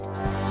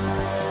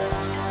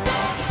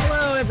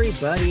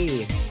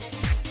everybody!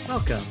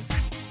 Welcome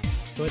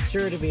to what's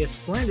sure to be a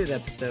splendid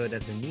episode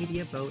of the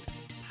Media Boat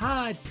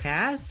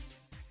Podcast.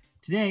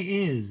 Today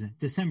is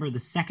December the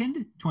 2nd,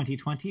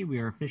 2020. We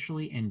are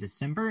officially in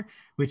December,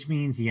 which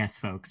means, yes,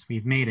 folks,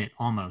 we've made it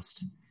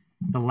almost.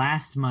 The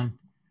last month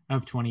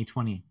of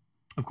 2020.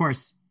 Of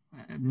course,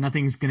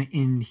 nothing's going to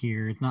end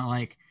here. It's not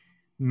like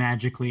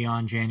magically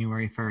on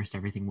January 1st,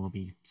 everything will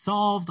be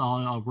solved.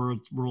 All our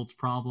world's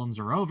problems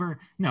are over.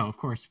 No, of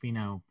course, we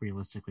know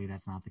realistically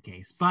that's not the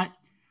case. But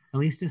at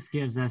least this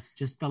gives us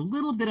just a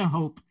little bit of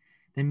hope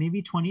that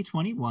maybe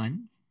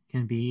 2021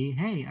 can be,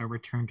 hey, a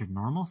return to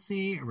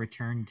normalcy, a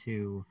return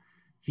to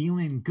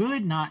feeling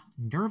good, not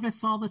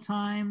nervous all the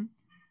time.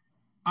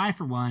 I,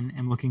 for one,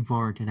 am looking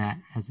forward to that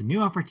as a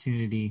new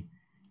opportunity.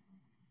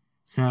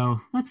 So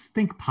let's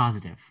think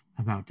positive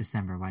about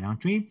December, why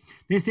don't we?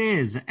 This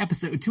is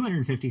episode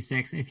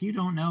 256. If you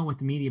don't know what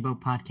the Media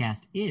Boat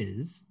Podcast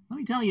is, let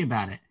me tell you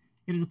about it.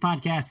 It is a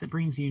podcast that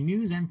brings you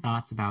news and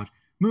thoughts about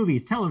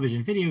movies,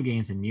 television, video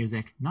games, and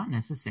music, not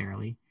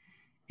necessarily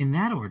in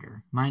that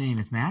order. My name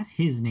is Matt.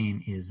 His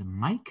name is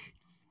Mike.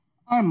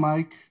 I'm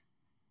Mike.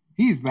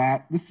 He's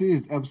Matt. This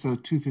is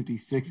episode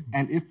 256.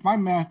 And if my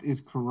math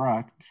is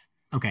correct,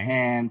 okay,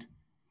 and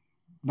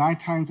 9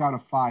 times out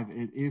of 5,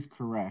 it is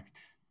correct.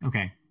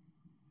 Okay.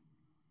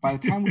 By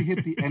the time we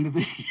hit the end of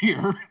the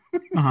year,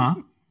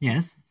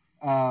 yes,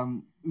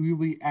 we will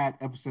be at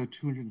episode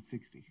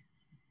 260.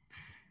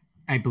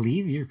 I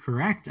believe you're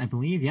correct. I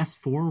believe, yes,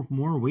 4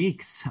 more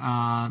weeks.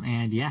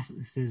 And yes,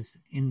 this is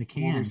in the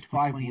can. Well, there's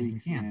 5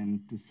 weeks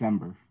in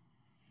December.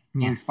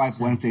 Yeah, there's 5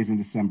 Wednesdays in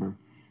December.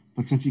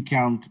 But since you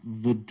count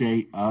the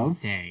day of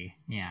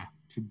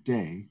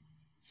today,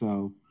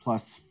 so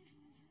plus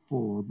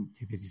 4,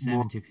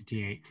 257,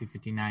 258,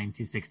 259,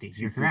 260.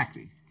 You're correct.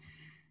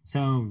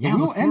 So yeah,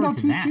 we'll end on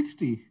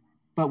 260,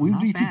 but we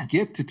need to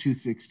get to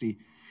 260.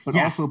 But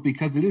also,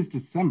 because it is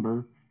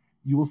December,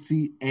 you will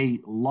see a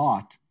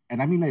lot,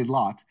 and I mean a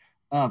lot,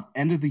 of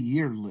end of the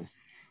year lists.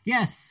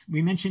 Yes,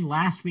 we mentioned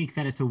last week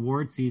that it's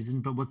award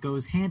season, but what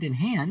goes hand in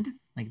hand,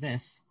 like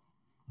this,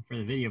 for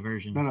the video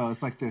version. No,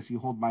 it's like this. You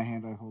hold my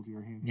hand, I hold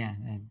your hand. Yeah,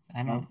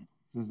 I don't.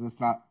 No,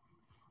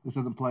 this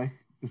doesn't play.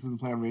 This doesn't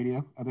play on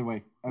radio. Other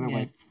way. Other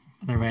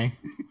way.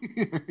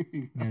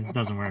 This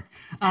doesn't work.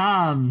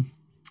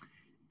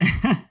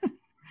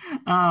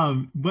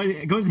 But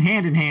it goes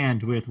hand in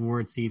hand with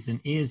award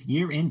season is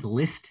year-end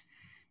list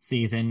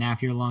season. Now,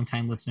 if you're a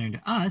longtime listener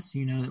to us,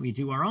 you know that we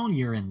do our own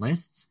year-end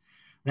lists.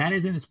 That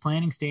is in its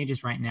planning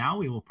stages right now.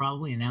 We will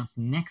probably announce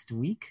next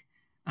week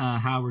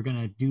how we're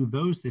going to do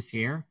those this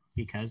year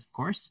because, of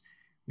course,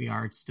 we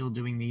are still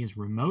doing these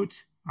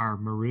remote, our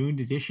marooned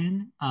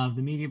edition of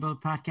the Media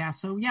Boat Podcast.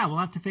 So, yeah, we'll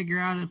have to figure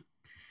out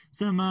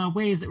some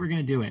ways that we're going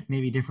to do it,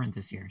 maybe different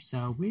this year.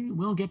 So we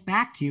will get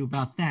back to you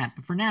about that.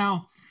 But for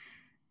now,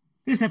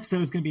 this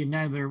episode is going to be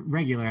another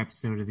regular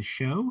episode of the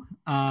show.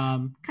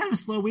 Kind of a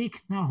slow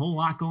week, not a whole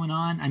lot going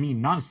on. I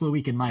mean, not a slow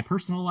week in my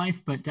personal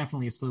life, but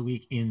definitely a slow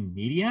week in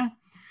media.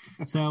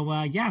 So,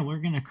 we're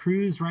going to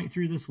cruise right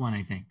through this one,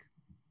 I think.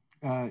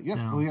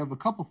 We have a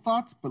couple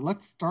thoughts, but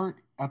let's start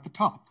at the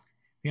top.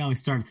 We always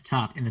start at the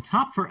top. And the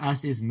top for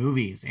us is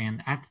movies.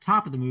 And at the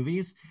top of the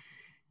movies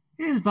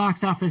is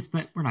box office,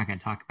 but we're not going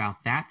to talk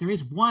about that. There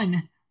is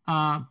one.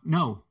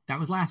 No, that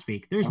was last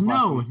week. There's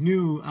no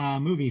new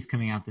movies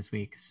coming out this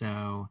week.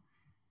 So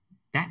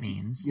that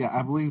means... Yeah,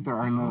 I believe there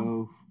are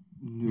no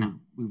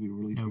movie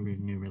releases. No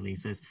new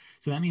releases.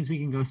 So that means we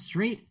can go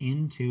straight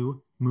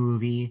into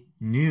movie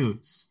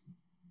news.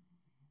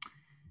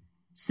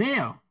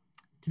 So,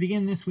 to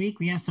begin this week,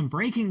 we have some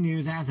breaking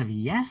news as of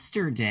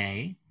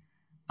yesterday.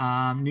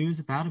 News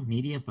about a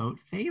Media Boat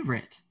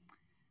favorite.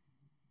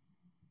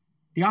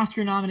 The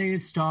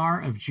Oscar-nominated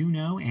star of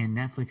Juno and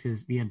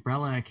Netflix's The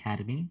Umbrella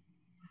Academy,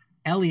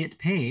 Elliot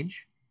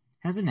Page,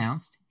 has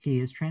announced he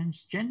is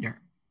transgender.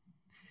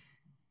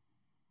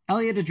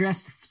 Elliot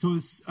addressed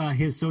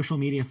his social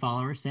media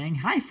followers saying,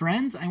 "Hi,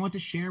 friends. I want to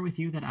share with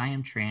you that I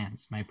am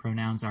trans. My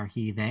pronouns are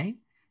he, they, and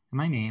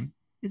my name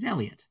is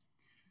Elliot.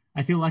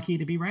 I feel lucky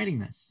to be writing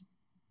this."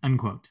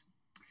 Unquote.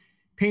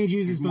 Page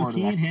uses both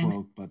he and him.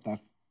 Quote, but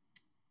that's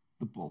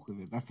the bulk of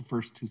it. That's the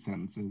first 2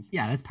 sentences.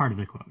 Yeah, that's part of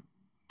the quote.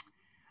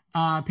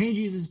 Page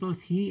uses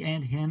both he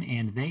and him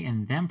and they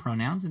and them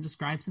pronouns and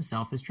describes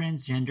himself as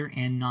transgender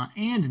and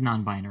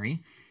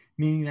non-binary,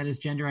 meaning that his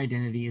gender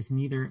identity is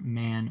neither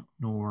man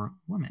nor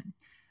woman.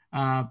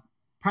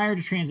 Prior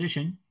to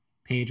transition,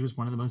 Page was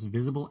one of the most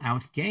visible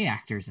out gay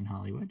actors in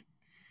Hollywood.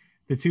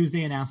 The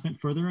Tuesday announcement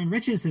further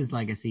enriches his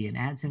legacy and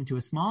adds him to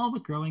a small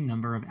but growing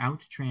number of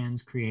out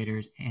trans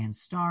creators and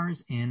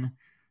stars in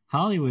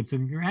Hollywood. So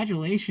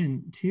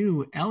congratulations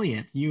to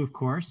Elliot. You, of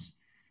course,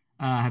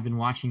 have been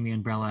watching The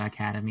Umbrella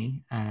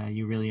Academy.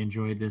 You really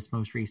enjoyed this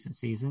most recent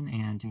season,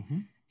 and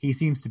he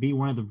seems to be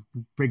one of the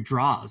big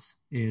draws,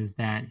 is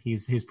that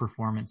his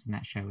performance in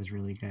that show is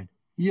really good.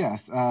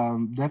 Yes,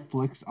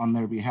 Netflix, on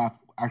their behalf,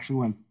 actually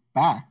went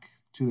back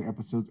to their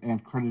episodes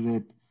and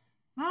credited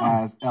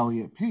as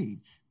Elliot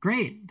Page.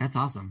 Great. That's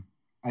awesome.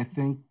 I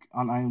think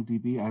on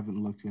IMDb, I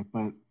haven't looked yet,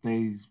 but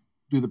they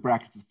do the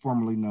brackets is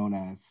formerly known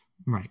as.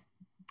 Right.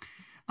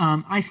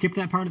 I skipped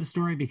that part of the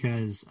story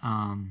because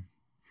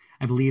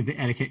I believe the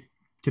etiquette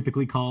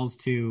typically calls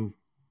to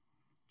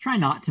try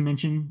not to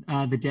mention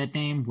the dead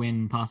name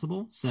when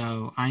possible.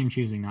 So I'm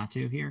choosing not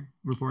to here,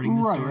 reporting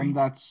this story. Right, and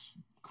that's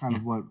kind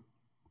of what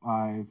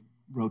I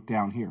wrote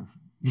down here.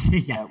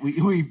 Yeah.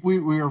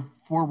 We are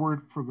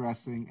forward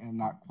progressing and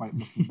not quite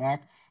looking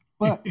back.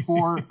 But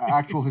for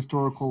actual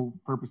historical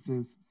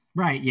purposes,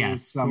 right,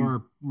 yes.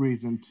 Some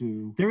reason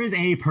to. There is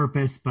a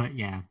purpose, but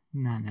yeah,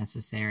 not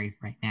necessary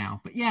right now.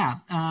 But yeah,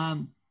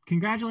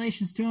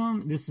 congratulations to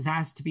him. This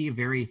has to be a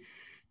very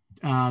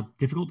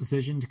difficult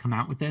decision to come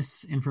out with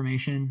this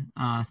information,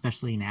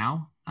 especially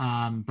now.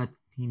 But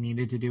he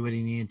needed to do what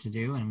he needed to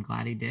do, and I'm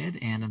glad he did.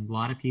 And a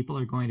lot of people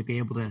are going to be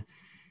able to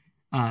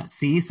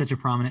see such a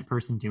prominent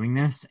person doing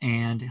this,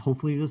 and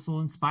hopefully this will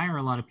inspire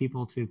a lot of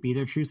people to be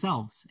their true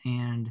selves.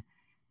 And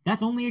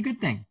that's only a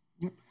good thing.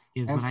 Yep.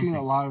 I've seen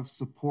a lot of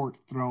support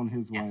thrown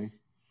his way.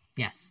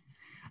 Yes.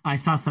 I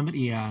saw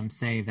somebody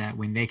say that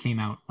when they came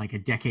out like a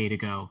decade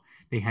ago,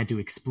 they had to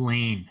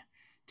explain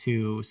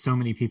to so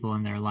many people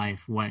in their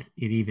life what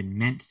it even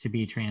meant to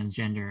be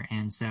transgender.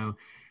 And so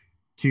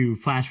to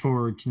flash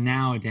forward to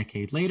now, a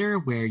decade later,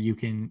 where you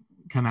can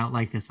come out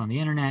like this on the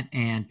internet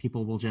and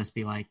people will just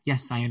be like,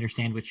 yes, I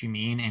understand what you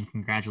mean, and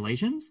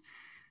congratulations.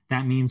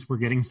 That means we're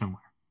getting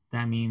somewhere.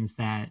 That means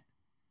that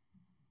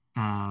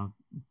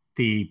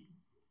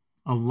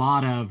a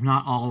lot of,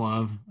 not all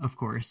of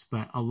course,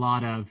 but a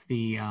lot of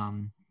the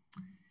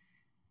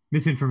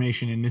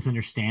misinformation and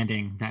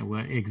misunderstanding that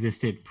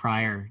existed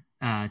prior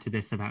to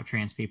this about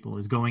trans people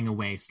is going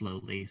away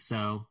slowly.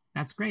 So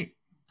that's great.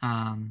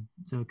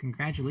 So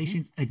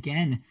congratulations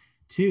again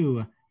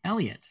to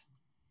Elliot.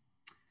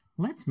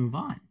 Let's move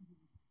on.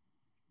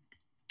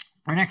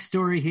 Our next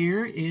story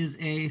here is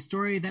a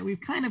story that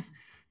we've kind of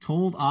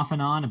told off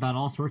and on about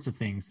all sorts of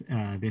things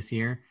this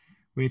year,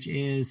 which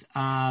is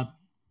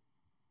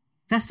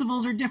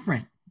festivals are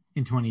different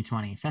in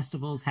 2020.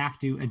 Festivals have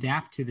to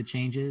adapt to the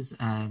changes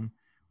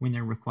when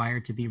they're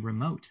required to be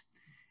remote.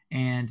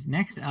 And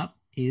next up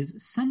is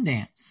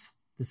Sundance,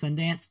 the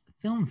Sundance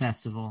Film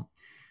Festival.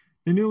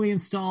 The newly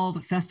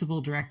installed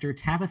festival director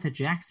Tabitha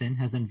Jackson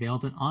has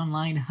unveiled an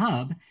online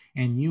hub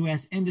and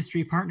U.S.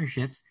 industry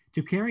partnerships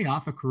to carry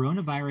off a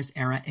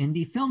coronavirus-era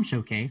indie film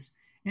showcase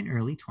in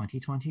early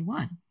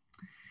 2021.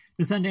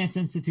 The Sundance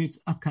Institute's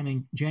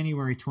upcoming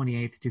January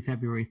 28th to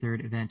February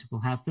 3rd event will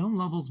have film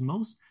lovers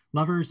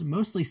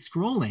mostly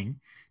scrolling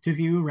to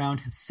view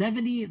around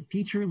 70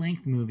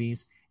 feature-length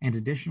movies and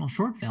additional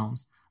short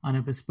films on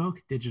a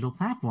bespoke digital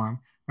platform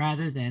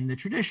rather than the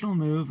traditional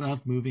move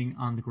of moving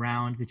on the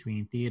ground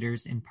between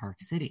theaters in Park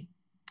City.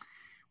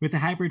 With a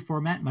hybrid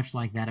format much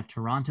like that of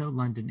Toronto,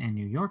 London, and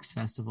New York's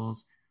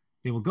festivals,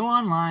 they will go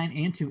online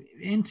and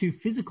into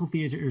physical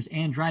theaters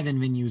and drive-in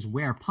venues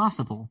where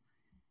possible,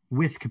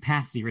 with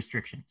capacity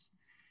restrictions.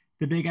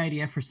 The big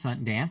idea for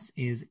Sundance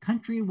is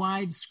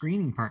countrywide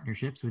screening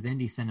partnerships with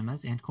indie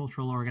cinemas and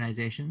cultural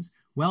organizations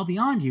well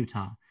beyond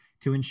Utah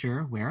to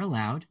ensure, where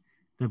allowed,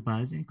 the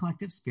buzz and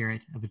collective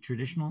spirit of a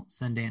traditional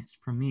Sundance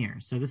premiere.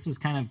 So this is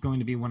kind of going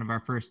to be one of our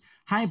first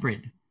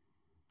hybrid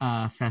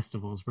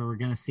festivals where we're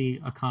going to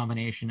see a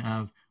combination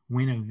of,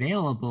 when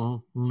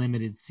available,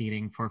 limited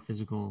seating for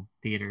physical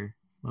theater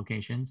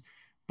locations,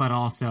 but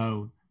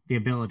also the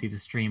ability to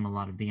stream a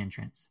lot of the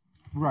entrants.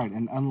 Right,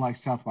 and unlike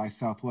South by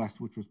Southwest,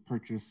 which was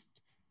purchased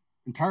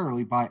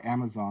entirely by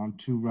Amazon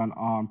to run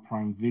on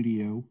Prime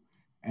Video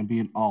and be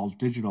an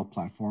all-digital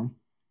platform,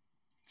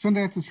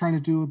 Sundance is trying to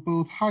do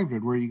both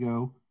hybrid, where you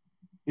go,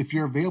 if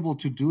you're available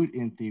to do it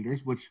in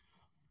theaters, which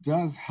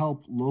does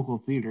help local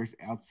theaters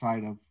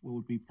outside of what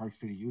would be Park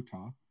City,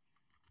 Utah,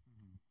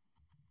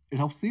 it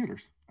helps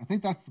theaters. I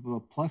think that's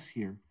the plus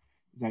here,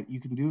 is that you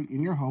can do it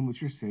in your home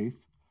if you're safe,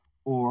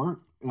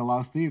 or it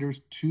allows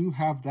theaters to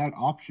have that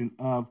option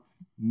of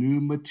new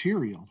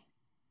material.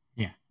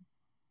 Yeah.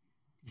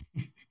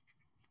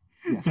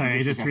 Sorry,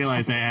 I just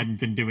realized I hadn't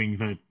been doing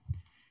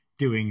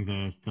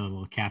the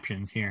little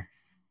captions here.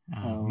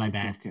 My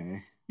bad.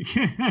 Okay.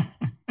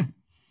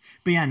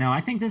 But yeah, no,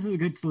 I think this is a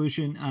good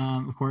solution.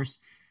 Of course,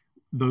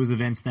 those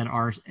events that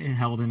are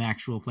held in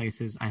actual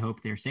places, I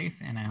hope they're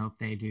safe, and I hope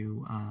they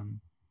do.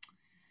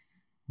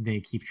 They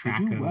keep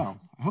track of. Well,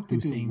 I hope they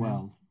do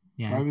well.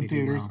 Yeah, drive-in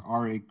theaters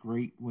are a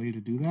great way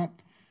to do that.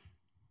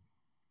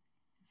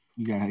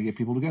 You gotta get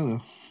people to go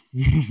though.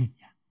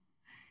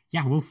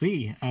 Yeah, we'll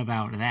see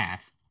about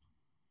that.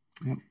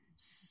 Yep.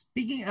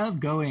 Speaking of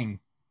going,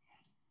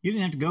 you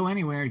didn't have to go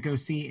anywhere to go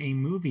see a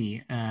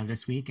movie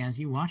this week, as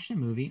you watched a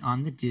movie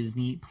on the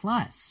Disney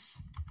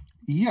Plus.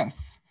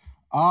 Yes,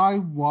 I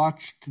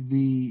watched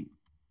the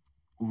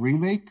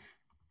remake.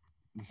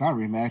 It's not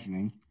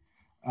reimagining.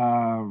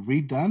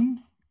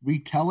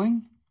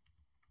 Retelling.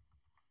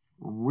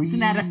 It's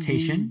an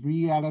adaptation.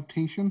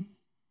 Readaptation.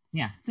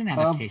 Yeah, it's an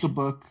adaptation of the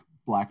book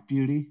Black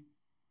Beauty,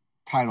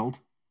 titled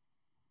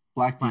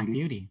Black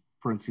Beauty.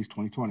 Parentheses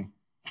 2020.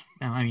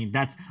 I mean,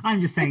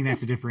 I'm just saying that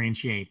to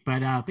differentiate.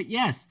 But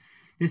yes,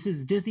 this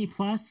is Disney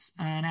Plus,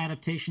 an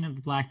adaptation of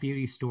the Black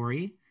Beauty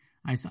story.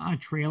 I saw a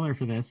trailer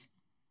for this.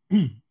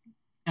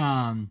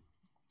 And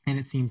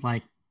it seems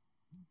like,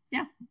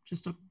 yeah,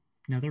 just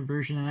another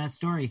version of that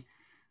story.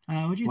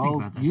 What do you think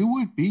about this? You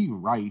would be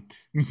right.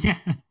 Yeah,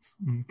 I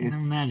can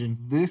imagine.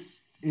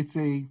 It's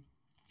a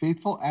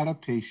faithful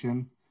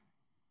adaptation,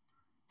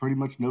 pretty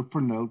much note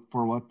for note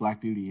for what Black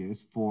Beauty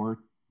is with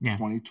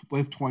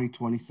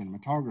 2020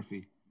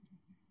 cinematography.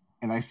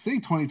 And I say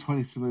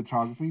 2020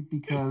 cinematography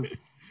because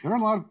there are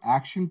a lot of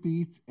action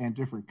beats and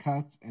different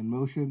cuts and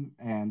motion,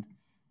 and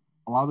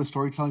a lot of the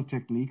storytelling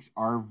techniques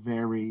are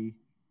very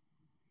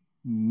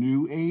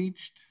new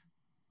aged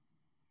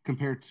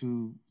compared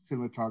to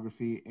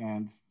cinematography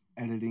and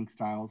editing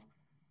styles,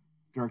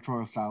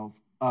 directorial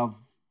styles of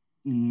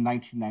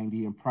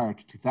 1990 and prior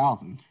to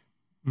 2000.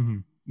 Mm-hmm.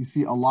 You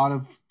see a lot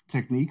of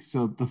techniques,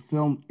 so the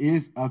film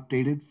is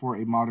updated for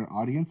a modern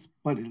audience,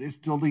 but it is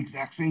still the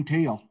exact same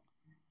tale.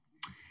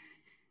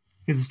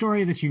 It's a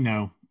story that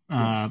yes.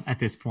 At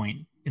this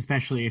point,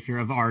 especially if you're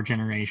of our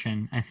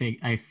generation. I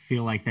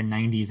feel like the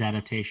 90s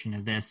adaptation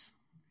of this,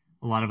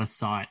 a lot of us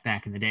saw it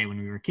back in the day when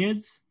we were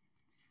kids.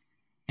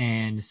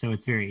 And so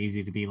it's very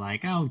easy to be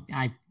like, oh,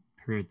 I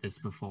heard this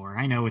before.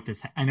 I know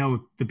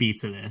the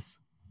beats of this.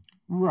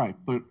 Right.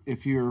 But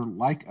if you're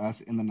like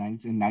us in the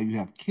 90s and now you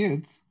have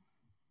kids,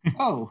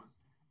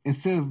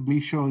 instead of me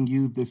showing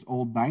you this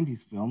old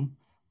 90s film,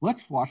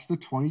 let's watch the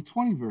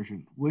 2020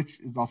 version, which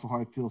is also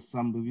how I feel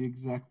some movie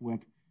exec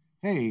went,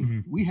 hey,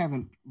 we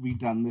haven't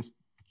redone this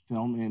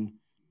film in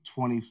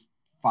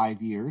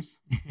 25 years.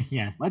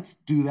 Yeah. Let's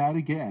do that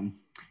again.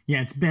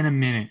 Yeah, it's been a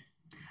minute.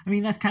 I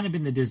mean, that's kind of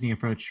been the Disney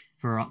approach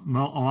for a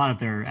lot of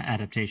their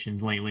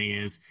adaptations lately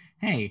is,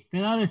 hey,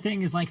 the other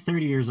thing is like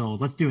 30 years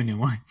old. Let's do a new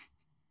one.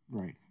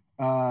 Right.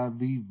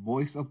 The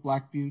voice of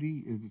Black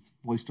Beauty is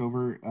voiced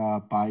over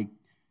by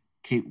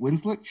Kate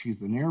Winslet. She's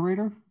the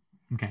narrator.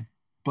 Okay.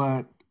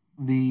 But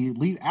the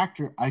lead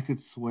actor, I could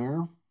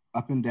swear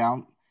up and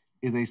down,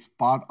 is a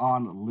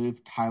spot-on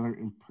Liv Tyler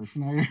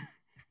impersonator.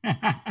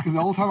 Because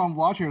the whole time I'm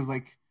watching, I was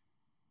like,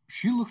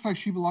 she looks like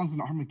she belongs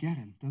in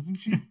Armageddon, doesn't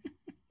she?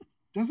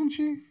 Doesn't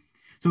she?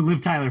 So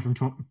Liv Tyler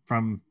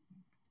from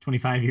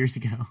 25 years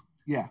ago.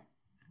 Yeah,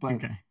 but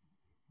okay.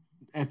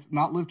 It's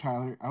not Liv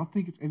Tyler. I don't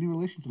think it's any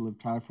relation to Liv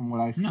Tyler from what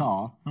I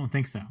saw. I don't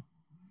think so.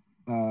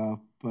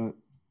 But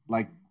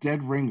like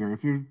Dead Ringer,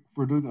 if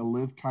we're doing a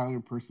Liv Tyler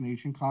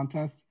impersonation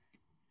contest,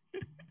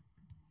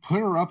 put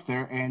her up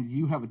there and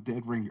you have a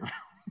Dead Ringer.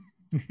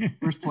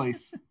 First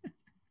place.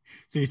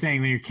 So you're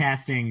saying when you're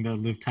casting the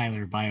Liv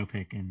Tyler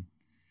biopic in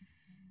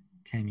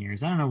 10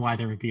 years, I don't know why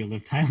there would be a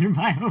Liv Tyler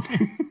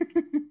biopic.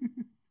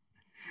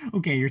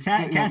 Okay, you're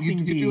casting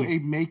you do a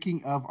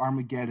making of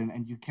Armageddon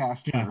and you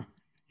cast her.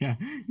 Yeah,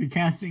 you're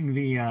casting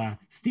the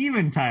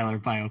Steven Tyler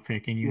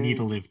biopic and you need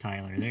a Liv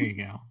Tyler. There you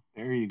go.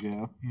 There you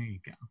go. There you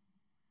go.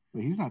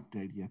 Wait, he's not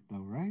dead yet,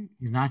 though, right?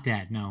 He's not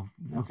dead, no.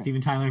 Okay.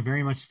 Steven Tyler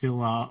very much still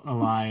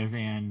alive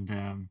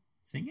and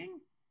singing,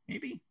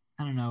 maybe?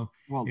 I don't know.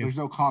 Well, there's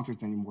no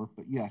concerts anymore,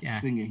 but yes,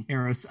 singing.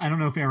 I don't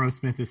know if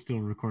Aerosmith is still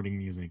recording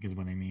music, is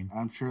what I mean.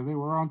 I'm sure they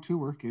were on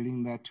tour,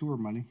 getting that tour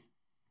money.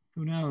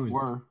 Who knows?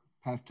 Were,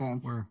 past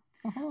tense.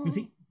 Was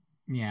he?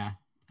 Yeah,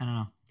 I don't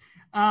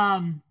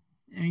know.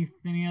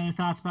 Any other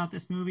thoughts about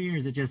this movie, or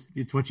is it just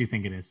it's what you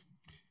think it is?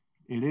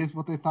 It is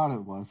what they thought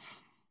it was.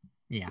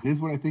 Yeah. It is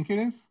what I think it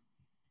is.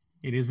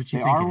 It is what you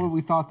think it is. They are what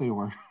we thought they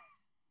were.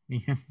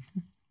 Yeah.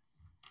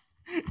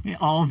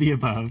 All of the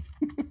above.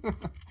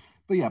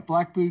 But yeah,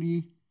 Black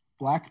Booty.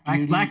 Black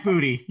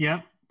Booty.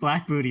 Yep.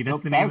 Black Booty.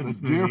 That's the name of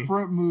this movie. That's a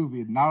different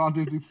movie, not on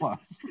Disney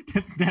Plus.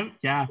 That's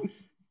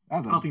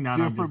probably not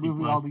a different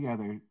movie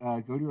altogether.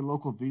 Go to your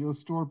local video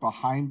store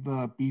behind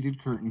the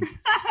beaded curtain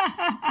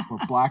for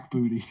Black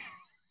Booty.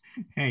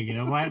 Hey, you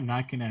know what? I'm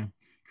not gonna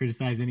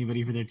criticize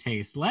anybody for their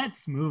taste.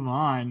 Let's move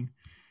on.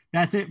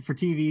 That's it for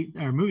TV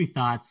or movie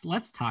thoughts.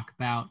 Let's talk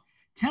about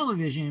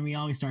television. We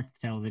always start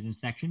the television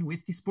section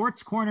with the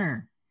sports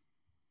corner.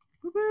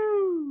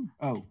 Woo-hoo!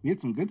 Oh, we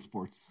had some good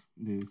sports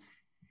news.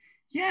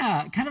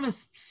 Yeah, kind of a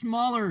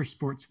smaller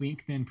sports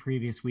week than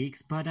previous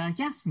weeks, but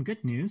some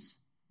good news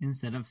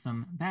instead of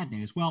some bad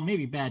news. Well,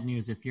 maybe bad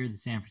news if you're the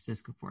San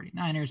Francisco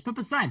 49ers, but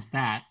besides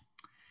that,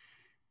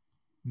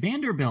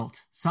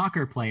 Vanderbilt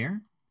soccer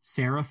player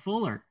Sarah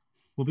Fuller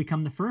will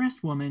become the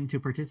first woman to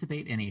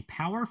participate in a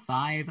Power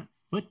 5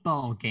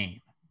 football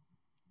game.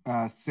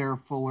 Sarah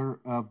Fuller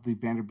of the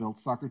Vanderbilt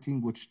soccer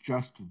team, which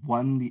just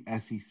won the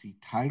SEC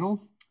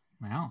title.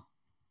 Wow.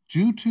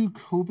 Due to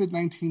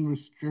COVID-19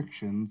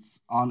 restrictions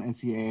on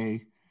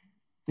NCAA,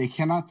 they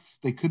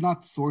could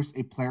not source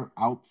a player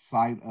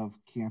outside of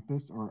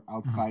campus or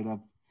outside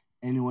of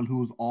anyone who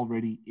was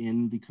already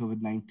in the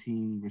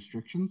COVID-19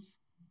 restrictions.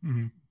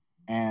 Mm-hmm.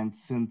 And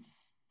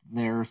since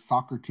their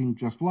soccer team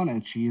just won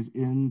and she is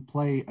in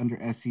play under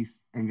SEC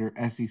and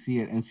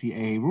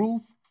NCAA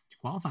rules,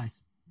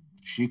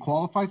 she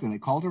qualifies and they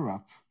called her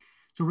up.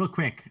 So real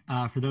quick,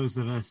 for those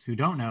of us who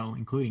don't know,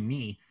 including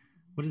me,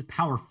 what is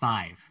Power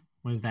 5?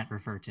 What does that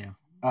refer to?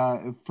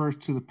 It refers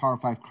to the Power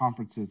 5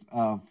 conferences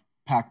of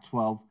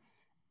Pac-12,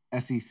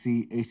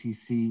 SEC,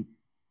 ACC,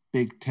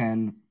 Big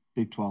 10,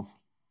 Big 12.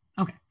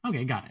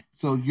 Okay, got it.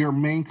 So your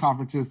main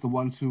conference is the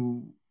ones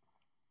who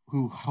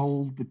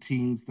hold the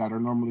teams that are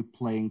normally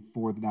playing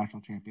for the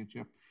national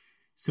championship.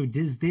 So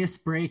does this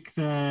break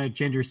the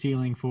gender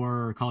ceiling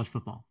for college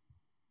football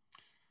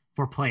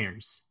for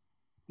players?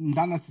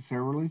 Not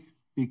necessarily,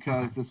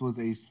 because this was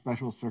a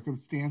special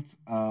circumstance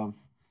of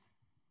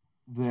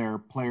their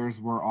players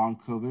were on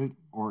COVID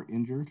or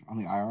injured on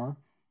the IR,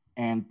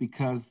 and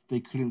because they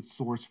couldn't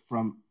source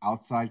from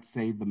outside,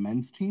 say, the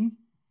men's team.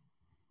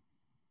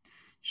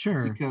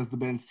 Sure. Because the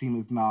men's team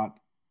is not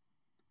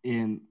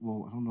in,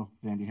 well, I don't know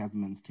if Vandy has a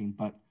men's team,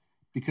 but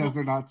because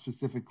they're not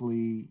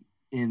specifically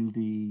in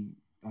the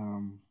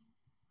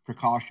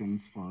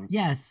precautions for.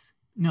 Yes.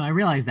 No, I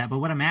realize that, but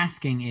what I'm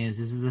asking is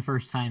this the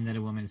first time that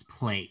a woman has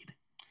played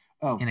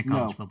in a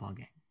college football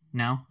game?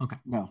 No? Okay.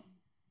 No.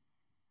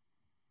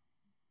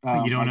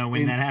 But you don't know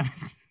when that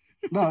happened?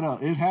 No,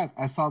 it has.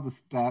 I saw the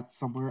stats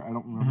somewhere. I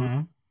don't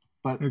remember.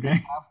 But they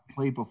have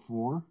played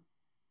before.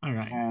 All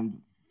right. And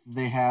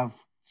they have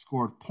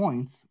scored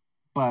points,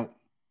 but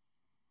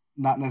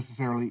not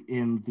necessarily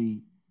in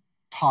the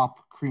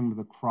top cream of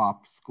the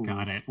crop schools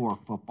for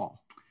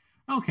football.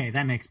 Okay,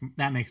 that makes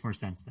more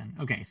sense then.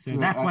 Okay, so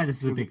that's why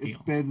this is a big deal. It's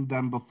been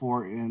done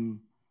before in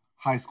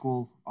high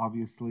school,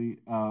 obviously,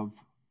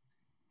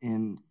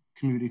 in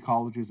community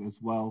colleges as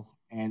well,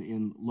 and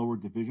in lower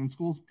division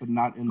schools, but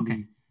not in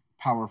the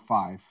Power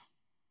 5.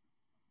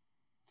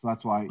 So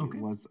that's why it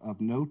was of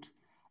note.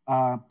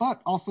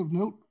 But also of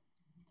note,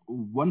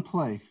 one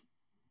play,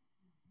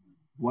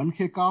 one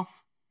kickoff,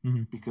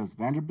 because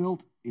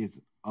Vanderbilt is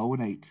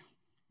 0-8.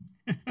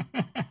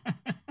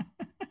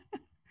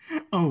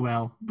 Oh,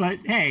 well. But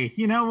hey,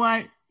 you know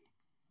what?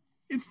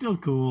 It's still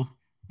cool.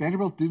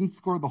 Vanderbilt didn't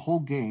score the whole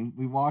game.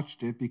 We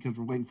watched it because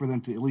we're waiting for them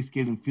to at least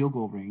get in field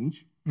goal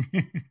range.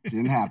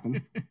 Didn't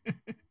happen.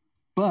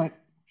 But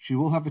she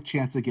will have a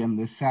chance again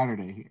this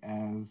Saturday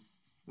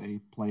as they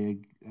play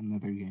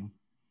another game.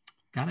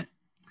 Got it.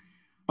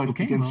 But it's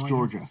against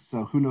Georgia,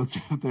 so who knows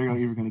if they're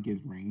even going to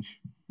get in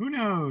range. Who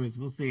knows?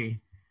 We'll see.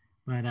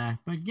 But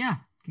yeah,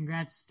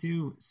 congrats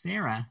to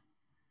Sarah.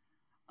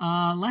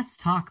 Let's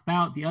talk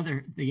about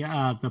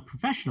the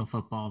professional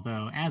football,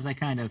 though. As I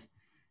kind of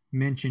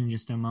mentioned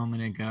just a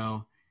moment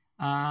ago,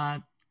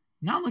 not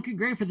looking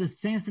great for the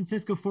San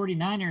Francisco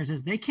 49ers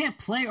as they can't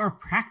play or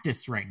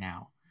practice right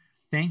now,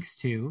 thanks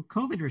to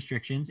COVID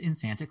restrictions in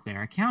Santa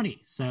Clara County.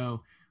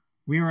 So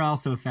we were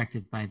also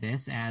affected by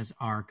this as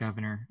our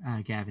governor,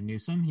 Gavin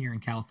Newsom here in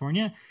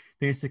California,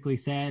 basically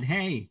said,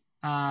 hey,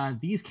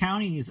 these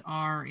counties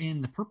are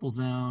in the purple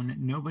zone.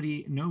 No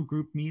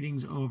group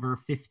meetings over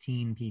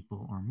 15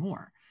 people or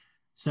more.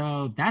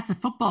 So that's a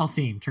football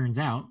team, turns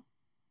out.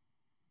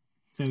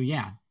 So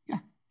yeah.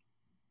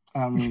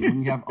 I mean,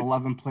 when you have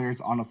 11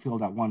 players on a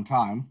field at one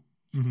time,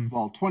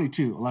 well,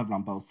 22, 11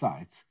 on both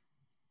sides.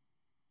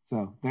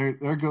 So there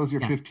goes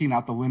your 15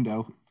 out the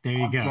window. There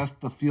you go.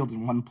 Just the field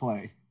in one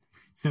play.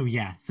 So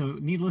yeah. So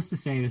needless to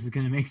say, this is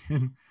going to make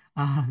them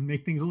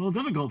make things a little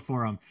difficult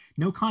for them.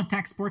 No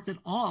contact sports at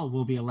all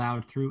will be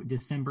allowed through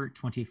December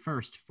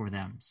 21st for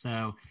them.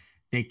 So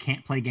they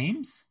can't play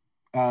games?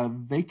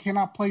 They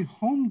cannot play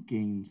home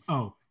games.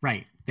 Oh,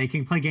 right. They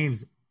can play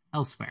games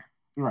elsewhere.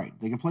 Right.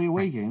 They can play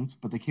away games,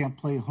 but they can't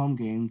play home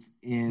games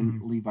in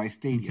Levi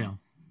Stadium.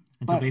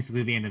 Until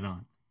basically the end of the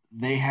month.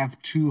 They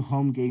have 2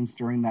 home games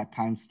during that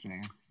time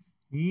span.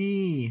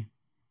 And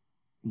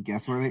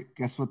guess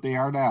what they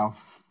are now?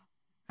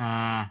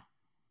 I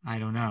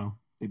don't know.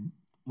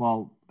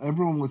 Well,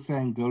 everyone was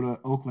saying go to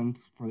Oakland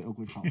for the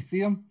Oakland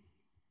Coliseum.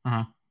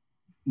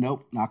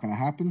 Nope, not going to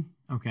happen.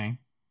 Okay.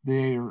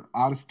 They're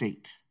out of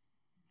state.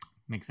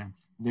 Makes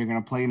sense. They're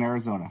going to play in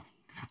Arizona.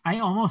 I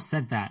almost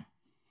said that.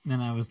 Then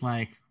I was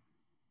like,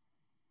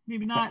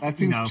 maybe not. That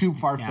seems too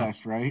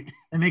far-fetched, right?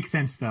 That makes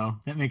sense, though.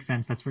 That makes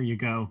sense. That's where you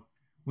go.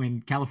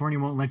 When California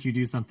won't let you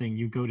do something,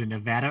 you go to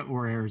Nevada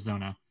or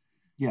Arizona.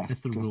 Yes.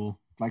 That's the rule.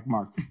 Like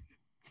Mark.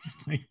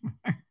 Just like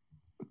Mark.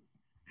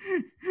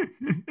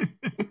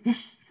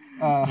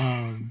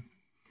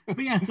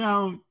 But yeah,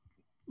 so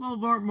a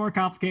little more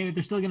complicated.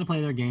 They're still going to play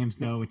their games,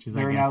 though, which is,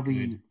 they're I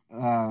guess,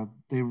 now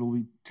they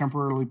will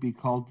temporarily be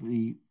called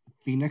the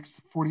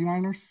Phoenix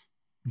 49ers.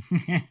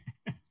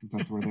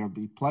 That's where they'll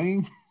be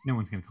playing. No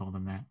one's going to call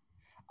them that.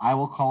 I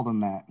will call them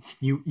that.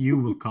 You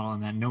will call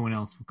them that. No one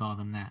else will call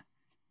them that.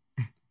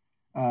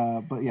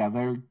 But yeah,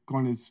 they're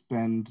going to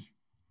spend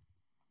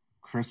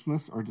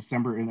Christmas or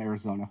December in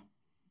Arizona.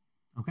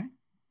 Okay.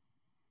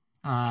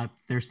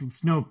 There's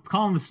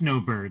call them the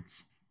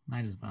snowbirds.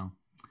 Might as well.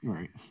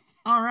 Right.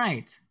 All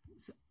right.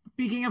 So,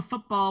 speaking of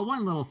football,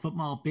 one little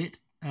football bit,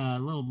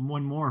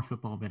 one more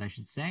football bit, I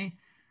should say.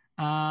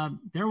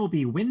 There will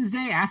be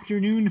Wednesday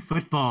afternoon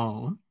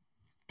football.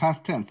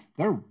 Past tense.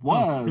 There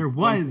was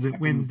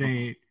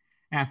Wednesday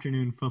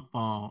afternoon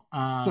football.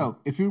 So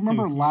if you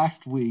remember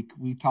last week,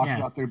 we talked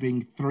about there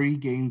being 3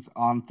 games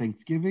on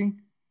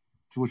Thanksgiving,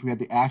 to which we had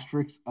the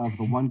asterisks of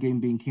the one game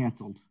being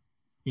canceled.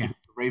 Yeah. The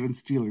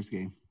Ravens-Steelers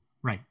game.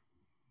 Right.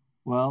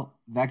 Well,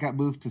 that got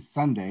moved to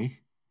Sunday.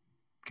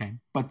 Okay.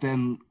 But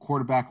then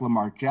quarterback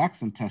Lamar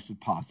Jackson tested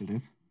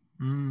positive.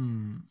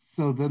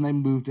 So then they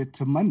moved it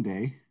to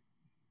Monday,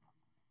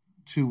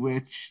 to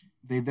which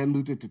they then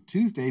moved it to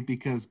Tuesday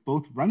because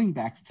both running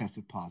backs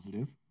tested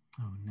positive.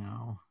 Oh,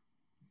 no.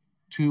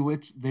 To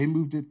which they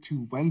moved it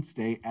to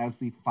Wednesday as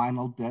the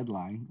final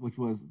deadline, which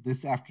was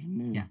this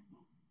afternoon. Yeah.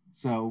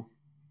 So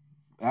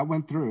that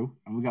went through,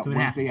 and we got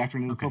Wednesday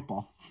afternoon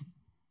football.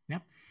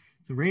 Yep.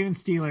 So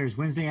Ravens Steelers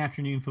Wednesday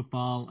afternoon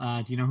football.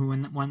 Do you know who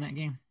won that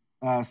game?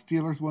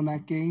 Steelers won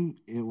that game.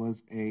 It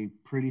was a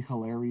pretty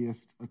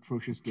hilarious,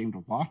 atrocious game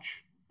to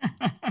watch.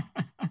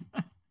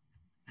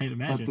 I'd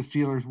imagine. But the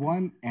Steelers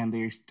won, and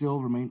they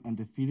still remain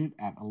undefeated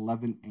at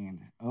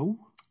 11-0.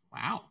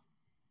 Wow.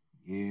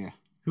 Yeah.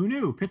 Who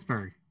knew?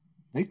 Pittsburgh.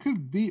 They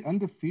could be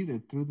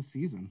undefeated through the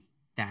season.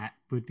 That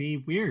would be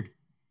weird.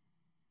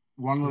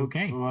 What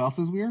else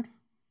is weird?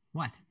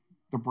 What?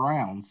 The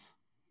Browns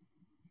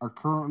are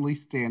currently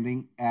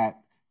standing at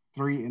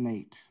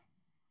 3-8.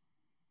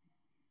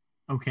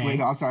 Okay. Wait,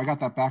 no, I'm sorry, I got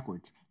that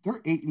backwards.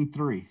 They're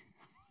 8-3.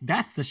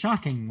 That's the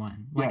shocking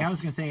one. Yes. I was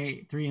going to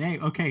say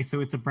 3-8. Okay, so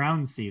it's a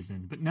Browns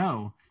season, but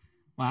no.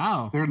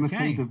 Wow. They're in the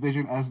same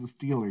division as the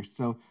Steelers.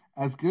 So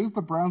as good as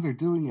the Browns are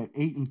doing at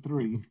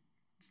 8-3,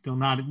 still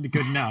not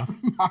good enough.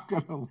 Not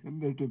going to win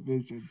their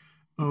division.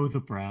 Oh,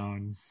 the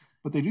Browns.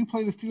 But they do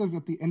play the Steelers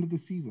at the end of the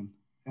season,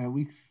 at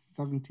week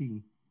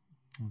 17.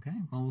 Okay,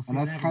 well, we'll see. And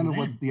that's kind of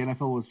what the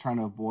NFL was trying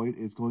to avoid,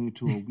 is going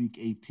into a week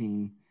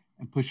 18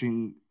 and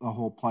pushing the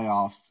whole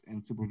playoffs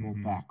and Super Bowl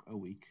back a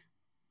week.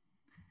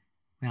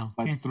 Well,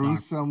 but through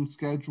some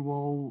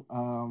schedule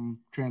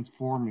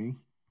transforming,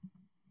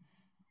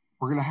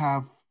 we're going to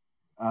have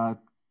a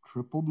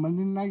triple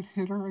Monday night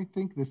hitter, I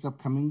think, this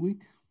upcoming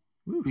week.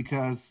 Ooh.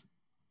 Because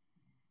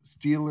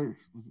Steelers?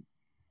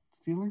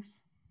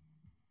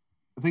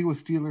 I think it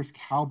was Steelers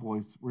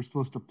Cowboys were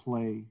supposed to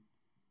play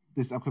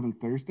this upcoming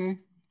Thursday.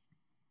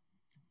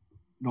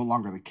 No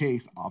longer the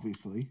case,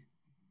 obviously.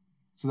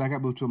 So that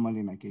got moved to a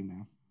Monday night game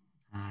now.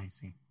 I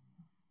see.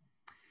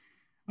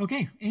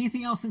 Okay.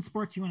 Anything else in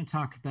sports you want to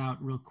talk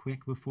about real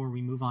quick before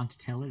we move on to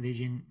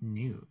television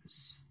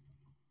news?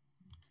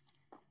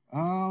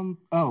 I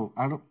know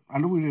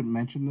we didn't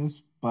mention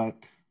this,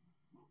 but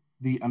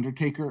The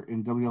Undertaker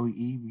in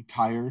WWE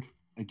retired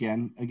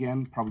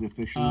again, probably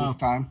officially this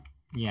time.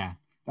 Yeah.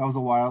 That was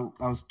a while.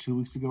 That was 2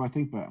 weeks ago, I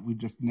think, but we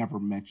just never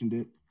mentioned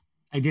it.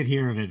 I did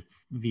hear of it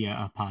via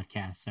a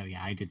podcast, so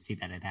yeah, I did see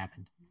that it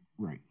happened.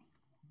 Right.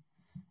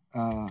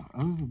 Other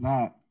than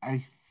that,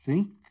 I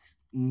think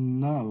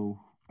no.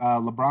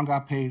 LeBron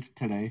got paid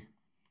today,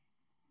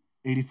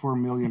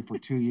 $84 million for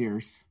 2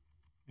 years.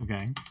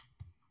 Okay.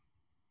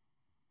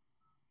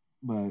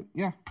 But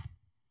yeah,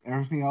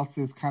 everything else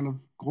is kind of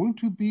going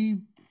to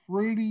be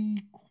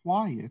pretty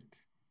quiet,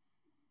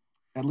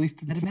 at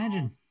least until, I'd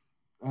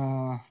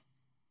imagine.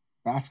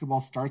 Basketball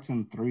starts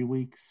in 3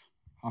 weeks.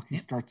 Hockey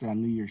starts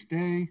on New Year's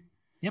Day.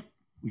 Yep.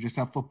 We just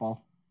have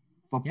football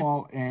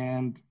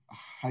and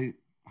high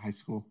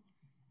school,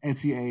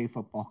 NCAA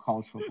football,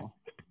 college football.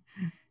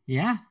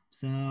 Yeah.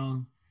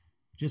 So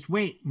just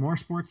wait. More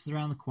sports is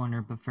around the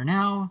corner, but for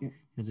now,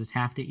 you'll just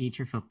have to eat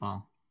your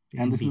football.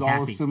 And this is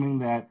all assuming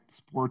that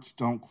sports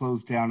don't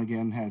close down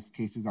again as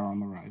cases are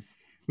on the rise.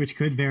 Which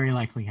could very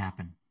likely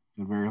happen.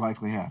 Could very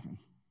likely happen.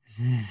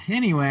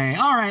 Anyway,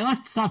 all right,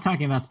 let's stop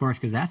talking about sports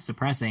because that's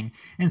depressing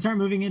and start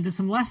moving into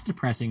some less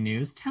depressing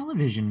news,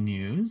 television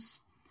news.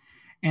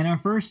 And our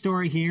first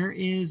story here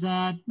is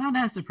not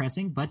as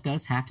depressing, but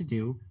does have to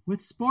do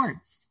with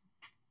sports.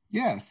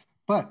 Yes,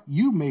 but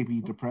you may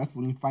be depressed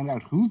when you find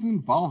out who's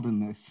involved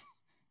in this,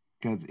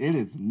 because it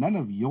is none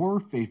of your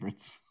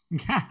favorites.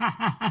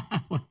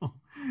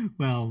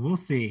 well, we'll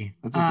see.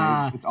 That's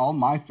okay. It's all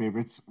my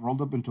favorites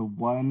rolled up into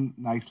one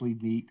nicely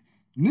neat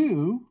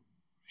new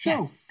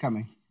show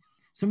coming.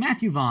 So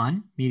Matthew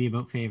Vaughn, Media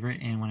Boat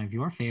favorite and one of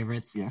your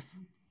favorites. Yes.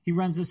 He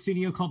runs a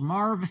studio called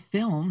Marv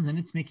Films, and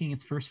it's making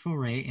its first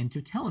foray into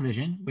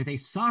television with a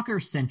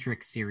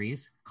soccer-centric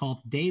series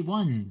called Day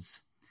Ones.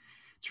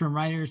 It's from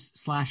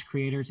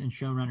writers/creators and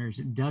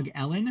showrunners Doug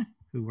Ellen,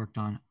 who worked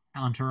on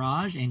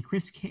Entourage, and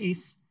Chris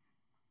Case,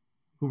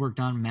 who worked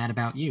on Mad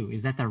About You.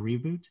 Is that the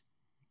reboot?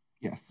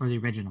 Yes. Or the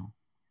original?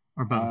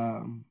 Or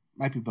both?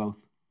 Might be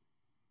both.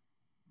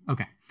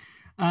 Okay.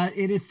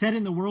 It is set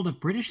in the world of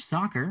British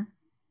soccer,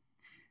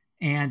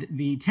 and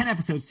the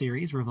 10-episode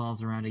series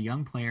revolves around a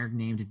young player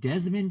named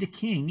Desmond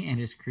King and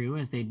his crew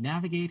as they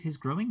navigate his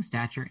growing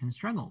stature and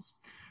struggles.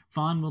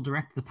 Vaughn will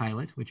direct the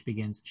pilot, which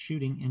begins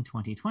shooting in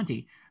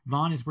 2020.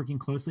 Vaughn is working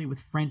closely with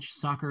French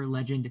soccer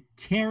legend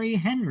Thierry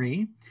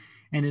Henry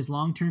and his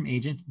long-term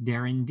agent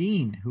Darren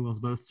Dean, who will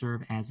both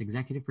serve as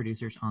executive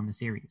producers on the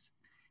series.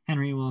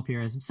 Henry will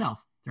appear as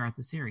himself throughout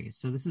the series.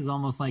 So this is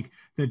almost like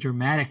the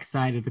dramatic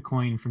side of the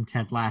coin from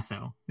Ted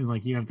Lasso. It's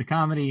like you have the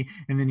comedy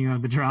and then you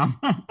have the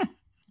drama.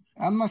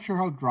 I'm not sure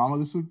how drama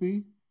this would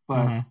be,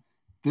 but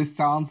this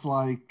sounds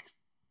like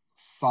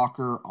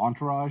soccer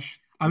Entourage.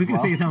 I was going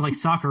to say it sounds like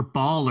Soccer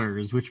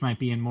Ballers, which might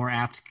be in more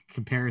apt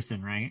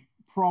comparison, right?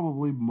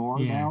 Probably more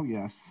now,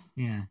 yes.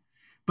 Yeah.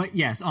 But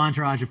yes,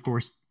 Entourage, of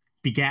course,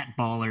 begat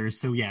Ballers.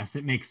 So yes,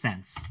 it makes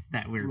sense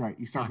that we're right.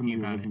 You start from the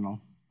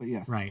original, but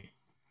yes. Right.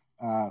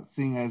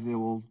 seeing as it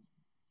will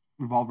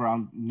revolve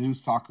around new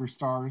soccer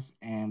stars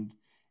and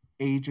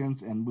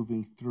agents and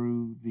moving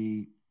through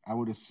the, I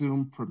would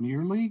assume,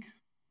 Premier League.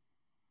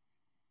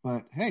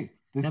 But hey,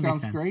 this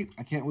sounds great.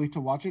 I can't wait to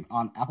watch it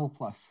on Apple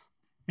Plus.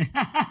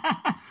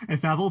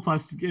 If Apple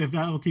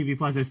TV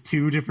Plus has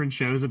 2 different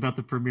shows about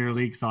the Premier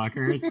League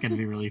soccer, it's going to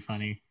be really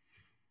funny.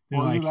 They're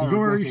like,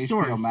 your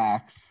source.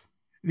 Max.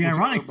 The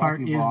ironic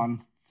part is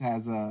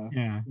has a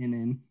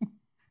in.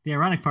 The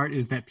ironic part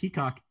is that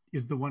Peacock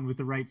is the one with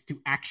the rights to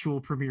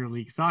actual Premier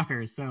League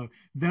soccer. So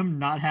them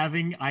not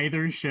having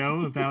either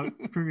show about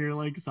Premier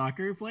League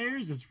soccer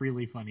players is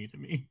really funny to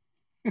me.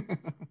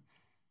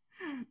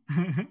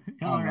 I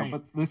don't know,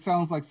 but this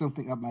sounds like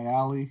something up my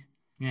alley.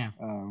 Yeah.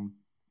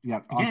 You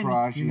got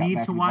Entourage. You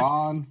need to watch.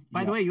 Vaughn.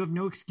 By the way, you have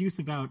no excuse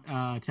about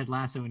Ted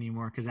Lasso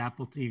anymore because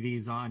Apple TV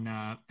is on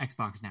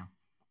Xbox now.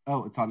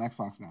 Oh, it's on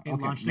Xbox now. It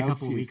launched a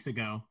couple of weeks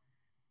ago.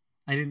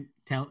 I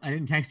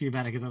didn't text you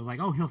about it because I was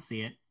like, oh, he'll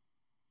see it.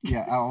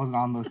 Yeah, I wasn't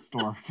on the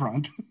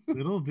storefront.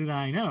 Little did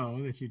I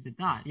know that you did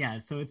not. Yeah,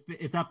 so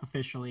it's up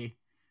officially.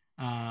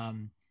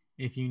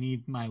 If you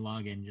need my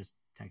login, just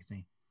text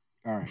me.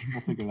 All right,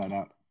 we'll figure that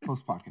out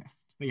post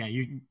podcast. But yeah,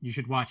 you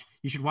should watch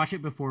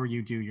it before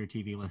you do your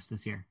TV list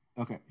this year.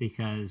 Okay.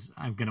 Because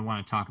I'm gonna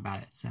want to talk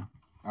about it. So.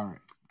 All right,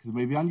 because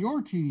maybe on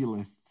your TV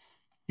lists.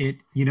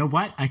 You know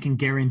what? I can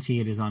guarantee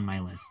it is on my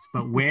list.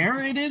 But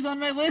where it is on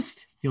my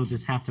list, you'll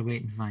just have to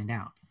wait and find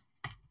out.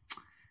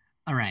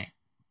 All right.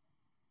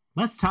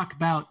 Let's talk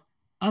about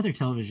other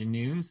television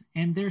news.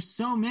 And there's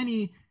so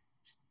many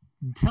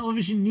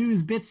television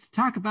news bits to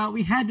talk about.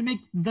 We had to make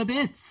the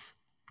bits.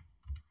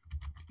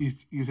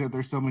 You said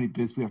there's so many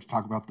bits, we have to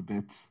talk about the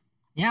bits.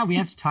 Yeah, we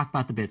have to talk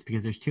about the bits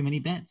because there's too many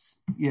bits.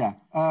 Yeah.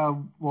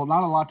 Well,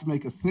 not a lot to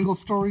make a single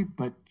story,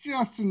 but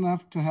just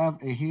enough to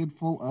have a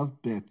handful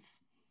of bits.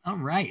 All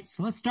right,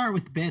 so let's start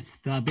with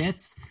the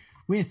bits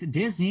with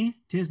Disney.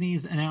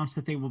 Disney's announced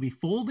that they will be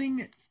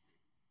folding,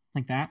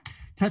 like that,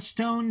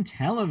 Touchstone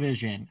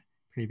Television,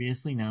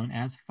 previously known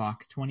as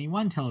Fox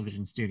 21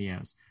 Television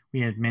Studios.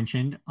 We had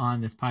mentioned on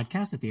this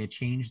podcast that they had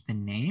changed the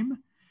name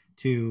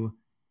to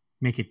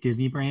make it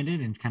Disney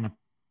branded and kind of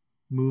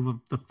move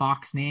the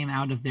Fox name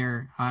out of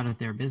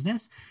their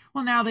business.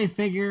 Well, now they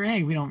figure,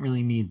 hey, we don't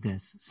really need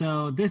this.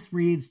 So this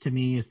reads to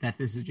me is that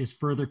this is just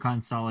further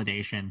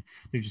consolidation.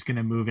 They're just going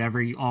to move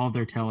all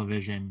their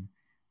television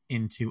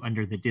into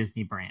under the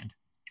Disney brand.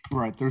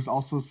 Right. There's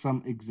also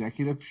some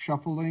executive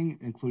shuffling,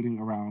 including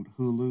around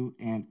Hulu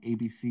and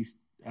ABC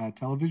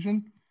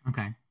television.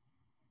 Okay.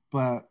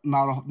 But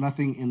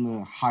nothing in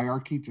the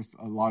hierarchy, just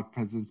a lot of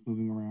presidents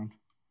moving around.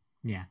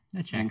 Yeah,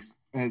 that checks.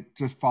 And it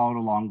just followed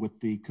along with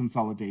the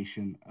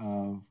consolidation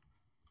of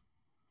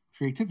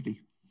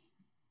creativity.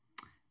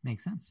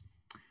 Makes sense.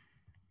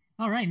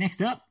 All right,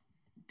 next up,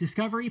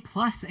 Discovery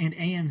Plus and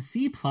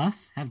AMC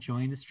Plus have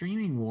joined the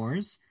streaming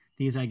wars.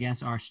 These, I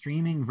guess, are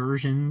streaming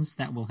versions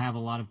that will have a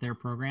lot of their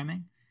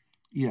programming.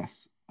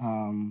 Yes.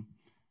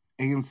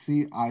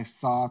 AMC I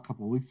saw a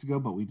couple of weeks ago,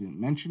 but we didn't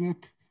mention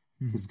it.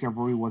 Mm-hmm.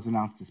 Discovery was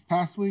announced this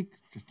past week.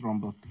 Just throw them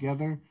both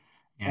together.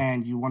 Yeah.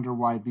 And you wonder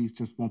why these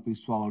just won't be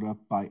swallowed up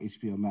by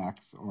HBO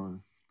Max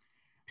or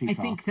Peacock.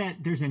 I think that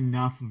there's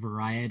enough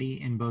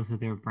variety in both of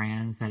their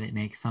brands that it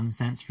makes some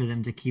sense for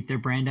them to keep their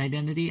brand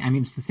identity. I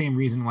mean, it's the same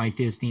reason why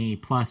Disney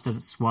Plus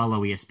doesn't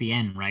swallow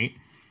ESPN, right?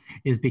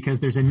 Is because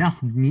there's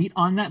enough meat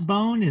on that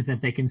bone is that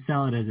they can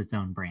sell it as its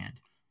own brand.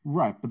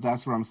 Right, but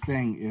that's what I'm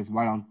saying is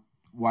why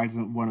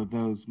doesn't one of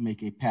those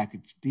make a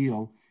package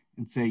deal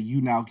and say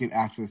you now get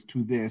access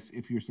to this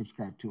if you're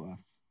subscribed to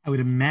us? I would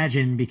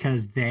imagine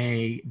because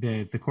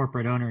the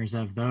corporate owners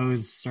of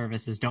those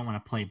services don't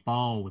want to play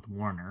ball with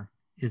Warner,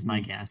 is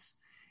my guess.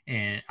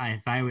 And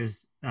if I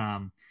was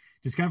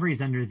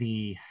Discovery's under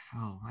the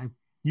I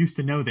used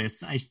to know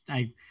this. I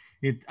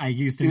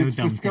used to know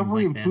dumb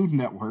Discovery things like and this. Food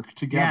Network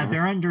together. Yeah,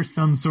 they're under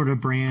some sort of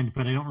brand,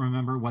 but I don't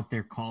remember what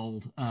they're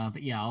called.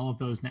 But yeah, all of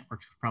those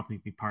networks would probably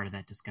be part of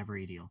that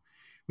Discovery deal,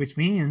 which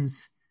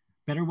means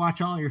better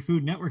watch all your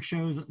Food Network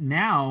shows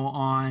now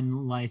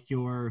on like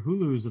your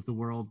Hulus of the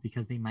world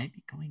because they might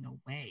be going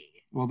away.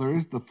 Well, there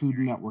is the Food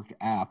Network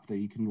app that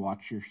you can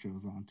watch your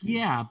shows on too.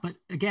 Yeah, but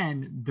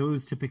again,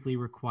 those typically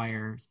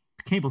require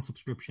cable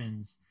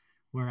subscriptions,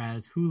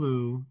 whereas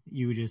Hulu,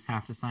 you just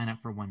have to sign up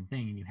for one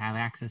thing and you have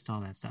access to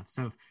all that stuff.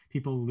 So if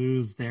people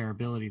lose their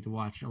ability to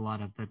watch a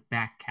lot of the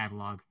back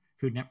catalog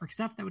Food Network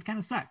stuff, that would kind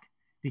of suck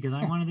because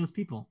I'm one of those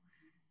people.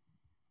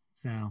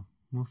 So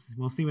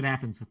we'll see what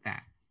happens with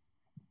that.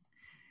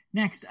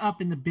 Next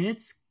up in the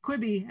bits,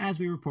 Quibi, as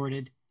we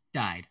reported,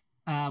 died.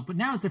 But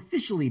now it's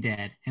officially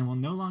dead and will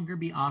no longer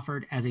be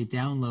offered as a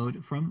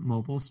download from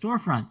mobile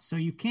storefronts. So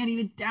you can't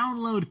even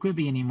download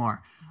Quibi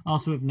anymore.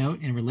 Also of note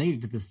and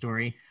related to the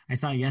story, I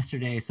saw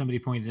yesterday somebody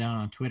pointed out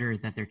on Twitter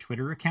that their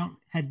Twitter account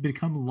had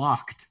become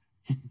locked.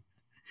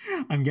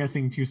 I'm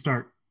guessing to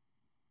start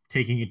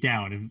taking it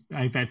down.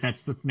 I bet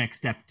that's the next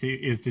step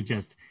is to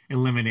just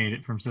eliminate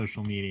it from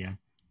social media.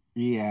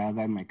 Yeah,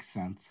 that makes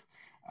sense.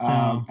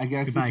 So I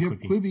guess if you have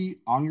Quibi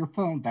on your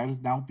phone, that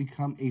has now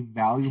become a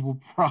valuable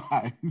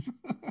prize.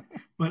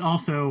 But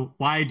also,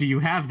 why do you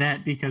have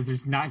that? Because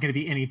there's not going to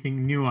be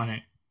anything new on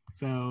it.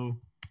 So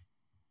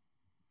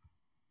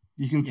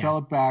you can sell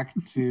it back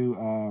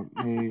to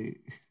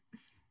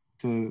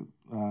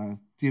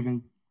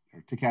Steven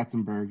to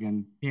Katzenberg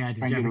and to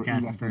Jeffrey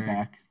Katzenberg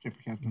back.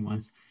 Jeffrey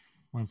Katzenberg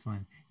wants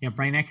one. Yeah,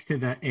 right next to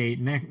a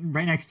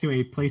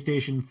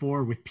PlayStation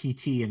 4 with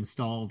PT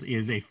installed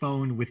is a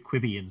phone with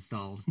Quibi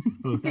installed.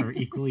 Both are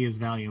equally as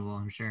valuable,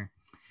 I'm sure.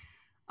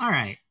 All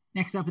right,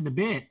 next up in the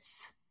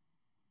bits,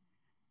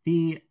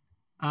 the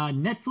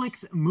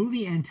Netflix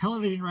movie and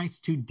television rights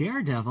to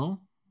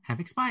Daredevil have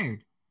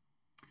expired.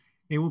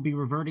 They will be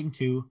reverting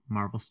to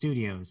Marvel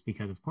Studios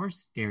because, of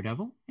course,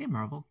 Daredevil, a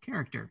Marvel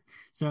character.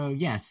 So,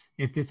 yes,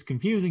 if it's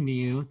confusing to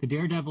you, the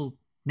Daredevil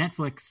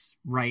Netflix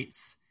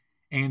rights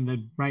and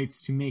the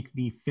rights to make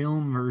the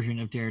film version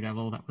of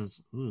Daredevil that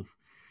was were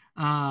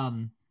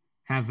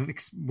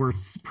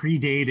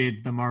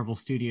predated the Marvel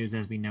Studios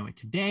as we know it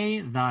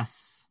today.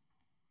 Thus,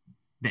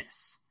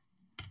 this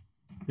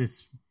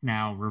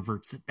now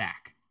reverts it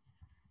back.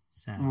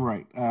 So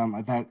right,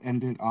 that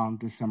ended on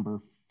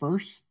December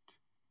 1st.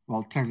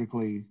 Well,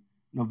 technically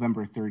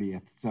November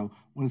 30th. So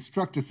when it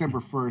struck December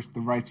 1st, the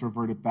rights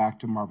reverted back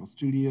to Marvel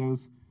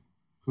Studios,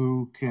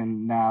 who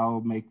can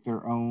now make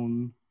their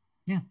own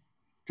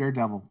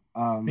Daredevil.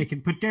 They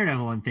can put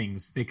Daredevil in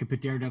things. They could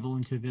put Daredevil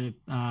into the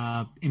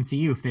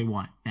MCU if they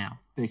want now.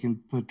 They can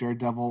put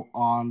Daredevil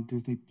on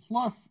Disney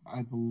Plus,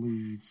 I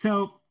believe.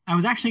 So I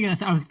was actually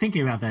I was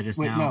thinking about that just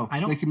now.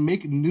 No, they can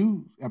make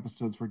new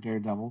episodes for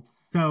Daredevil.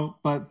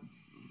 But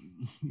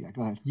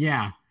go ahead.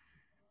 Yeah.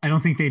 I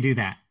don't think they do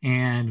that.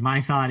 And my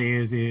thought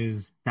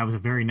is that was a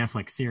very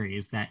Netflix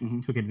series that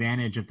took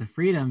advantage of the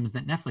freedoms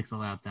that Netflix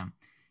allowed them.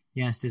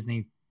 Yes,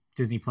 Disney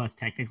Plus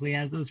technically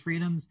has those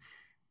freedoms,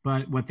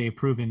 but what they've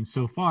proven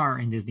so far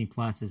in Disney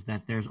Plus is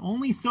that there's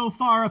only so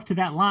far up to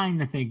that line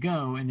that they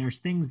go, and there's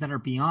things that are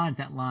beyond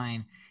that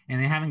line,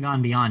 and they haven't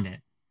gone beyond it.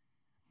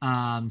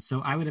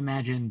 So I would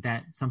imagine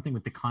that something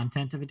with the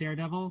content of a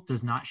Daredevil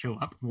does not show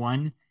up,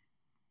 one,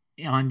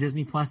 on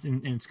Disney Plus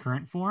in its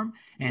current form,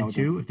 and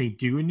two, if they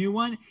do a new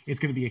one, it's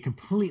going to be a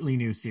completely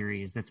new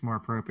series that's more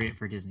appropriate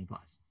for Disney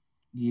Plus.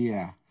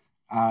 Yeah.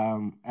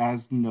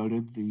 As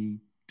noted, the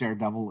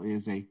Daredevil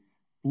is a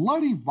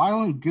bloody,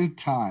 violent, good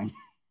time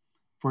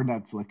for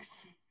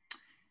Netflix.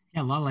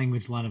 Yeah, a lot of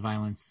language, a lot of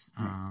violence.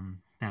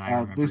 That I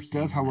remember. This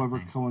does,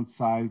 however,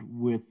 coincide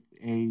with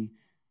a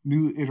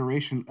new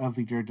iteration of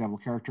the Daredevil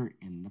character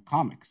in the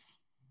comics.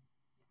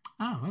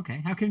 Oh,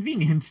 okay. How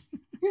convenient.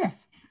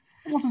 Yes.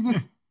 What is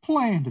this?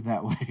 Planned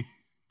that way.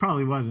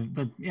 Probably wasn't,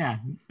 but yeah,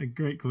 a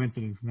great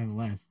coincidence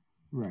nonetheless.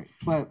 Right.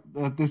 But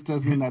this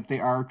does mean that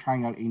they are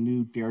trying out a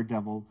new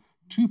Daredevil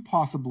to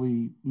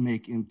possibly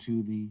make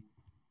into the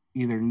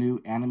either new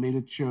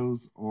animated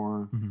shows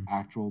or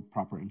actual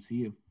proper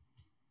MCU.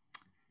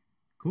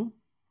 Cool.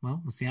 Well,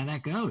 we'll see how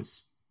that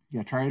goes.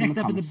 Yeah, try it Next in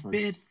the up comics in the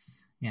first.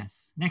 bits.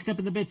 Yes. Next up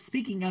in the bits,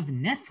 speaking of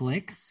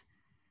Netflix,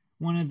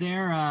 one of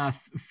their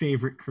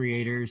favorite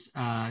creators,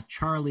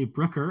 Charlie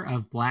Brooker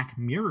of Black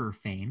Mirror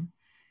fame,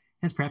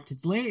 has prepped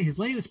his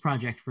latest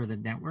project for the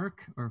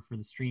network, or for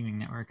the streaming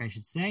network, I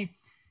should say.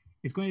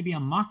 It's going to be a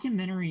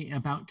mockumentary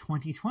about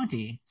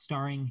 2020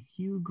 starring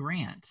Hugh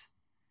Grant.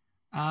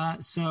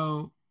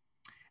 So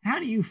how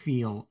do you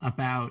feel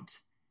about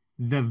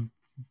the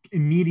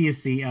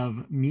immediacy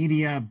of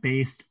media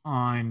based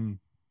on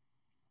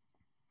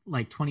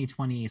like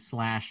 2020 /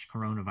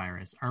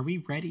 coronavirus? Are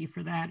we ready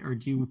for that?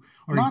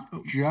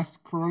 Not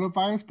just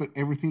coronavirus, but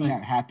everything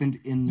that happened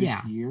in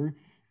this year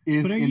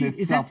is in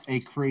itself a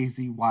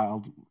crazy,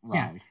 wild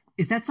ride. Yeah.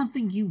 Is that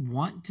something you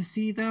want to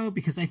see, though?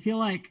 Because I feel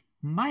like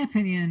my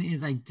opinion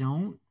is I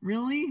don't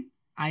really.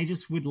 I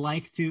just would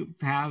like to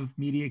have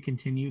media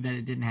continue that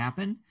it didn't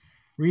happen.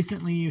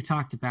 Recently, you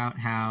talked about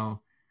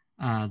how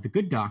The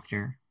Good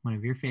Doctor, one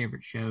of your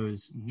favorite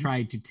shows,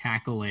 tried to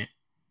tackle it.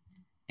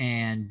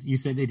 And you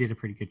said they did a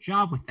pretty good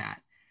job with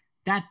that.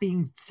 That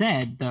being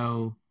said,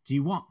 though, do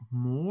you want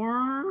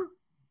more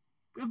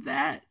of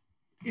that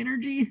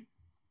energy?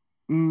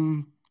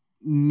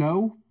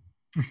 No,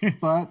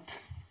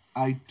 but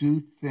I do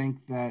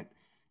think that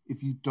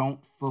if you don't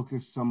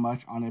focus so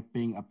much on it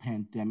being a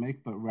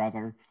pandemic, but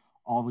rather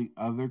all the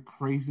other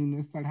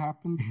craziness that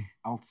happened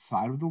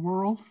outside of the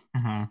world,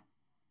 I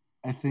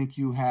think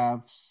you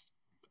have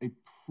a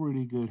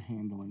pretty good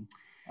handling.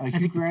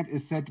 Hugh Grant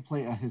is said to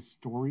play a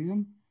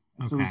historian,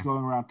 and so he's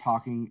going around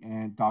talking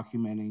and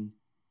documenting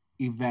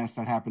events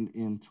that happened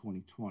in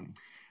 2020.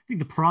 I think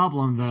the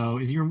problem, though,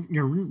 is you're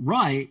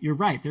right. You're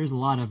right. There's a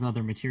lot of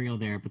other material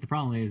there, but the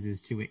problem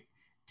is to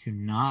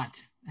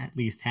not at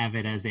least have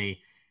it as a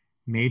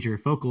major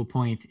focal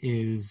point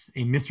is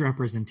a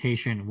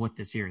misrepresentation of what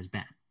this year has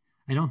been.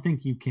 I don't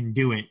think you can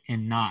do it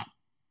and not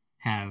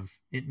have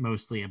it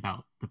mostly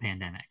about the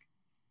pandemic.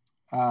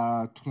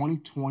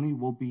 2020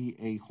 will be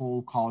a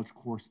whole college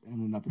course in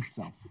and of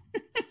itself.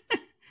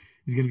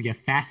 It's going to be a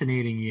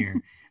fascinating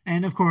year.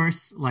 And of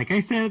course, like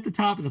I said at the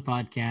top of the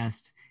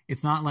podcast,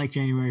 It's not like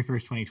January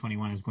 1st,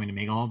 2021 is going to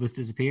make all this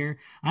disappear.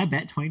 I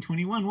bet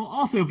 2021 will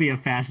also be a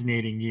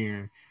fascinating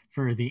year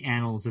for the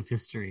annals of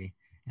history.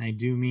 And I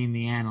do mean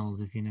the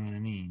annals, if you know what I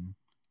mean.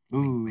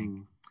 Ooh,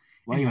 wink,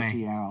 wink. Way up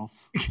the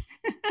annals.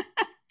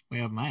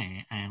 Way up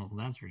my annals,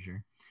 that's for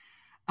sure.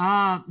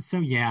 So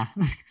yeah.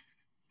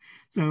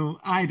 So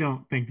I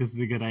don't think this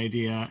is a good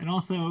idea. And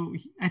also,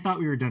 I thought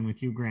we were done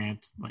with Hugh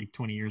Grant like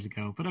 20 years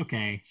ago, but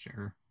okay,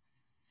 sure.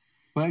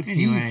 But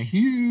anyway, he's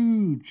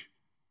huge.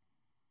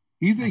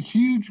 He's a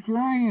huge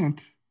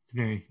Grant.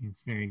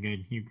 It's very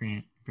good Hugh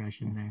Grant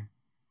impression there.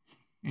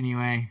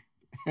 Anyways,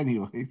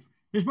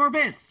 there's more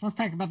bits. Let's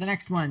talk about the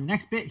next one.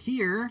 Next bit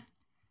here.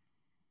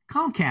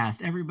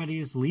 Comcast,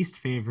 everybody's least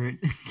favorite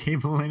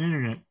cable and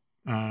internet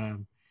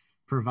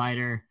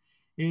provider,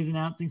 is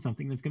announcing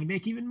something that's going to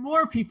make even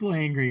more people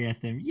angry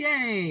at them.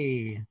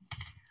 Yay!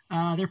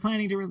 They're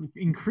planning to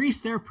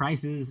increase their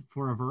prices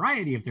for a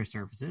variety of their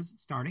services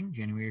starting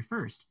January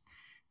 1st.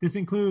 This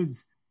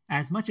includes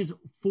as much as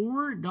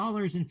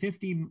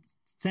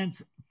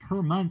 $4.50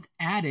 per month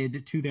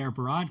added to their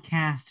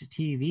broadcast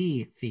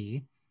TV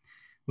fee,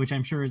 which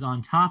I'm sure is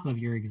on top of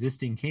your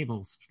existing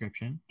cable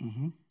subscription,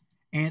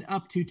 and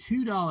up to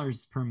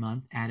 $2 per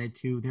month added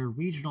to their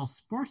regional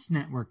sports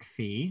network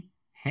fee.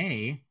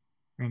 Hey,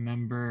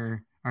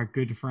 remember our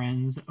good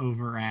friends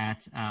over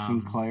at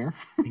Sinclair?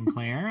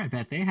 I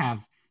bet they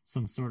have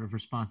some sort of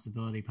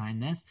responsibility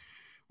behind this,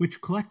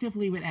 which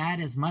collectively would add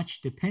as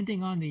much,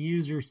 depending on the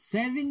user,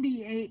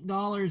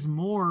 $78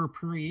 more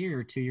per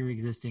year to your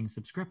existing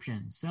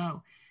subscription.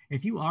 So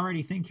if you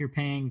already think you're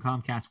paying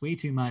Comcast way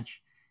too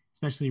much,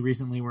 especially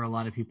recently where a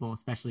lot of people,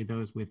 especially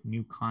those with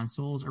new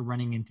consoles, are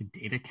running into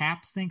data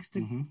caps thanks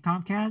to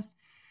Comcast,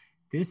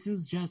 this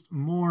is just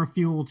more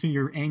fuel to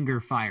your anger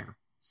fire.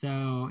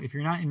 So if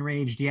you're not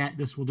enraged yet,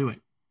 this will do it.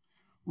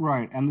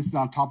 Right. And this is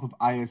on top of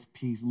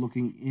ISPs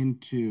looking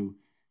into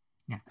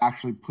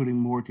actually putting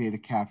more data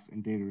caps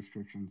and data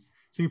restrictions.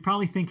 So you're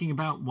probably thinking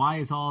about, why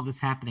is all this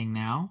happening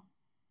now?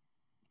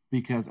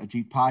 Because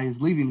Ajit Pai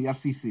is leaving the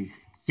FCC.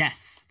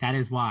 Yes, that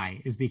is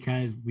why. Is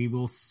because we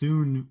will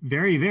soon,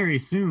 very, very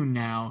soon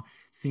now,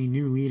 see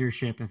new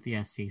leadership at the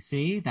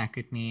FCC. That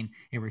could mean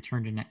a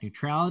return to net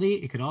neutrality.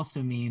 It could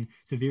also mean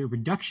severe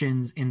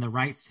reductions in the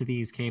rights to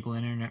these cable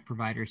internet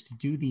providers to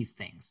do these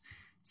things.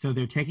 So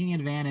they're taking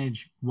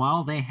advantage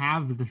while they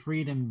have the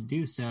freedom to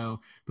do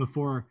so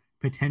before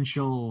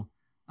potential,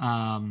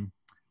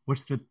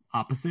 what's the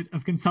opposite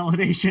of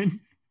consolidation?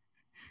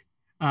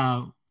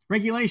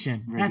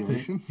 Regulation. That's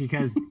it.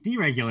 Because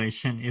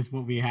deregulation is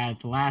what we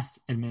had the last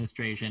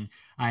administration.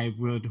 I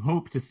would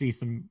hope to see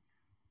some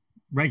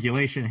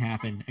regulation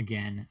happen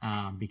again,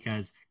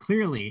 because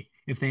clearly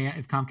if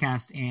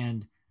Comcast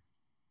and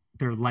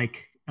their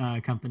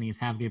companies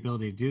have the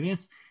ability to do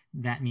this,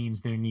 that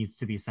means there needs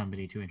to be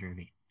somebody to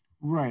intervene.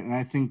 Right. And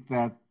I think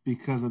that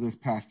because of this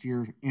past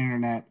year,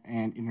 internet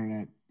and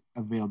internet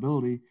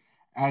availability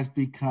has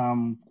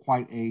become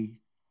quite a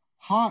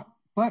hot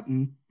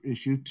button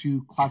issue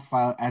to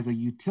classify it as a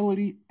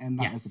utility and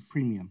not as a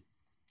premium.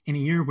 In a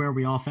year where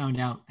we all found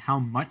out how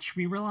much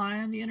we rely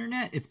on the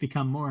internet, it's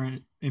become more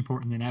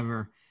important than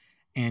ever.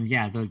 And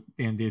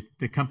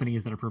the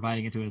companies that are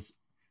providing it to us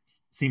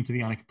seem to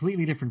be on a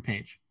completely different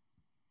page.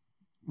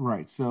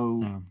 Right.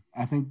 So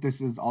I think this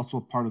is also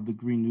a part of the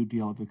Green New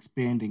Deal of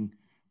expanding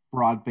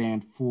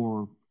broadband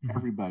for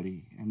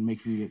everybody and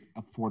making it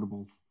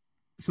affordable.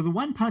 So the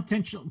one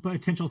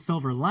potential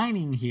silver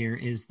lining here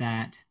is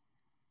that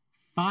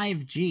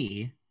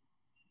 5G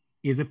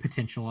is a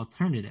potential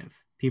alternative.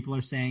 People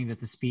are saying that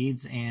the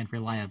speeds and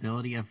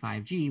reliability of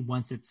 5G,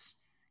 once it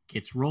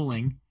gets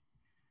rolling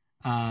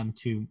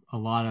to a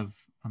lot of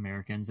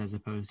Americans, as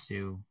opposed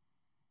to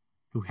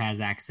who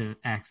has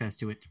access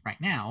to it right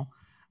now,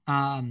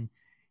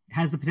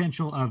 has the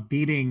potential of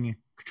beating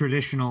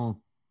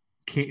traditional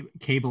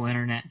cable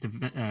internet,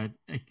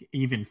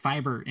 even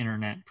fiber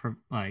internet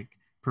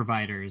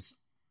providers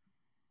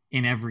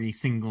in every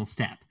single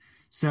step.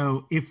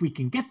 So if we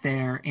can get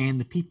there and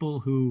the people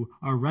who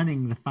are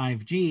running the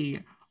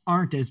 5G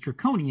aren't as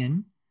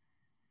draconian,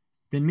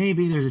 then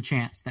maybe there's a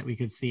chance that we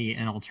could see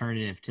an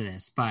alternative to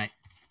this. But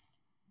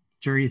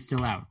jury's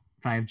still out.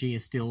 5G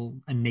is still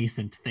a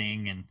nascent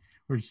thing, and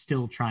we're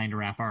still trying to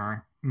wrap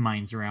our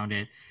minds around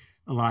it.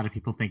 A lot of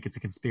people think it's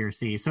a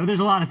conspiracy. So there's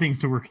a lot of things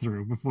to work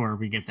through before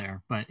we get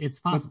there, but it's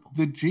possible. But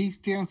the G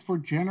stands for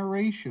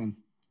generation.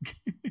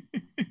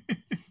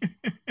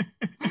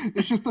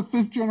 It's just the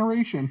 5th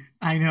generation.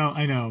 I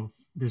know.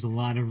 There's a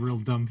lot of real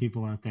dumb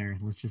people out there.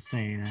 Let's just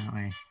say it that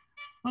way.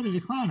 Oh, there's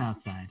a clown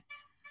outside.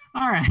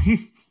 All right.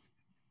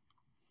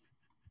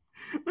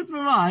 Let's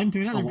move on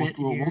to another bit.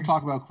 We'll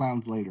talk about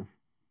clowns later.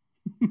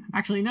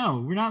 Actually,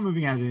 no, we're not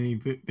moving out of any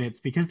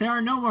bits because there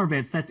are no more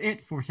bits. That's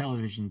it for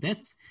television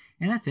bits.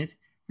 And that's it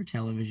for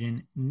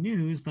television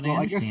news. But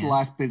I guess the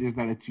last bit is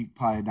that Ajit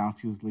Pai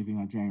announced he was leaving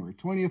on January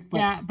 20th.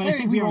 But I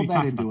think we already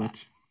talked about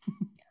it.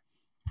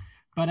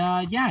 But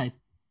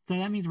so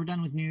that means we're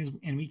done with news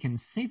and we can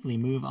safely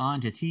move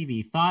on to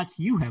TV thoughts.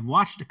 You have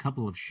watched a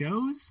couple of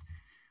shows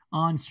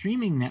on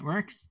streaming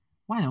networks.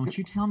 Why don't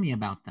you tell me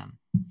about them?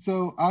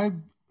 So I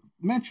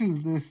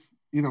mentioned this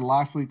either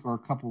last week or a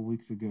couple of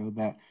weeks ago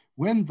that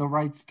when The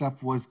Right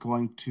Stuff was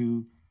going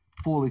to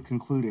fully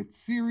conclude its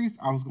series,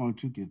 I was going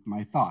to give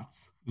my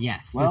thoughts.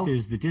 Yes, this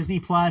is the Disney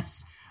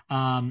Plus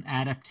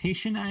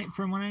adaptation,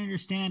 from what I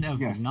understand, of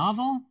the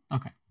novel.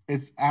 Okay.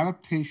 It's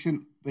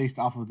adaptation based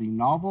off of the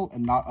novel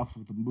and not off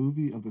of the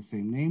movie of the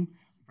same name,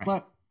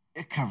 but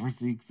it covers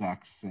the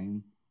exact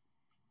same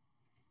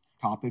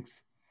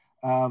topics.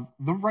 The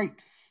Right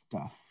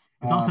Stuff.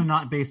 It's also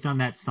not based on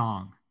that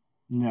song.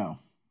 No.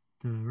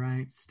 The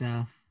Right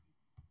Stuff.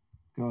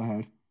 Go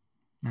ahead.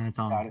 That's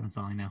all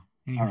I know.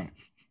 Anyway. All right.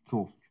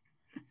 Cool.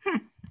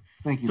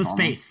 Thank you. So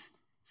Norman.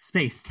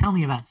 Space. Tell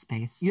me about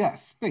space.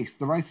 Yes, Space.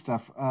 The Right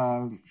Stuff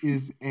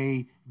is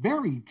a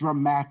very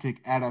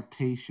dramatic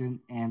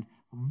adaptation and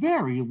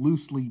very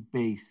loosely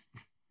based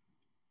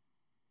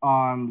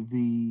on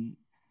the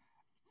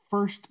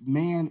first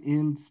man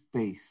in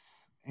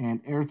space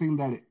and everything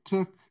that it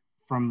took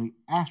from the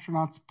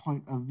astronaut's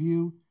point of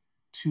view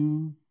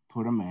to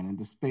put a man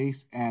into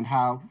space and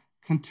how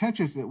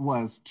contentious it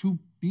was to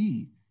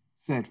be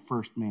said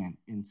first man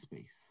in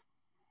space.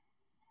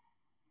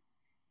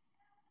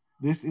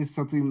 This is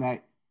something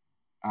that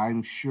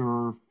I'm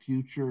sure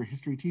future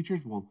history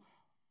teachers will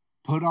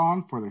put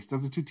on for their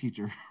substitute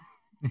teacher.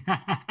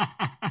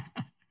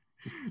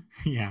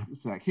 Yeah.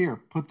 It's like, here,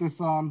 put this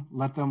on,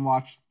 let them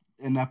watch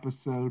an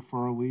episode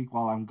for a week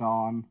while I'm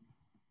gone,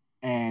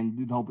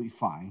 and they'll be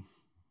fine.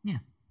 Yeah.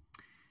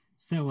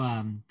 So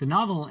the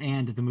novel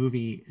and the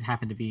movie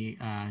happen to be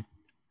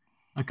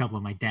a couple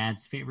of my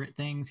dad's favorite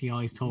things. He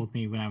always told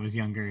me when I was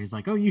younger, he's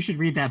like, oh, you should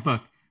read that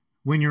book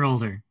when you're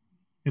older.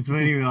 It's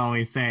what he would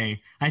always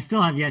say. I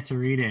still have yet to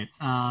read it.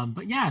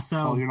 But yeah,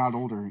 so... Oh, you're not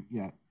older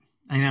yet.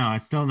 I know.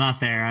 It's still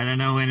not there. I don't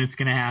know when it's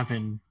going to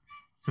happen.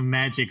 Some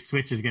magic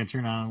switch is going to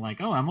turn on. I'm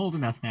like, oh, I'm old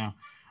enough now.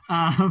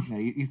 Yeah,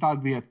 you thought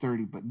it'd be at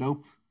 30, but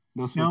nope.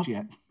 No switch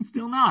yet.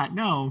 Still not.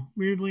 No,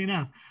 weirdly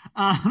enough.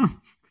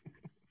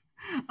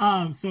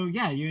 So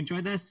yeah, you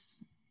enjoyed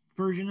this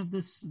version of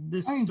this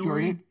I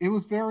enjoyed it. It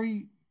was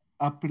very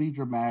uppity,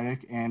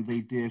 dramatic, and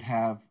they did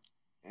have...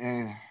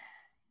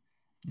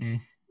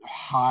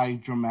 high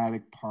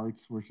dramatic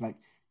parts where it's like,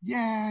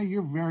 yeah,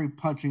 you're very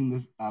punching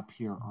this up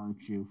here,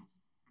 aren't you?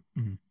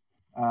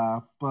 Mm-hmm.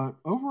 But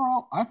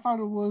overall, I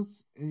thought it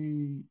was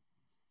a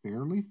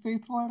fairly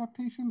faithful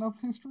adaptation of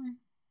history.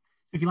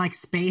 So if you like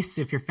space,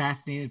 if you're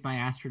fascinated by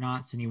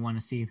astronauts and you want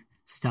to see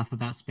stuff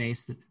about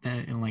space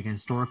that in like a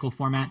historical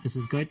format, this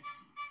is good.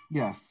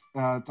 Yes,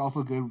 it's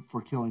also good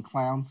for killing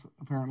clowns,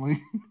 apparently.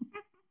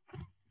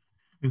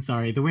 I'm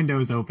sorry, the window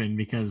is open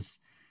because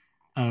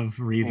of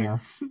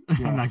reasons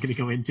I'm not going to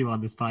go into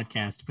on this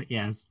podcast, but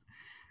yes.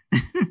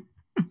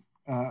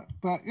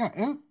 But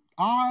yeah,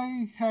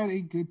 I had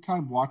a good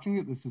time watching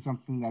it. This is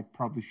something that I'd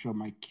probably show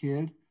my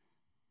kid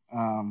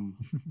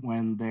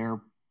when they're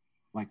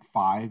like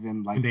 5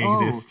 and like, they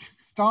exist.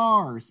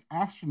 Stars,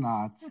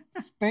 astronauts,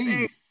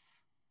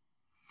 space.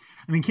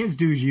 I mean, kids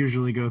do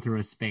usually go through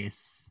a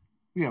space.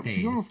 Yeah, phase.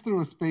 If you go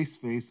through a space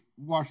phase,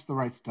 watch The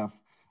Right Stuff.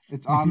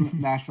 It's on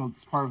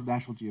it's part of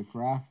National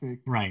Geographic.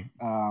 Right.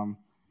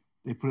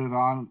 They put it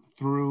on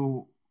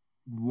through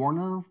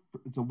Warner.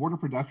 It's a Warner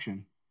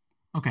production.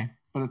 Okay.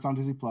 But it's on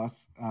Disney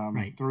Plus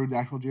through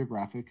National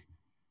Geographic.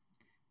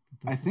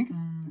 I think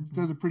it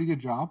does a pretty good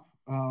job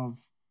of,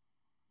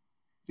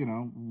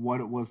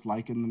 what it was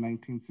like in the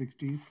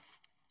 1960s.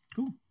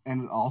 Cool.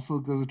 And it also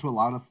goes into a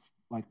lot of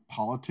like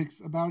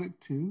politics about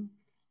it too.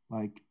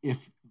 Like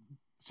if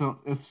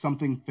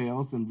something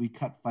fails, then we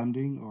cut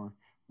funding, or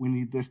we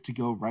need this to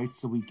go right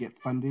so we get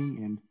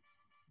funding, and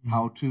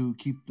how to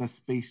keep the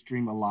space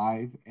dream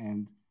alive,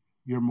 and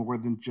you're more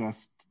than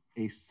just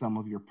a sum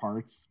of your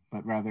parts,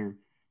 but rather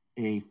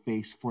a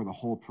face for the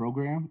whole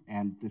program,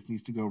 and this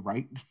needs to go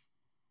right.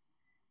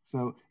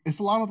 So it's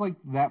a lot of like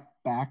that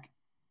back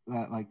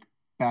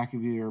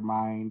of your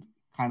mind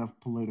kind of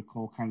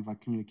political, kind of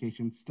like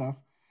communication stuff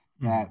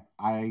that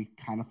I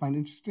kind of find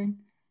interesting,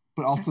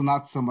 but also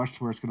not so much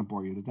to where it's going to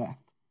bore you to death.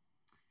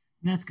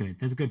 That's good.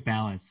 That's a good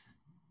balance.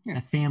 Yeah.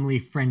 A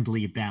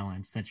family-friendly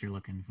balance that you're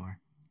looking for.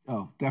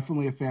 Oh,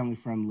 definitely a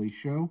family-friendly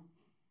show.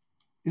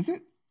 Is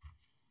it?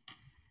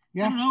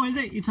 Yeah. I don't know. Is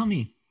it? You tell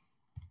me.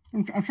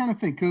 I'm trying to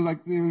think, because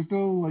like there's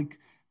no like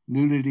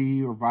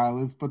nudity or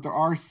violence, but there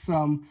are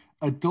some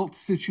adult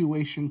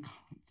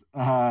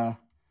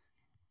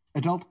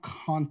adult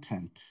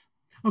content.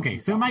 Okay,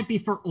 so it might be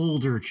for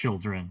older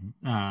children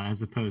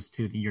as opposed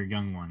to your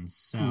young ones.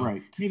 So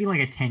maybe like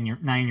a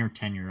 9 or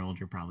 10-year-old,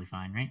 you're probably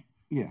fine, right?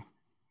 Yeah.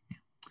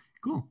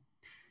 Cool.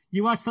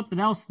 You watched something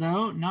else,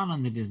 though, not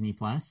on the Disney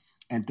Plus.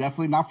 And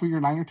definitely not for your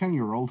 9 or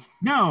 10-year-old.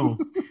 No.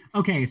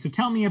 Okay, so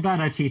tell me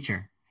about a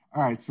teacher.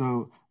 All right,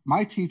 so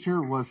my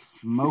teacher was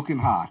smoking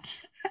hot.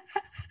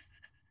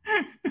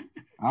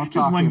 I'm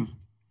talking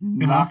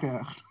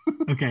knockout.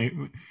 Okay,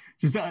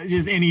 just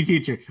any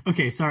teacher.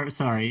 Okay,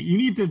 sorry. You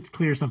need to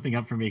clear something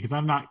up for me because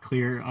I'm not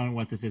clear on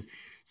what this is.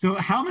 So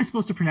how am I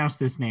supposed to pronounce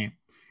this name?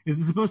 Is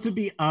it supposed to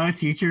be a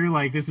teacher?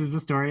 Like this is a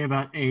story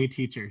about a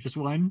teacher, just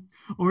one?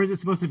 Or is it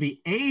supposed to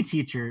be a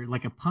teacher,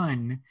 like a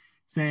pun,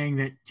 saying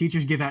that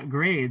teachers give out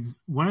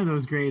grades? One of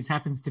those grades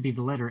happens to be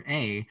the letter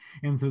A.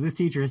 And so this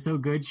teacher is so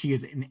good, she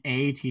is an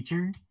A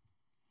teacher?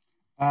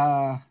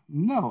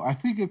 No, I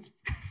think it's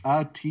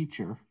a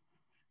teacher.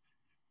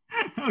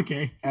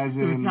 Okay. As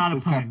so in, it's not a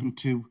this pun. Happened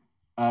to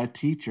a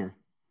teacher.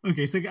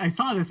 Okay, so I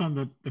saw this on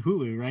the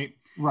Hulu, right?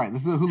 Right,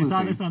 this is a Hulu. I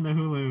saw this on the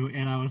Hulu,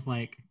 and I was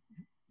like,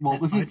 well,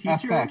 this is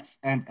teacher? FX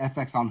and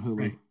FX on Hulu.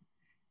 Right.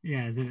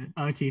 Yeah, is it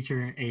a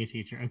teacher, a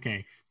teacher?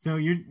 Okay, so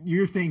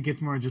you think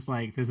it's more just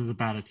like this is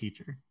about a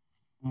teacher,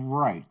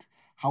 right?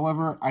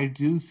 However, I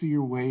do see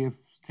your way of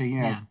taking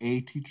it as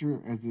a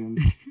teacher, as in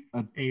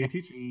a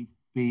teacher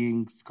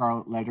being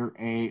Scarlet Letter,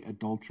 a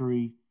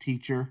adultery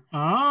teacher.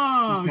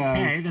 Oh,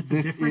 okay, that's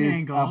a different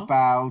angle.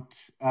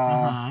 This is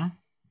about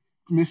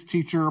Miss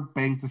Teacher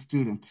bangs a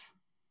student.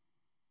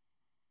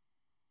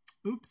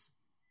 Oops.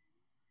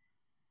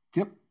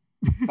 Yep.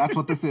 That's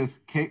what this is.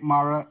 Kate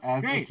Mara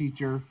as a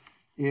teacher,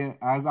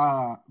 as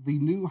the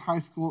new high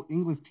school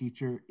English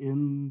teacher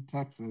in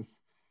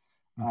Texas,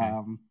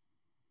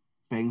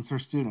 bangs her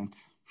student.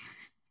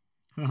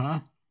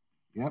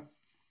 Yep.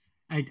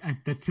 I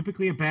that's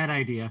typically a bad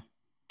idea.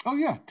 Oh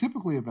yeah,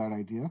 typically a bad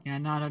idea. Yeah,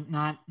 not a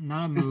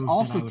move. It's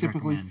also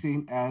typically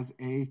seen as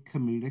a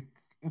comedic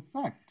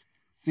effect.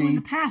 See, so in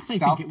the past, I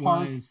South think it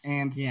Park was,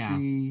 and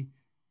see,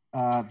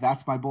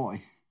 That's My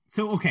Boy.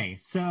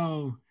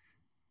 So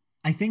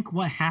I think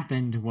what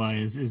happened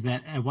is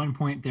that at one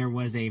point there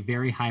was a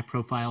very high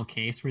profile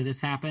case where this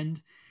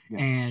happened,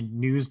 and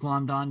news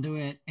glommed onto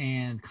it,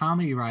 and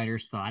comedy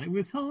writers thought it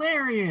was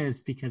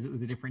hilarious because it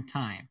was a different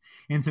time.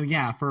 And so,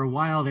 for a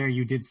while there,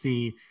 you did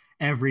see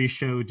every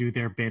show do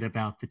their bit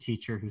about the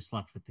teacher who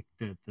slept with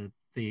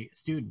the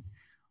student.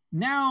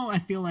 Now I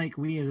feel like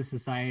we as a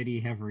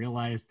society have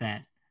realized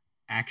that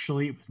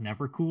actually it was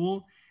never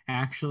cool.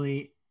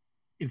 Actually,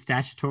 it's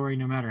statutory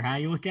no matter how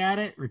you look at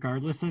it,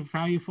 regardless of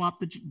how you flop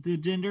the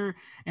gender.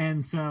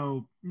 And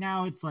so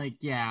now it's like,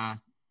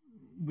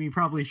 we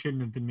probably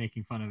shouldn't have been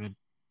making fun of it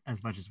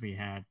as much as we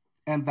had.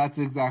 And that's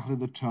exactly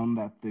the tone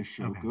that this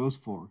show goes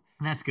for.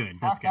 That's good.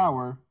 That's good.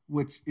 Hour,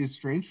 which is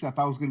strange because I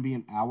thought it was going to be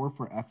an hour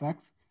for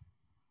FX.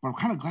 But I'm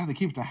kind of glad they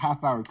keep it a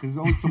half hour because there's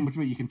only so much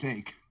of it you can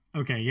take.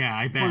 Okay,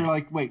 I bet. Or you're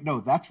like, wait,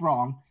 no, that's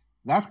wrong.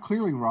 That's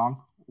clearly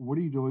wrong. What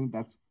are you doing?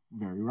 That's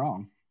very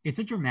wrong. It's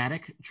a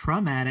dramatic,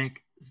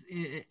 traumatic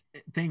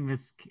thing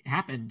that's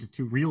happened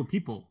to real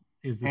people.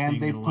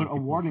 And they put a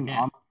warning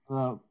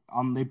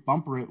on they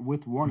bumper it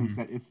with warnings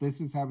that if this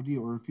has happened to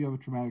you or if you have a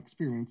traumatic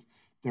experience,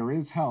 there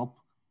is help.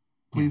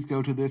 Please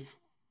go to this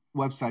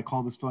website,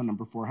 call this phone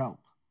number for help.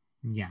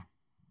 Yeah.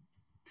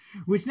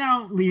 Which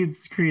now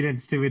leads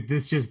credence to it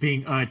this just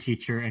being a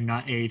teacher and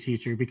not a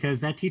teacher, because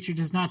that teacher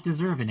does not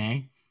deserve an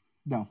A.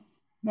 No.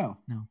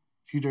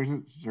 She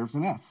deserves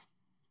an F.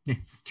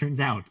 Yes, turns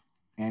out.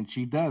 And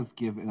she does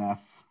give an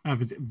F.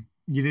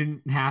 You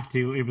didn't have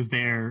to. It was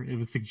there. It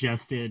was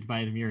suggested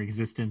by the mere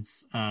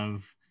existence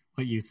of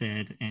what you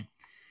said. And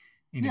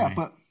anyway. Yeah,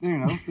 but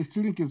the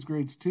student gives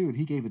grades too, and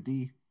he gave a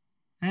D.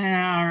 All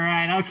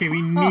right. Okay,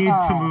 we need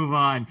to move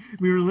on.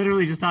 We were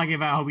literally just talking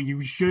about how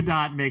you should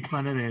not make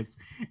fun of this,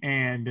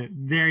 and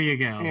there you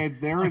go. And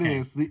there it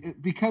is.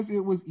 Because it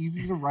was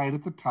easy to write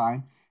at the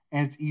time,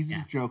 and it's easy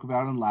to joke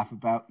about and laugh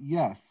about.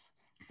 Yes,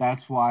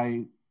 that's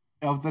why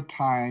of the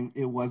time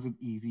it was an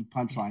easy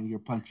punchline. You're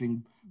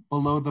punching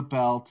below the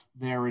belt.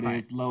 There it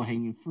is,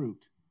 low-hanging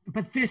fruit.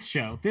 But this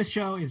show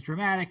is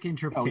dramatic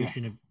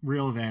interpretation of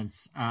real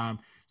events.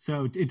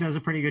 So it does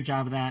a pretty good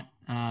job of that.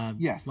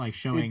 Yes, like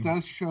showing it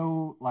does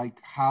show like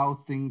how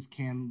things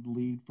can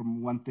lead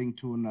from one thing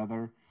to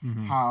another.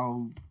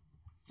 How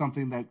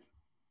something that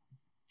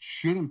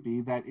shouldn't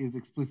be, that is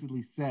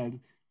explicitly said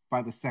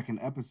by the second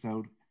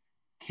episode,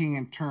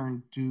 can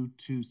turn due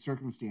to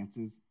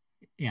circumstances.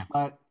 Yeah,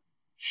 but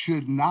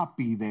should not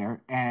be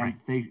there, and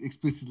they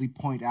explicitly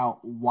point out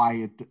why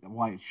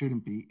it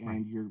shouldn't be,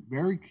 and you're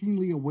very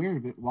keenly aware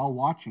of it while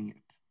watching it.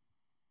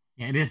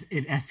 Yeah,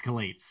 it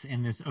escalates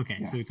in this. Okay,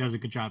 yes. So it does a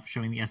good job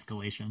showing the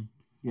escalation.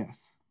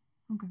 Yes.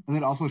 Okay. And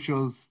it also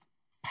shows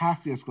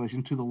past the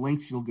escalation to the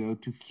lengths you'll go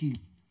to keep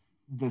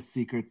the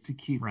secret, to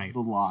keep the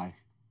lie.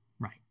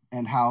 Right.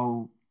 And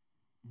how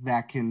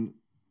that can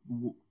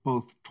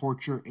both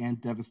torture and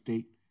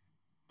devastate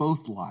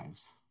both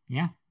lives.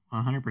 Yeah,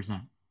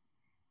 100%.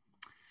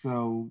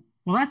 So,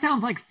 well, that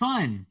sounds like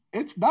fun.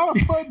 It's not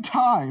a fun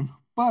time,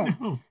 but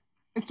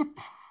it's a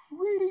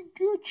pretty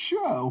good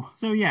show.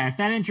 So yeah, if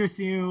that interests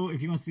you,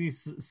 if you want to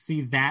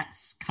see that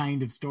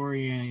kind of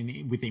story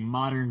and with a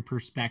modern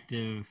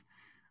perspective,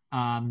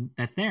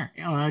 that's there.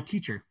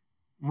 Teacher.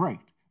 Right.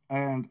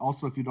 And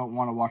also if you don't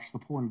want to watch the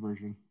porn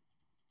version.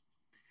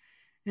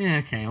 Yeah,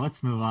 okay,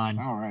 let's move on.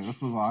 All right,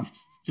 let's move on.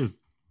 Just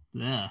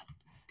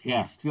taste.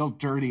 Yeah, feel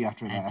dirty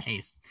after that.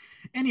 Taste.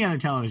 Any other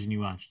television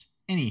you watched?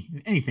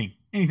 Anything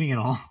at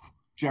all?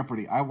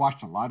 Jeopardy. I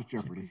watched a lot of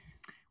Jeopardy.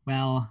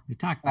 Well, we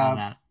talked about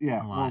that.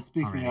 Yeah. A lot well,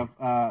 speaking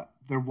of,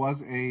 there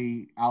was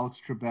a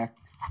Alex Trebek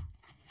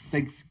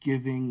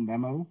Thanksgiving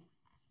memo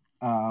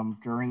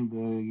during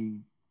the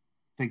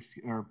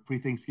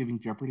pre-Thanksgiving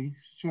Jeopardy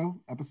show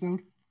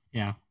episode.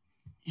 Yeah.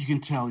 You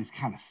can tell he's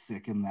kind of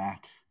sick in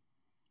that.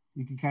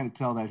 You can kind of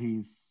tell that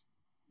he's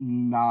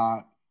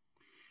not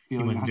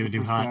feeling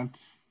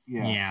 100%.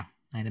 Yeah,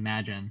 I'd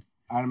imagine.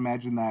 I'd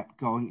imagine that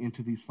going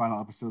into these final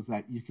episodes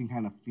that you can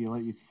kind of feel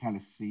it, you can kind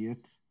of see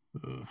it.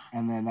 Ugh.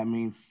 And then that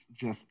means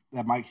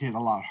that might hit a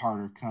lot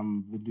harder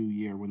come the new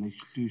year when they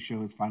do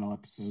show his final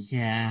episodes.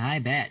 Yeah, I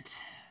bet.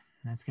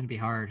 That's going to be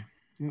hard.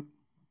 Yep.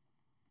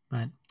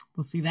 But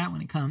we'll see that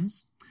when it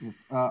comes. Yep.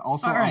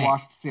 Also, I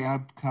watched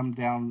Santa come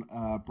down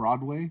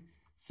Broadway.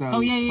 So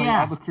play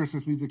all the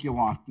Christmas music you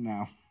want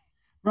now.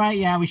 Right,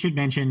 yeah, we should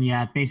mention,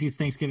 Macy's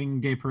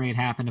Thanksgiving Day Parade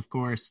happened, of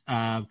course.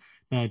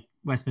 The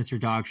Westminster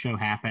Dog Show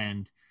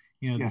happened.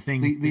 The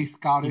things the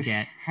Scottish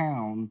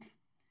Hound.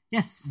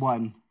 Yes.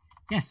 Won.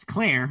 Yes,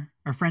 Claire,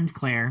 our friend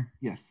Claire.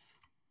 Yes.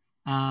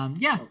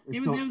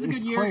 It was a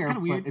good year. Kind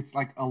of weird. But it's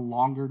like a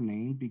longer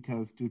name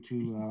because due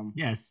to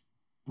yes,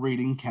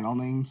 breeding kennel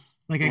names.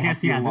 Like I guess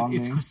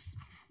it's.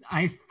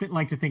 I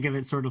like to think of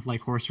it sort of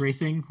like horse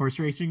racing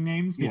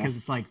names because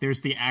it's like there's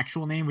the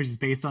actual name which is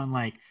based on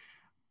like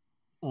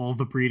all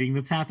the breeding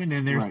that's happened,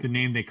 and there's the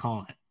name they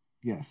call it.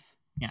 Yes.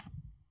 Yeah.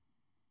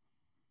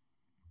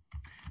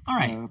 All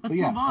right, let's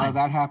move on.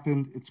 That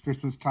happened. It's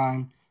Christmas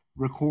time.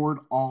 Record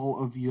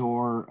all of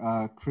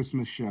your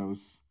Christmas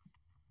shows.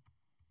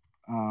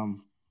 I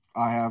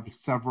have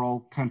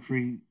several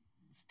country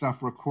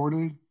stuff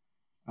recorded.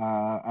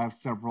 I have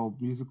several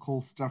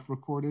musical stuff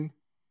recorded.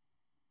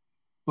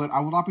 But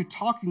I will not be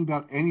talking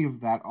about any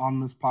of that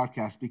on this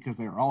podcast because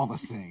they're all the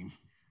same.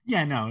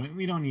 Yeah, no,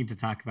 we don't need to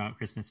talk about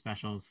Christmas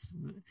specials.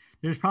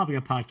 There's probably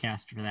a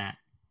podcast for that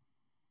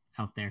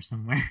out there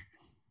somewhere.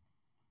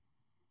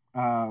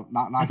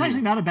 That's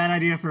actually not a bad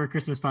idea for a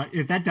Christmas podcast.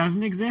 If that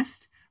doesn't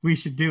exist, we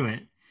should do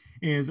it.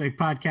 Is a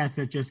podcast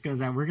that just goes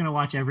out. We're going to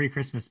watch every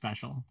Christmas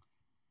special.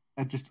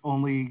 It just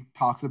only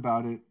talks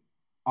about it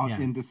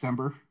in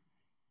December.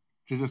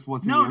 Just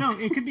once a year. No,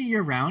 it could be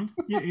year round.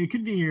 It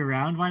could be year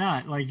round. Why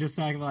not? Like just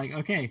like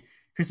okay,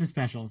 Christmas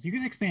specials. You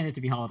can expand it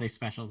to be holiday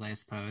specials, I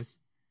suppose.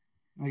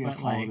 I guess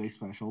holiday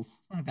specials.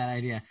 It's not a bad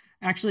idea.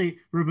 Actually,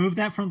 remove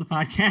that from the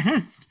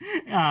podcast.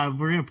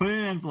 We're gonna put it in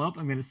an envelope.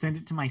 I'm gonna send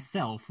it to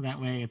myself.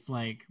 That way, it's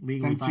like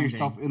legally binding. Send to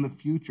yourself in the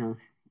future.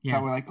 Yes.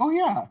 That way, like, oh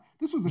yeah,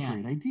 this was a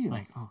great idea. It's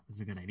like, oh, this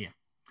is a good idea.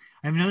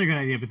 I have another good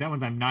idea, but that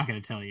one's I'm not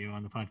going to tell you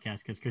on the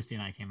podcast because Christy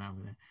and I came out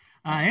with it.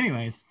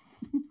 Anyways.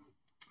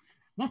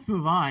 Let's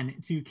move on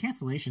to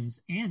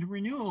cancellations and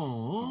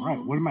renewals. All right.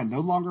 What am I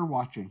no longer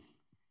watching?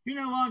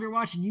 You're no longer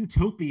watching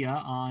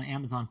Utopia on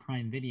Amazon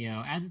Prime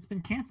Video as it's been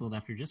canceled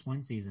after just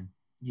one season.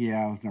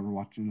 Yeah, I was never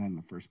watching that in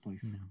the first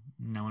place.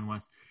 No one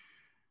was.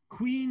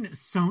 Queen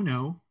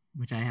Sono,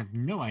 which I have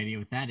no idea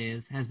what that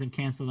is, has been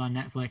canceled on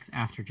Netflix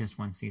after just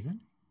one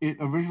season. It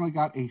originally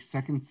got a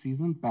second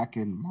season back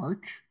in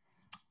March,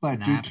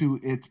 but due to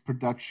its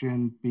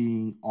production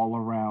being all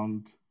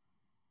around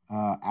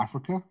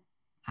Africa,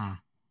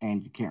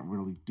 and you can't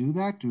really do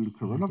that due to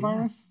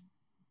coronavirus,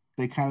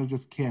 they kind of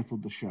just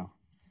canceled the show.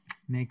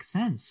 Makes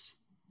sense.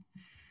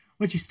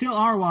 What you still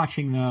are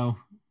watching, though,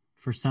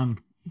 for some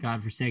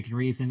godforsaken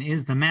reason,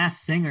 is The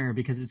Masked Singer,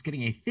 because it's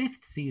getting a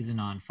 5th season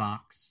on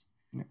Fox.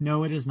 Yeah.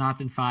 No, it has not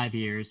been 5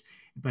 years,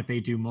 but they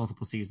do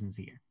multiple seasons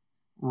a year.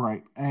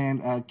 Right.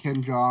 And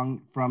Ken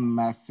Jeong from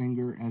The Masked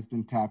Singer has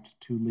been tapped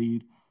to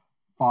lead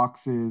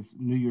Fox's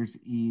New Year's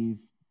Eve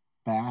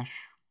bash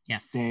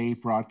day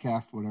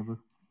broadcast, whatever.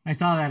 I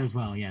saw that as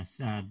well,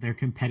 yes. Their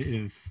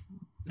competitive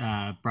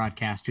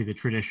broadcast to the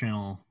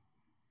traditional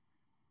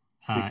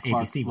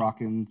ABC.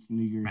 Rockin's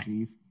New Year's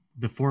Eve.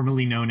 The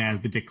formerly known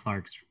as the Dick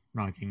Clark's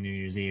Rocking New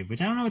Year's Eve,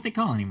 which I don't know what they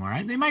call anymore.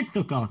 They might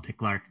still call it Dick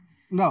Clark.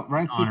 No,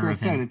 Ryan Seacrest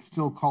said it's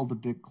still called the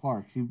Dick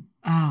Clark. He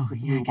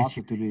wants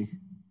it to be.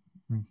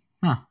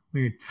 Huh,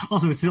 weird.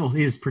 Also, it's still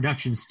his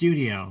production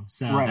studio.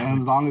 So and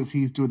as long as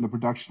he's doing the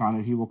production on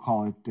it, he will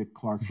call it Dick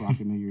Clark's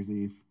Rocking New Year's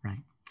Eve.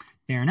 Right.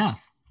 Fair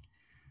enough.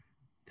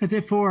 That's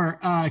it for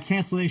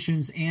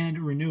cancellations and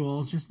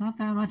renewals. Just not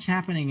that much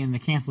happening in the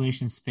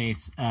cancellation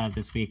space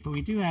this week, but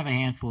we do have a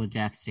handful of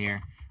deaths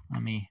here.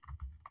 Let me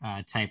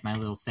type my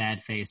little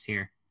sad face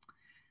here.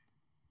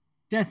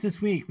 Deaths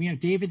this week. We have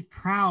David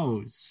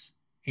Prowse,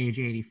 age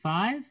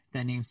 85.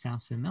 That name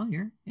sounds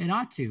familiar. It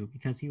ought to,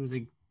 because he was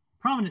a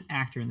prominent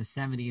actor in the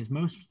 70s,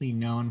 mostly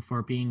known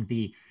for being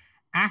the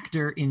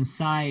actor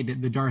inside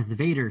the Darth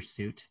Vader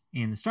suit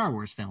in the Star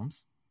Wars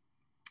films.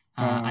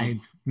 I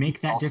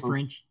make that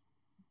differentiation.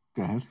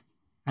 Go ahead.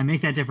 I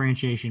make that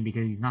differentiation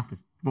because he's not the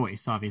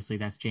voice. Obviously,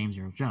 that's James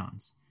Earl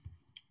Jones.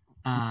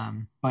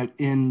 But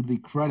in the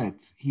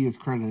credits, he is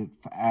credited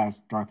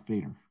as Darth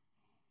Vader.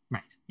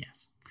 Right,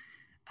 yes.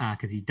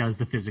 Because he does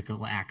the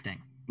physical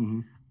acting. Mm-hmm.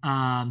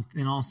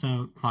 And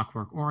also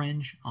Clockwork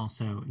Orange,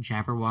 also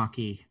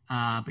Jabberwocky.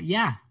 But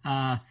yeah,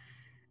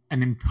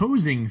 an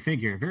imposing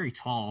figure, very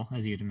tall,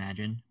 as you'd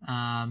imagine.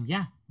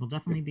 Yeah, will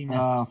definitely be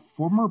missed.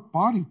 Former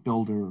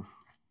bodybuilder,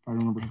 if I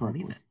remember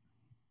correctly. Believe it.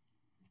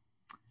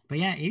 But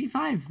yeah,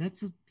 85,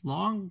 that's a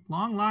long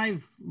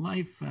life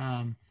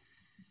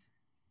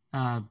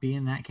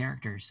being that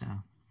character. So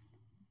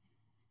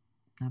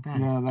not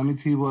bad. Yeah, that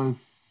means he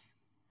was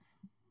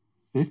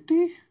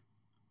 50,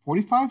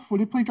 45 when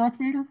he played Darth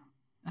Vader.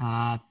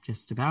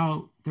 Just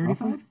about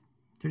 35,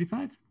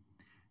 35,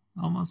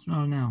 almost.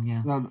 Oh no,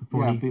 yeah, no,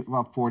 40. Yeah,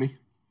 about 40.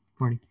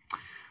 40.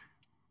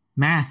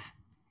 Math,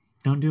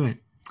 don't do it.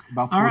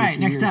 About 42 All right,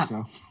 next years, up.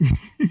 So.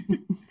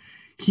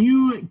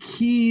 Hugh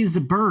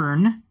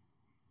Keays-Byrne.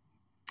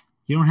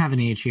 You don't have an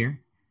age here.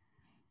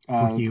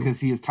 It's because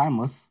he is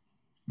timeless.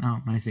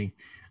 Oh, I see.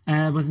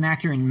 Was an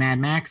actor in Mad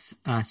Max,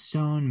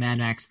 Stone, Mad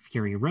Max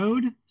Fury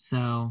Road.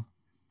 So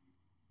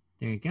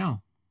there you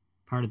go.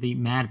 Part of the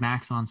Mad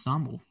Max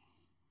ensemble.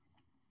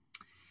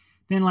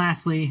 Then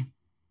lastly,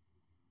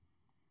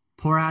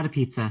 pour out a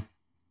pizza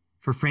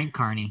for Frank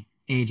Carney,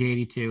 age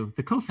 82,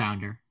 the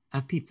co-founder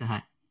of Pizza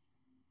Hut.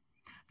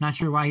 Not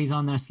sure why he's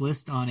on this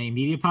list on a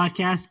media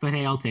podcast, but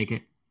hey, I'll take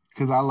it.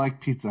 Because I like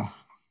pizza.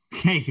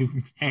 Hey,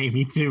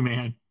 me too,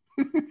 man.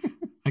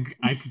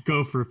 I could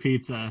go for a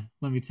pizza,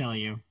 let me tell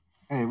you.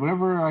 Hey,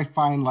 whenever I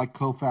find like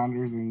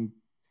co-founders and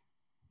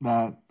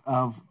that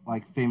of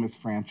like famous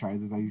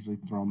franchises, I usually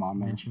throw them on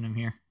there. Mention them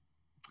here.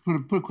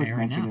 Put a quick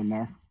mention in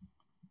there.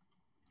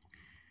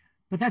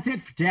 But that's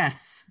it for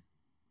deaths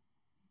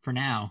for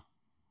now.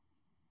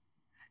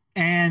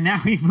 And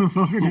now we move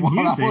over to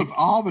music. That was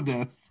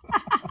ominous.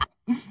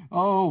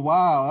 Oh,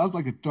 wow. That was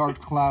like a dark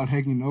cloud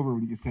hanging over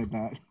when you said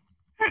that.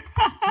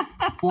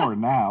 For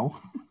now.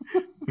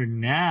 For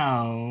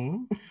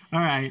now. All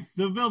right.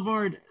 So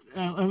Billboard,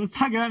 let's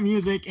talk about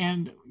music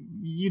and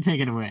you take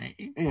it away.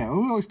 Yeah,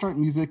 we always start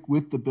music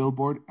with the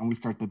Billboard, and we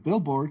start the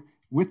Billboard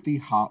with the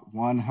Hot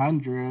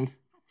 100.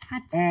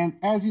 And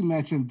as you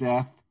mentioned,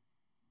 Death,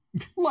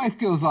 Life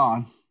Goes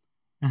On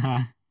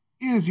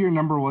is your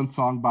number one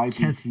song by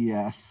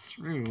BTS.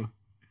 True.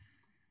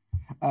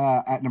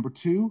 At number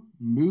 2,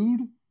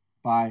 Mood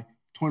by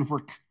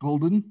 24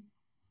 Golden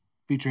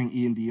featuring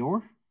Ian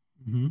Dior.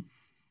 Mm-hmm.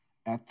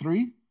 At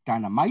 3,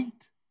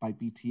 Dynamite by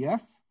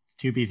BTS. It's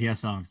 2 BTS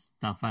songs,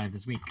 top 5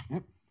 this week.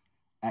 Yep.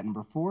 At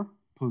number 4,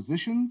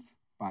 Positions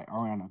by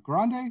Ariana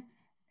Grande.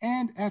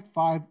 And at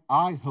 5,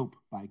 I Hope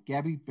by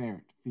Gabby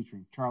Barrett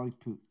featuring Charlie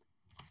Puth.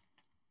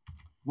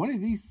 One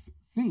of these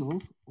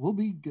singles will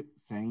be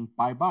saying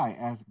bye-bye,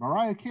 as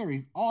Mariah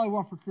Carey's All I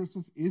Want for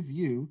Christmas Is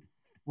You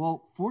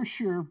will for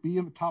sure be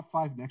in the top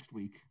 5 next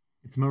week.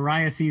 It's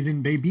Mariah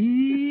season,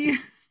 baby!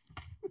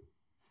 So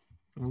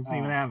we'll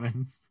see what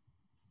happens.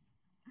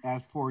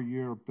 As for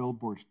your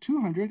Billboard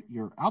 200,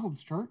 your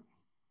albums chart,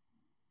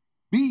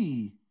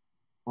 B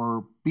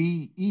or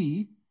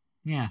BE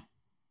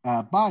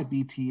by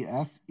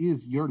BTS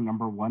is your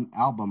number 1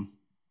 album.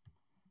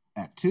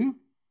 At 2,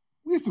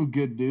 we have some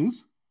good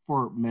news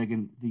for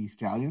Megan Thee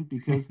Stallion,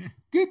 because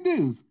Good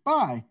News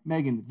by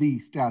Megan Thee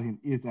Stallion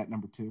is at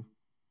number 2.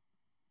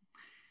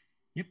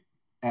 Yep.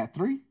 At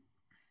 3,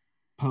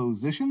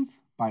 Positions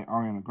by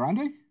Ariana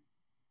Grande.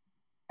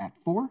 At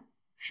 4,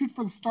 Shoot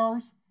for the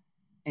Stars,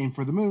 Aim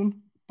for the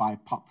Moon by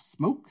Pop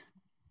Smoke.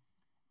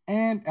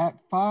 And at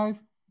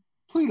 5,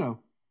 Pluto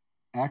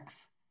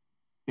X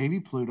Baby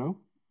Pluto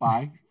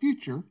by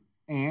Future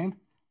and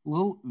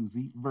Lil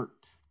Uzi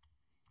Vert.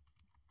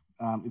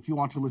 If you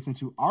want to listen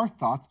to our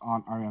thoughts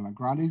on Ariana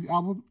Grande's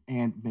album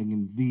and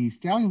Megan Thee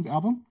Stallion's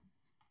album,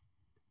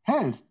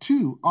 head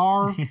to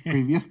our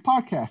previous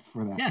podcast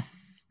for that.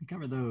 Yes, we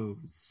cover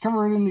those.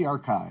 Cover it in the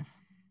archive.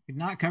 We did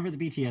not cover the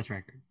BTS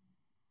record.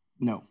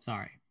 No.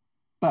 Sorry.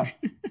 But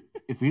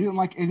if you didn't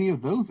like any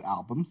of those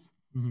albums,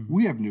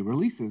 we have new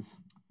releases.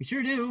 We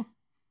sure do.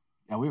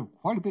 Yeah, we have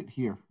quite a bit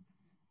here.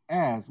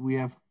 As we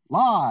have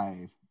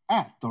live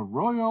at the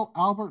Royal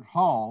Albert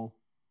Hall,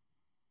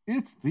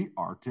 it's the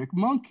Arctic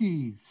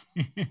Monkeys.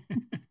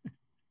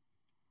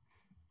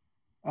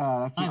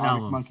 That's the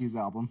Arctic Monkeys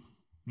album.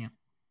 Yeah.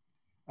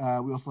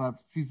 We also have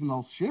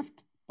Seasonal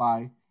Shift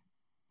by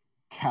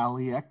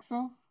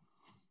Calexico.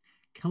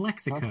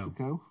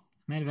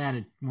 Might have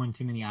added one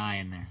too many I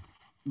in there.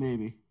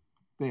 Maybe.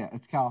 But yeah,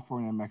 it's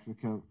California and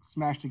Mexico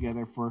smashed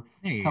together for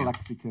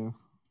Calexico.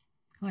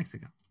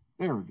 Calexico.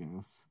 There it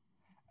goes.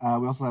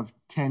 We also have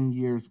 10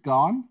 Years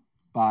Gone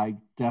by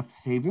Deaf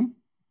Haven,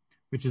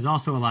 which is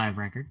also a live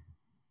record.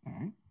 All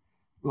right.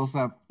 We also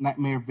have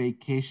Nightmare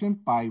Vacation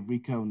by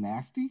Rico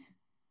Nasty.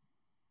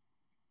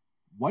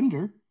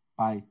 Wonder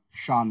by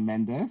Shawn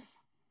Mendes.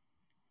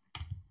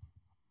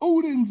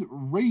 Odin's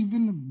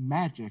Raven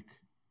Magic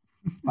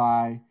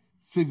by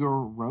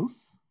Sigur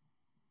Rós.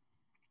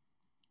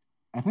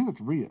 I think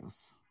that's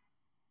Rios.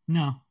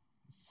 No.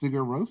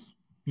 Sigur Rós?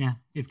 Yeah.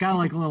 It's got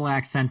like a little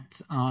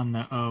accent on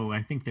the O.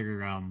 I think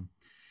they're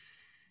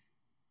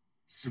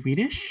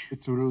Swedish?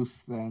 It's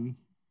Rus then.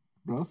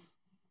 Rose?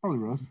 Probably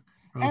Rose.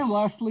 And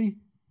lastly,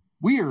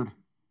 Weird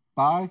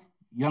by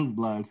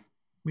Youngblood.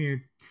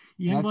 Weird.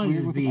 Youngblood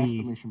is the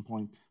exclamation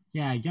point.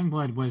 Yeah,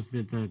 Youngblood was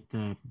the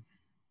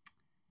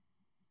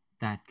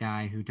that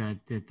guy who did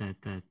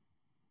the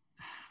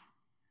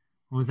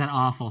what was that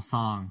awful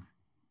song?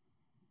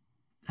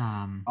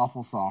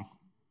 Awful song.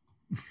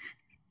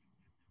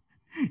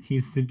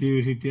 He's the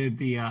dude who did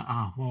the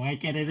why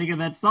can't I think of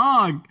that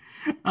song?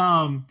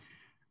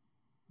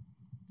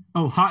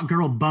 Hot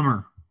Girl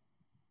Bummer.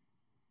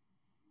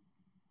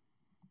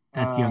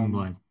 That's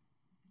Youngblood.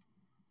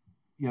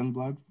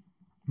 Youngblood?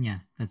 Yeah,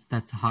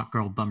 that's a Hot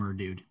Girl Bummer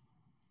dude.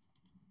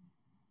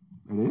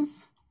 It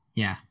is?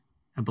 Yeah,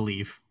 I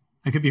believe.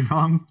 I could be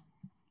wrong.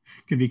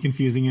 Could be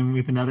confusing him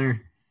with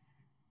another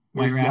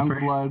white rapper.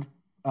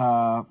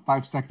 Youngblood,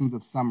 5 Seconds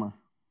of Summer.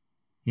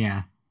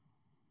 Yeah.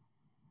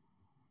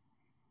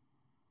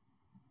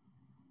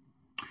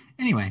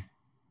 Anyway.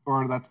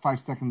 Or that's 5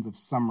 Seconds of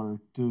Summer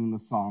doing the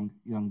song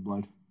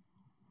Youngblood.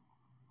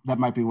 That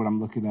might be what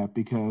I'm looking at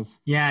because...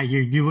 Yeah,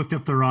 you looked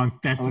up the wrong...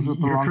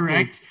 You're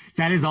correct. Thing.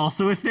 That is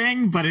also a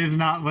thing, but it is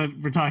not what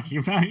we're talking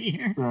about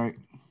here. Right.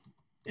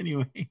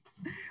 Anyways,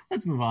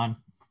 let's move on.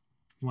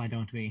 Why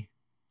don't we?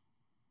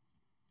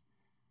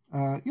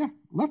 Yeah,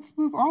 let's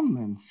move on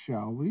then,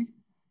 shall we?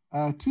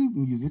 To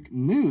music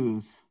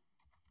news.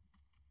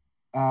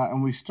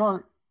 And we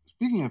start,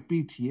 speaking of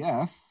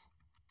BTS,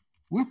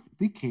 with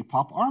the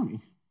K-pop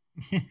army.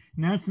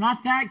 No, it's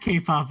not that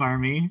K-pop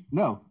army.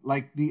 No,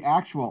 like the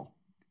actual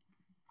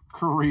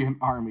Korean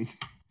army.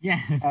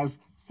 Yes. As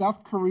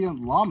South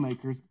Korean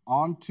lawmakers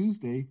on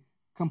Tuesday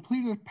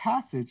completed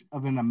passage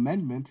of an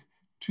amendment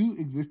to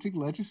existing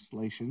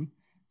legislation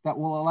that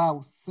will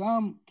allow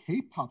some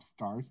K-pop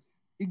stars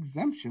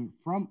exemption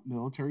from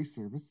military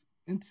service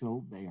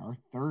until they are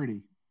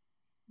 30.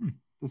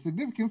 The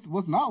significance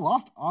was not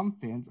lost on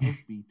fans of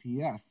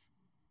BTS.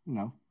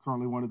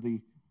 Currently one of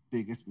the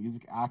biggest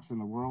music acts in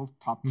the world,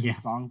 top 2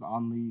 songs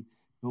on the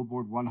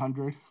Billboard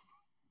 100.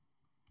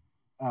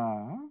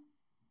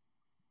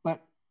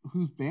 But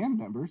whose band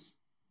members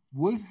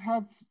would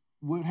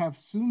have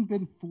soon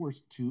been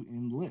forced to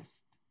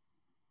enlist.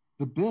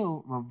 The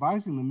bill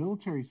revising the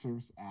Military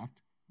Service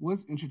Act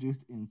was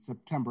introduced in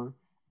September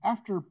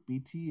after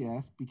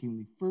BTS became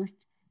the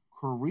first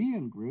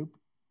Korean group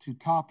to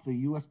top the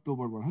U.S.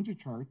 Billboard 100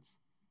 charts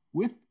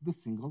with the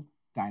single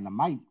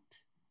Dynamite.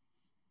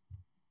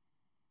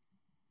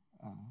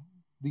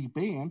 The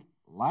band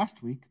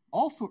last week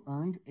also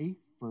earned a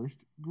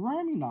first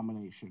Grammy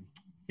nomination.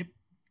 Yep.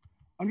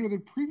 Under the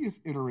previous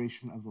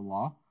iteration of the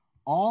law,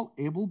 all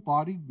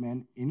able-bodied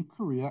men in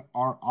Korea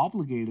are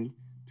obligated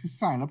to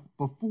sign up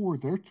before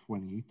their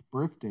 28th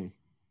birthday.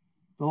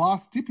 The law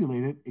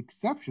stipulated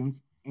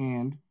exceptions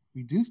and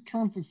reduced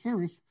terms of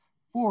service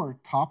for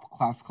top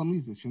classical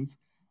musicians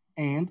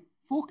and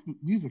folk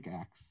music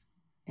acts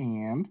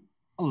and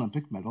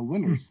Olympic medal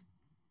winners.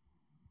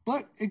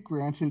 But it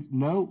granted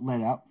no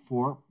let-out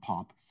for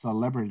pop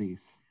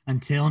celebrities.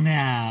 Until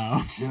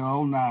now.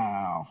 So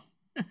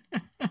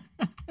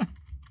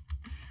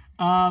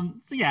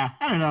yeah,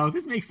 I don't know.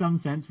 This makes some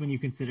sense when you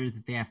consider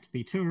that they have to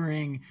be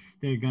touring.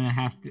 They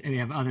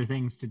have other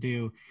things to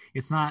do.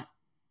 It's not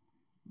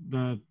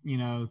the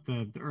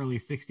early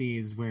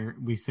 60s where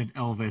we said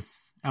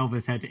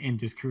Elvis had to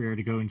end his career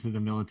to go into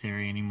the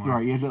military anymore.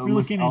 Right, you had to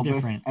enlist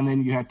Elvis, and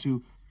then you had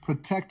to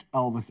protect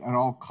Elvis at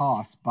all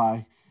costs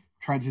by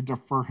trying to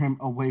defer him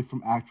away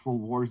from actual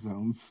war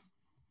zones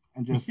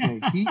and just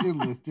say he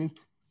enlisted,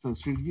 so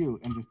should you,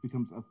 and just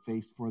becomes a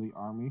face for the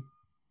army.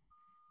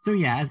 So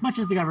yeah, as much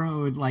as the government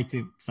would like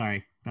to,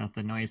 sorry about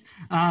the noise,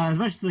 as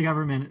much as the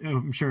government,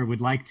 I'm sure,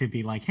 would like to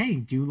be like, hey,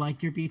 do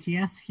like your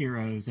BTS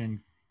heroes and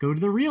go to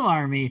the real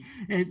army,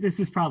 this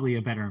is probably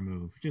a better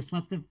move. Just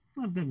let them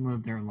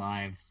live their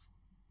lives.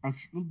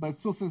 But it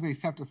still says they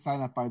have to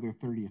sign up by their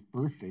 30th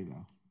birthday,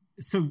 though.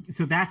 So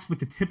that's what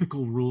the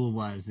typical rule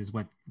was, is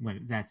what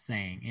that's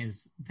saying,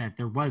 is that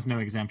there was no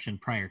exemption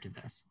prior to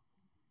this.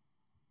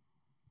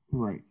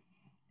 Right.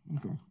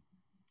 Okay.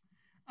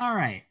 All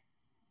right.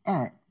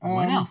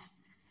 What else?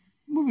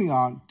 Moving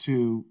on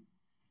to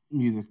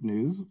music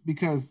news,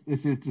 because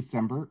this is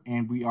December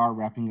and we are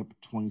wrapping up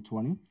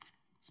 2020.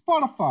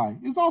 Spotify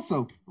is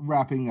also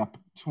wrapping up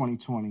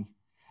 2020.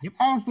 Yep.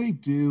 As they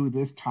do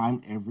this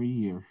time every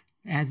year.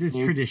 As is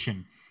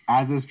tradition.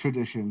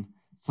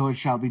 So it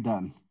shall be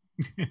done.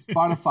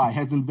 Spotify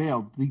has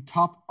unveiled the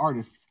top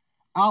artists,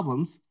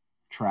 albums,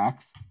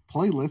 tracks,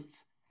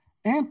 playlists,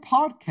 and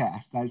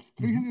podcasts. That's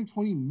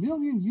 320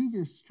 million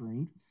users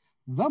streamed,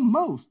 the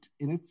most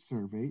in its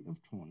survey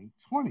of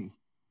 2020.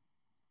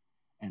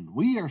 And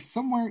we are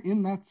somewhere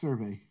in that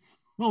survey.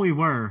 Well, we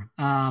were.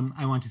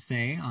 I want to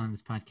say on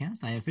this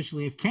podcast, I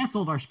officially have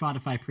canceled our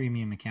Spotify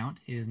premium account.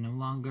 It is no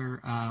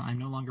longer, I'm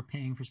no longer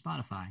paying for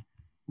Spotify.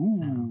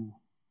 Ooh.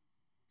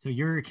 So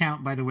your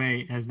account, by the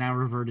way, has now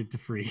reverted to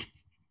free.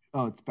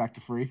 Oh, it's back to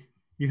free?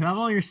 You have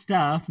all your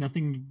stuff.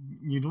 Nothing,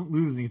 you don't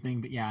lose anything,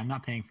 but yeah, I'm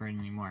not paying for it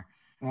anymore.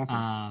 Okay.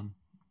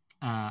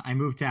 I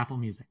moved to Apple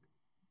Music.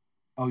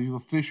 Oh, you've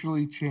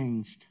officially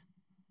changed.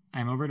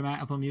 I'm over to my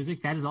Apple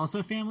Music. That is also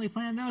a family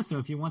plan, though. So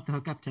if you want the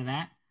hookup to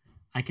that,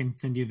 I can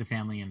send you the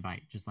family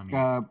invite. Just let me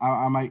know.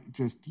 I might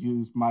just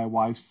use my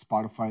wife's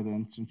Spotify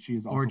then, since she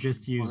is also. Or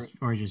just use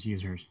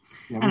hers.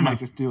 Yeah, we might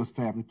just do a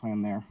family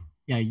plan there.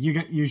 Yeah,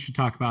 you should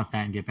talk about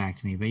that and get back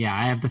to me. But yeah,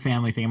 I have the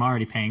family thing. I'm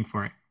already paying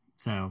for it.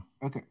 So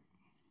okay,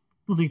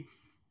 we'll see.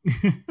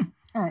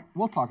 All right,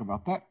 we'll talk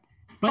about that.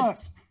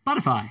 But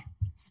Spotify,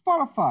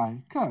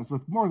 because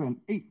with more than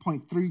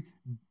 8.3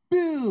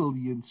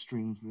 billion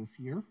streams this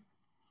year,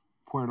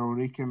 Puerto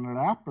Rican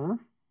rapper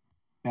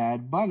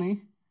Bad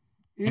Bunny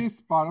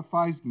is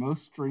Spotify's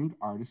most streamed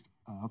artist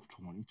of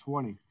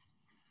 2020.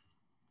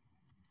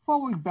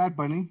 Following Bad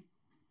Bunny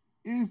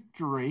is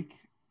Drake.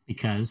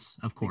 Because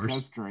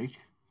Drake.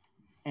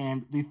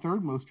 And the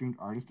third most streamed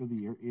artist of the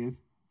year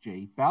is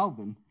J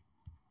Balvin,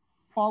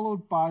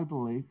 followed by the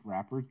late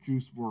rapper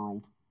Juice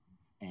WRLD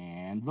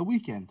and The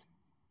Weeknd.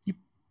 Yep.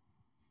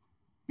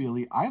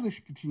 Billie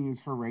Eilish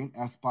continues her reign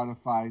as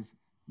Spotify's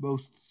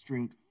most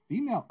streamed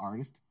female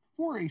artist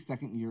for a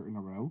second year in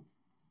a row,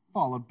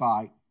 followed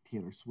by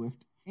Taylor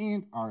Swift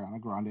and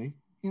Ariana Grande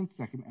in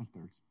second and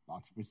third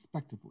spots,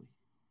 respectively.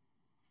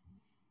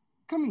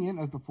 Coming in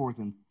as the fourth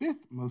and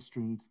fifth most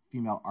streamed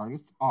female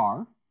artists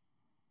are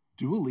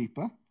Dua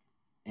Lipa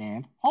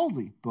and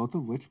Halsey, both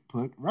of which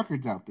put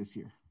records out this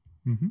year.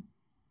 Mm-hmm.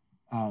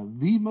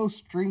 The most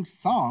streamed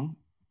song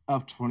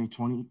of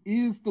 2020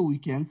 is The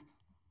Weeknd's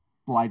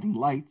Blinding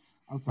Lights.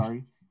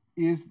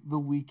 Is The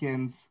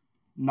Weeknd's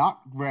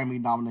not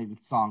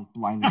Grammy-nominated song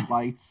Blinding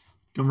Lights.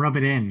 Don't rub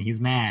it in. He's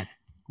mad.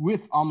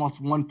 With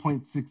almost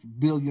 1.6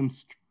 billion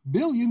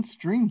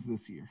streams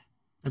this year.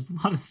 That's a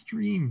lot of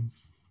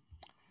streams.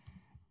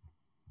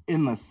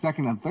 In the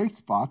second and third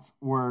spots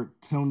were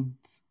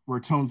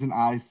Tones and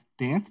I's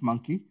Dance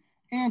Monkey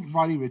and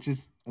Roddy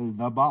Ricch's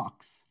The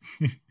Box.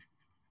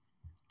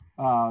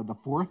 The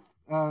fourth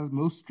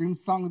most streamed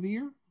song of the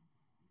year,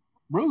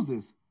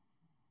 Roses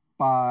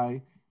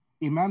by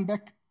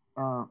Imanbek,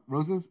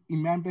 Roses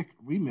Imanbek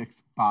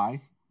remix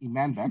by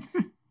Imanbek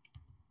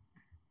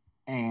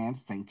and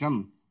St.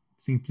 John.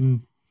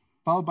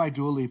 Followed by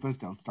Dua Lipa's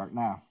Don't Start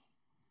Now,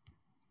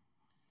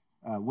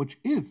 which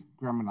is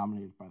Grammy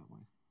nominated, by the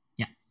way.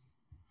 Yeah.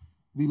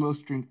 The most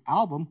streamed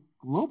album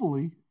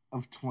globally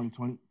of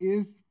 2020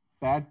 is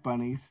Bad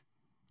Bunny's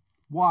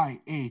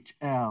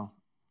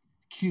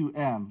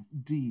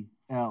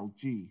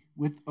YHLQMDLG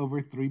with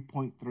over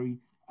 3.3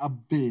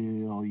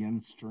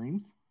 billion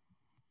streams,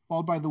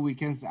 followed by The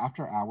Weeknd's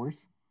After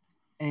Hours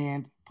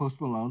and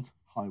Post Malone's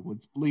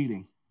Hollywood's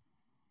Bleeding.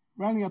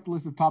 Rounding out the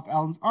list of top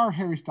albums are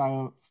Harry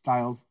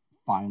Styles'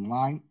 Fine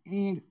Line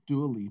and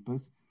Dua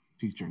Lipa's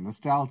Future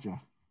Nostalgia.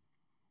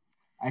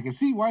 I can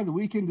see why The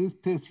Weeknd is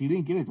pissed he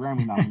didn't get a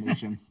Grammy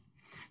nomination.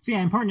 So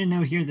yeah, important to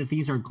note here that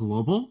these are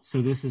global.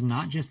 So this is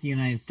not just the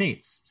United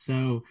States.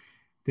 So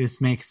this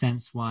makes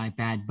sense why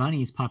Bad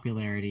Bunny's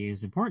popularity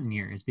is important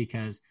here, is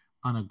because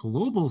on a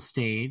global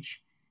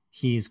stage,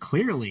 he's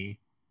clearly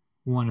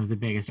one of the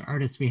biggest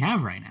artists we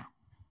have right now.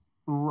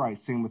 Right.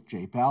 Same with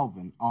J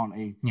Balvin on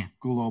a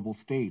global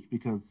stage,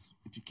 because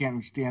if you can't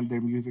understand their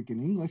music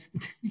in English,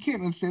 you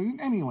can't understand it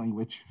in any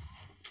language.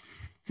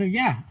 So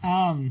yeah,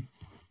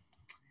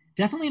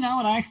 definitely not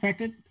what I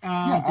expected.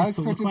 I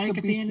expected some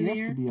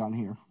BTS to be on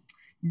here.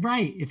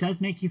 Right. It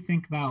does make you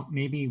think about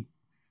maybe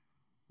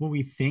what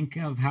we think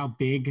of how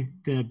big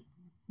the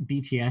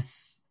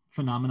BTS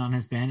phenomenon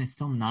has been. It's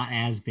still not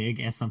as big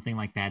as something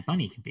like Bad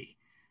Bunny could be.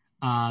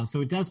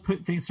 So it does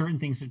put certain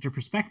things into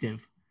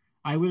perspective.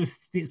 I would have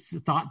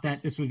thought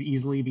that this would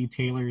easily be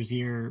Taylor's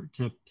year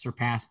to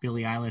surpass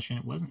Billie Eilish, and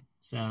it wasn't.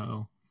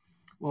 So,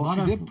 well,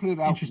 she did put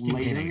it out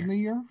later in the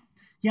year.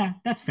 Yeah,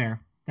 that's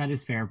fair. That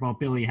is fair. Well,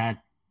 Billie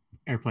had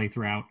airplay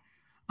throughout.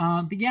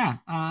 But yeah,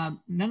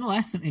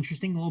 nonetheless, some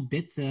interesting little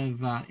bits of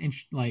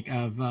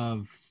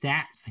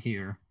stats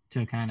here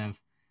to kind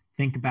of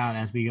think about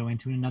as we go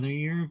into another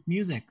year of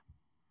music.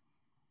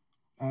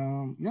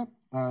 Yep.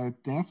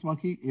 Dance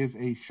Monkey is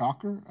a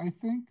shocker, I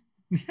think.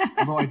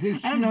 Although I did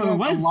hear it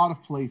was a lot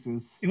of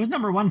places. It was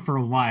number one for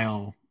a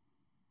while.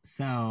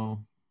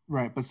 So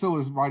right, but so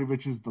is Roddy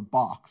Ricch's The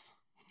Box.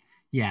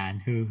 Yeah,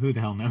 and who the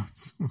hell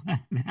knows what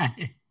that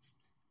is.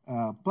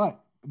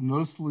 But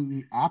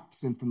noticeably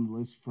absent from the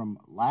list from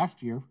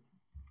last year,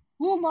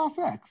 Lil Nas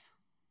X.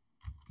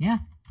 Yeah.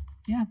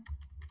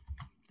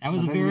 That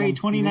was a very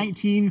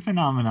 2019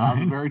 phenomenon. That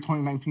was a very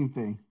 2019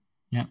 thing.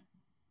 Yep.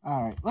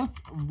 All right, let's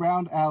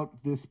round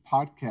out this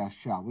podcast,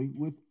 shall we,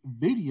 with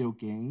video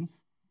games.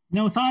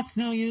 No thoughts?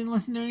 No, you didn't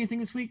listen to anything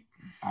this week?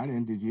 I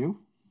didn't. Did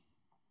you?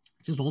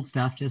 Just old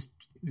stuff. Just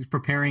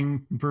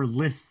preparing for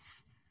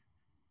lists.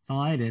 That's all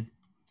I did.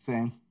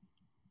 Same.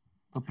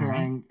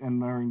 Preparing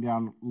and narrowing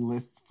down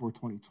lists for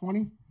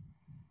 2020.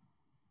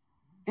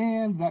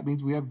 And that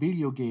means we have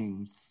video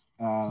games.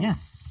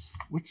 Yes.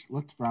 Which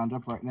let's round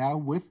up right now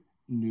with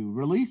new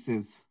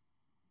releases,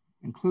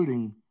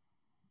 including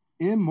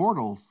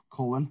Immortals: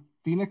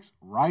 Phoenix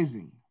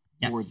Rising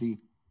for the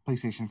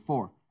PlayStation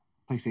 4,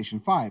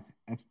 PlayStation 5,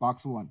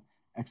 Xbox One,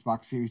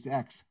 Xbox Series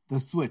X, the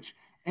Switch,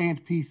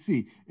 and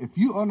PC. If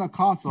you own a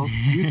console,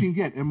 you can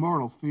get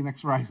Immortals: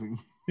 Phoenix Rising.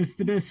 This is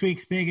this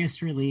week's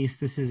biggest release.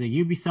 This is a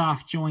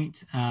Ubisoft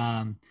joint.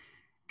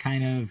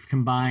 Kind of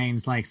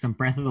combines like some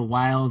Breath of the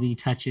Wild-y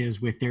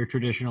touches with their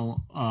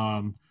traditional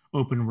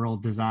open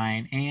world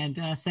design and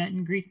set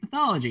in Greek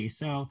mythology.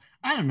 So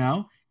I don't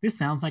know. This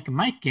sounds like a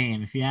Mike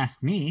game, if you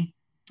ask me.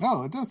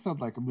 Oh, it does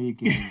sound like a me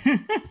game.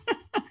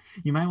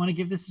 You might want to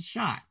give this a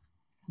shot.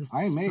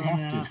 I may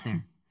have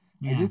to.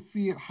 Yeah. I did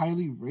see it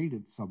highly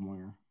rated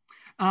somewhere.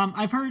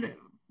 I've heard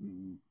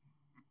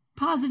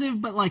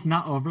positive, but like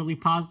not overly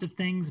positive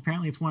things.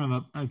 Apparently,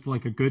 it's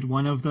like a good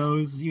one of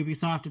those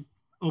Ubisoft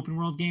open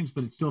world games,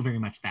 but it's still very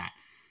much that.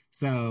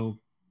 So,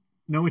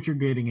 know what you're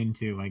getting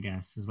into, I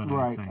guess, is what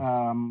I would say.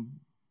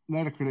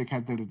 Metacritic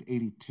had that at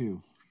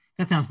 82.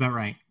 That sounds about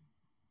right.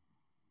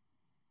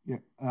 Yeah.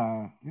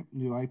 Yep.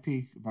 New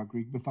IP about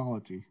Greek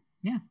mythology.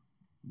 Yeah.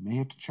 May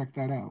have to check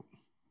that out.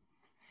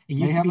 It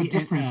may have a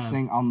different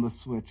thing on the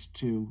Switch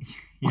too.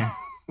 Yeah.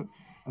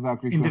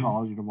 About Greek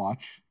mythology to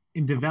watch.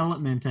 In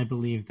development, I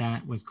believe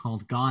that was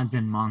called Gods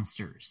and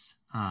Monsters,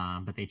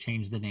 but they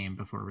changed the name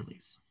before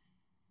release.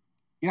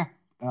 Yeah.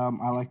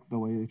 I like the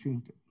way they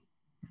changed it.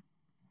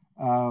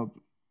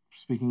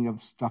 Speaking of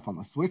stuff on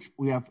the Switch,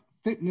 we have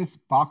Fitness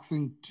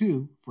Boxing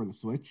 2 for the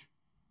Switch,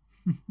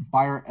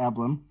 Fire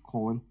Emblem,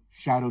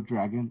 Shadow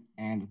Dragon,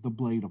 and The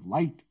Blade of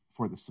Light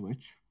for the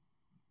Switch,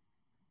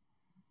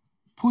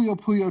 Puyo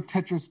Puyo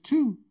Tetris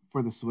 2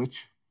 for the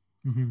Switch.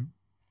 Mm-hmm.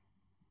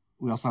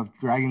 We also have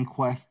Dragon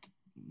Quest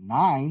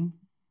 9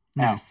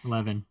 S.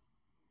 11.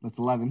 That's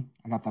 11.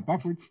 I got that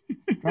backwards.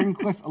 Dragon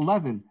Quest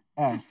 11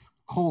 S,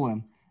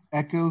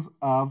 Echoes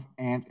of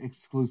an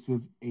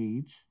Exclusive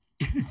Age.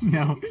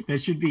 No, that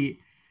should be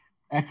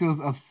Echoes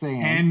of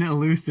Sand. An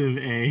Elusive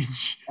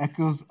Age.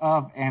 Echoes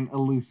of an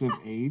Elusive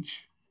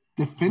Age.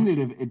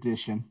 Definitive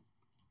Edition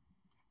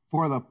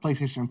for the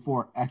PlayStation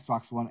 4,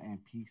 Xbox One, and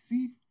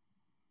PC.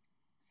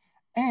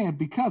 And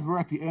because we're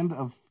at the end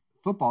of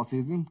football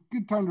season,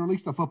 good time to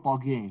release the football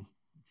game.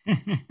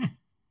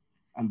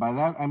 And by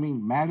that, I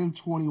mean Madden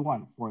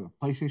 21 for the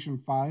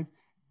PlayStation 5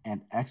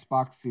 and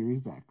Xbox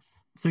Series X.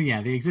 So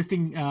yeah, the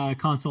existing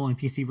console and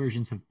PC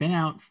versions have been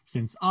out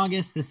since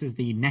August. This is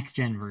the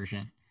next-gen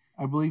version.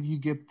 I believe you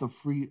get the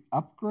free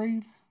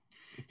upgrade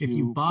if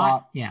you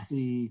bought yes,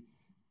 the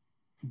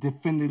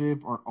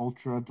definitive or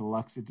ultra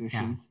deluxe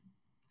edition.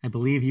 Yeah. I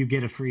believe you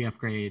get a free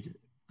upgrade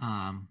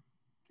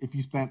if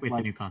you spent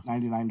like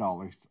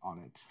 $99 on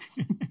it.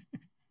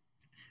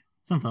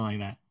 Something like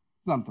that.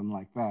 Something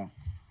like that.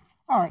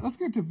 All right, let's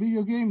get to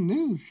video game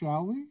news,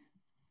 shall we?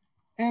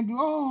 And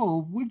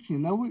would you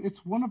know it?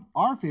 It's one of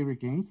our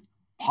favorite games,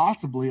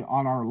 possibly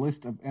on our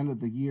list of end of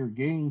the year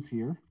games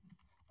here.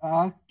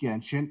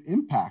 Genshin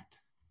Impact,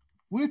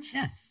 which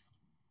has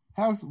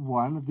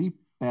won the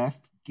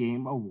Best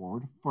Game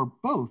Award for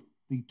both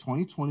the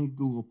 2020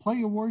 Google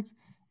Play Awards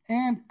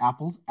and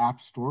Apple's App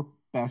Store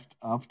Best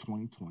of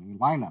 2020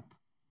 lineup.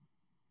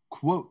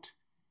 Quote,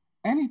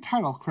 any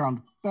title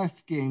crowned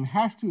Best Game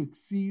has to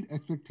exceed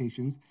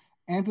expectations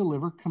and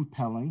deliver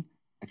compelling,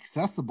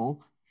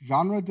 accessible,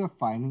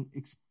 genre-defining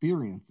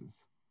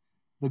experiences,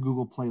 the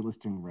Google Play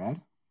listing read.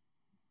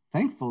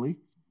 Thankfully,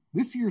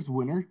 this year's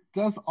winner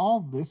does all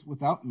this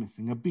without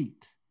missing a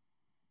beat.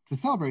 To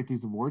celebrate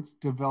these awards,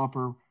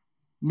 developer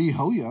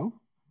MiHoYo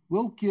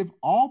will give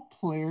all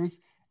players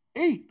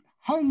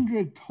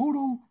 800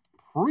 total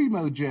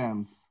Primo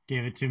Gems.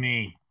 Give it to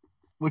me.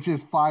 Which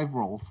is 5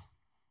 rolls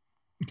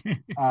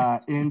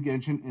in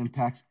Genshin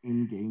Impact's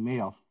in-game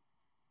mail.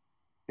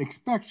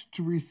 Expect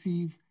to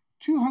receive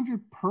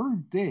 200 per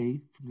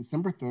day from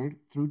December 3rd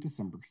through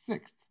December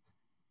 6th.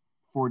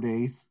 4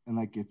 days, and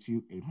that gets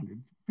you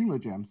 800 Primo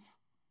Gems.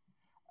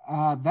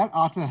 That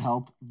ought to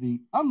help the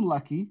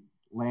unlucky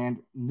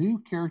land new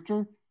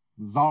character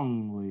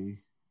Zhongli.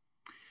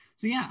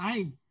 So yeah,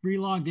 I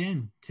re-logged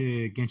in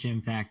to Genshin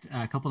Impact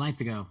a couple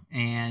nights ago,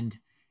 and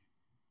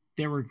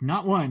there were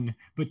not one,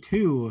 but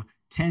 2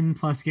 10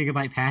 plus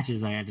gigabyte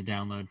patches I had to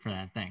download for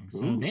that thing.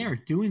 So Ooh. They are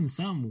doing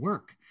some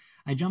work.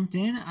 I jumped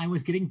in, I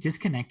was getting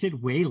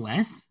disconnected way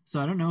less. So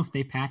I don't know if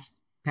they patched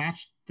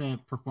the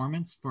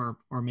performance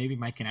or maybe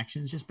my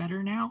connection's just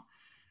better now.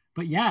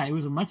 But yeah, it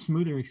was a much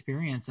smoother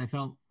experience. I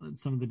felt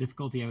some of the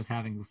difficulty I was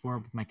having before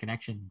with my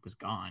connection was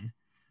gone.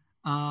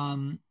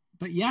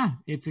 But yeah,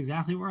 it's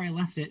exactly where I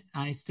left it.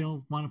 I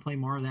still want to play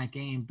more of that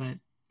game, but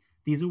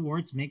these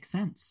awards make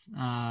sense.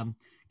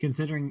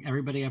 Considering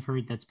everybody I've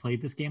heard that's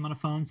played this game on a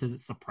phone says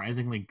it's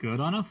surprisingly good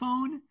on a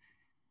phone,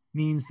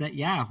 means that,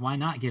 yeah, why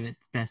not give it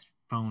Best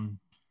Phone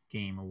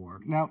Game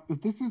Award? Now,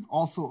 if this is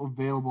also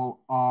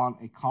available on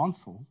a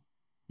console,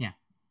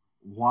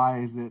 why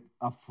is it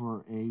up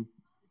for a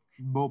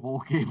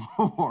mobile game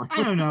award?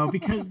 I don't know,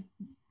 because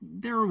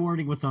they're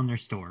rewarding what's on their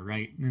store,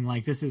 right? And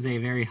like, this is a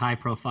very high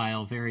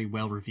profile, very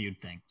well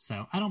reviewed thing.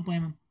 So I don't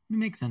blame them. It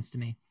makes sense to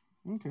me.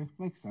 Okay,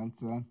 makes sense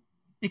then.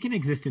 It can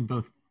exist in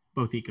both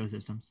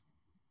ecosystems.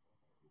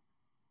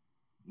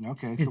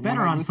 Okay, it's so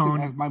better on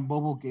phone. As my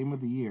mobile game of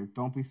the year,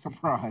 don't be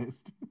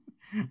surprised.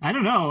 I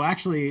don't know.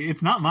 Actually,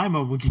 it's not my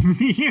mobile game of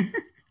the year.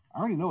 I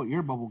already know what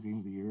your mobile game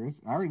of the year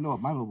is. I already know what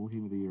my mobile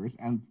game of the year is,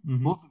 and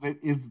both of it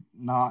is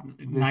not.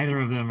 Neither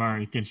of them are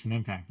Genshin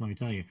Impact. Let me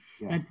tell you.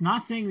 Yeah.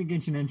 Not saying that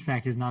Genshin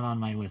Impact is not on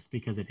my list,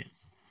 because it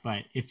is,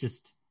 but it's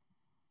just.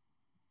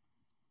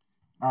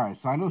 All right,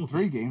 so I know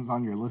 3 games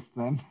on your list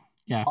then.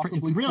 Yeah,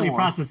 it's really 4. A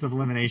process of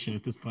elimination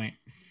at this point.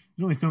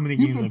 There's only so many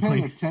games You've been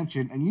paying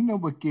attention, and you know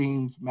what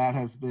games Matt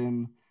has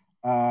been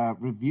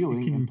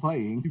reviewing and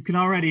playing. You can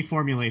already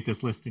formulate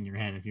this list in your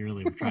head if you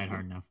really tried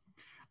hard enough.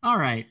 All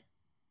right.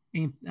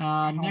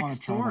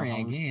 Next story,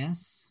 I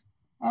guess.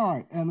 All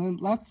right, and then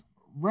let's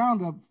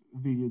round up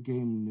video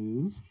game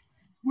news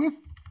with.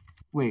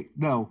 Wait,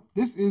 no,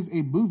 this is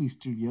a movie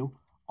studio,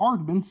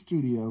 Aardman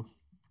Studio,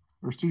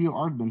 or Studio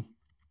Aardman.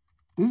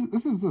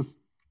 This is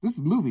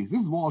movies.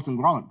 This is Wallace and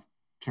Gromit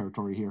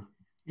territory here.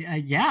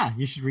 Yeah,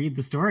 you should read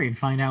the story and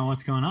find out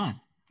what's going on.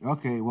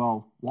 Okay,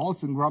 well,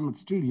 Wallace and Gromit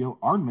Studio,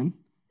 Aardman,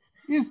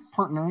 is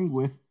partnering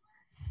with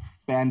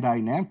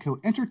Bandai Namco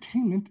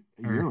Entertainment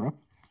Europe.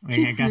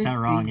 Wait, I got that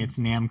wrong. It's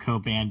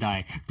Namco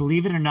Bandai.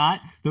 Believe it or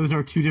not, those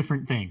are two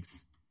different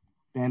things.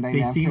 Bandai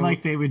Namco. Seem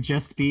like they would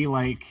just be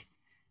like,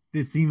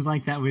 it seems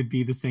like that would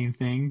be the same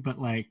thing, but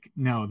like,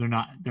 no, they're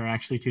not. They're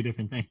actually two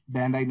different things.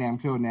 Bandai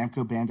Namco and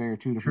Namco Bandai are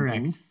two different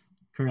things?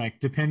 Correct.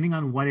 Depending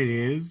on what it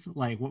is,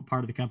 like what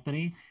part of the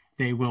company,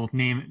 they will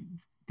name,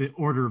 the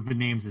order of the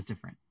names is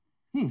different.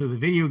 So the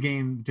video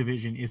game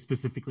division is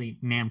specifically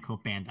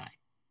Namco Bandai.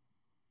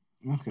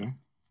 Okay.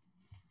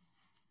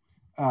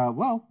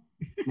 Well,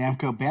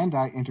 Namco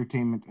Bandai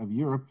Entertainment of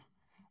Europe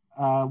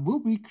will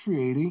be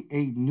creating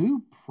a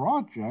new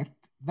project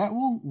that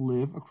will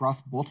live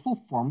across multiple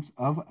forms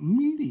of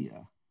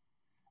media.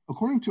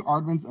 According to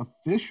Aardman's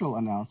official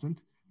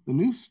announcement, the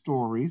new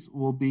stories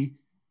will be,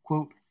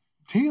 quote,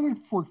 tailored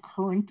for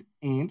current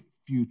and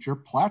future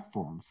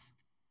platforms.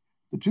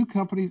 The two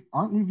companies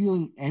aren't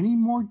revealing any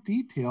more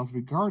details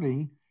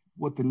regarding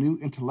what the new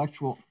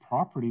intellectual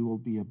property will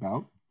be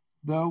about,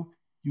 though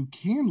you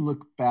can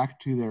look back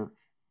to their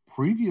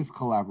previous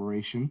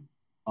collaboration,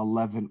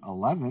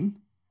 1111,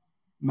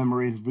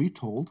 Memories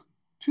Retold,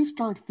 to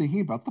start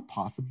thinking about the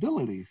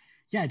possibilities.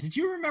 Yeah, did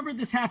you remember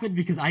this happened?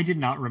 Because I did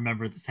not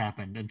remember this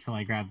happened until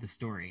I grabbed the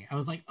story. I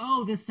was like,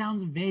 oh, this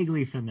sounds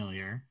vaguely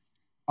familiar.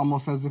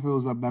 Almost as if it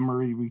was a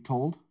memory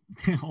retold?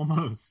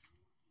 Almost.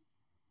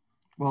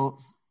 Well,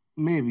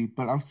 maybe,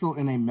 but I'm still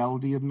in a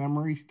melody of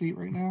memory state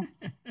right now.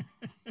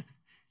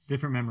 It's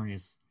different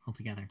memories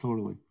altogether.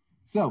 Totally.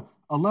 So,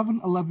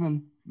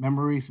 1111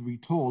 Memories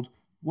Retold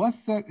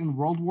was set in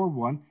World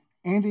War I,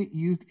 and it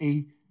used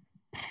a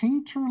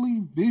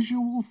painterly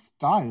visual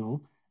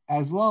style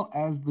as well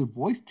as the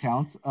voice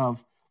talents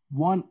of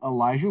one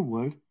Elijah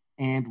Wood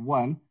and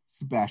one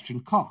Sebastian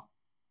Koch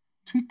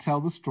to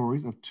tell the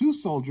stories of two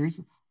soldiers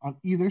on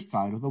either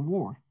side of the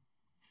war.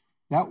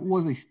 That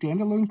was a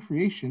standalone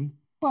creation,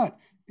 but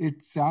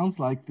it sounds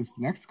like this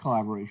next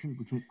collaboration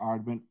between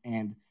Aardman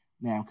and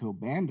Namco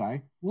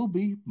Bandai will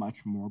be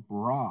much more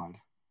broad.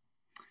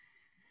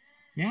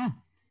 Yeah,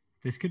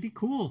 this could be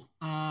cool.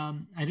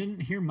 I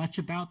didn't hear much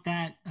about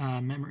that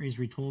Memories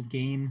Retold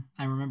game.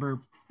 I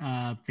remember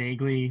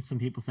vaguely some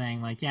people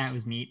saying like, yeah, it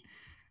was neat,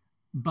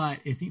 but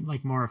it seemed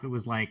like more if it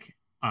was like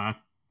a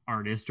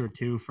artist or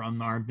two from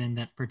Aardman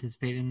that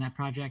participated in that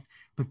project.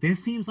 But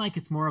this seems like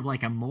it's more of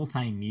like a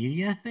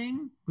multimedia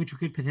thing, which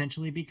could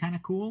potentially be kind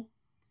of cool.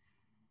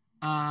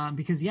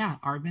 Because yeah,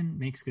 Aardman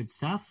makes good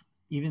stuff.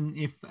 Even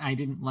if I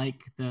didn't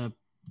like the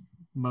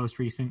most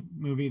recent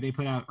movie they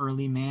put out,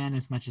 Early Man,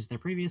 as much as their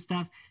previous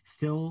stuff,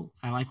 still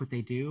I like what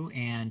they do,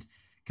 and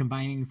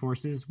combining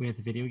forces with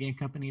a video game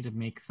company to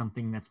make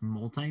something that's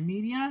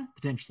multimedia,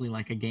 potentially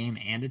like a game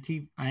and a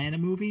TV and a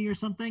movie or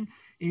something,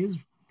 is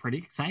pretty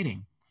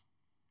exciting.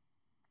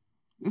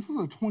 This is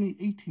a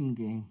 2018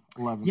 game,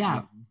 11.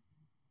 Yeah.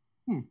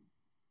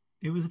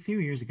 It was a few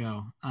years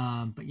ago.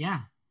 But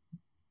yeah,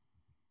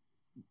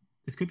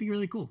 this could be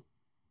really cool.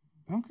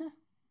 Okay.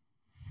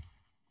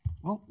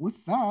 Well,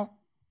 with that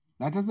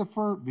does it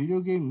for video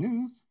game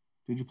news.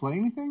 Did you play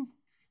anything?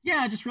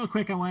 Yeah, just real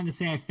quick, I wanted to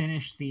say I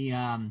finished the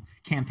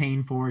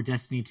campaign for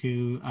Destiny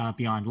 2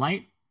 Beyond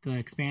Light, the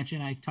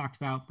expansion I talked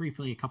about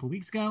briefly a couple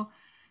weeks ago.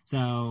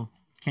 So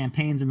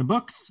campaigns in the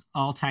books,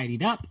 all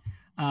tidied up.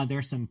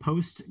 There's some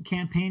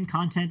post-campaign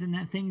content in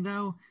that thing,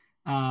 though.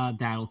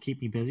 That'll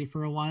keep me busy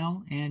for a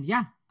while. And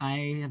yeah,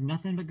 I have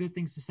nothing but good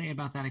things to say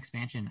about that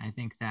expansion. I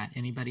think that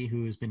anybody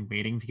who's been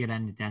waiting to get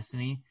into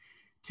Destiny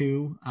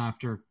 2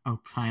 after a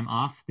time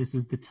off, this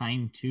is the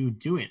time to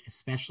do it,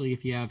 especially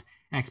if you have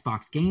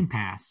Xbox Game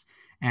Pass,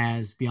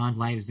 as Beyond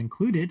Light is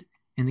included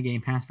in the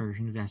Game Pass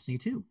version of Destiny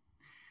 2.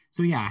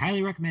 So yeah, I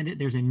highly recommend it.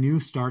 There's a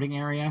new starting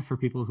area for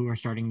people who are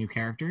starting new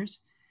characters,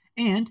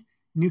 and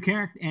new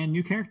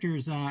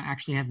characters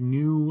actually have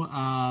new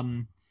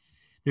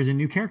there's a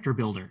new character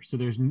builder, so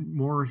there's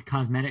more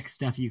cosmetic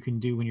stuff you can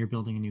do when you're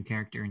building a new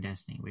character in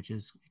Destiny, which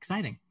is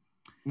exciting.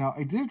 Now,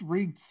 I did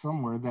read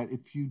somewhere that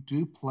if you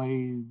do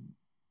play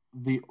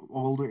the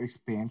older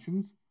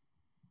expansions,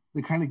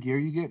 the kind of gear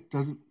you get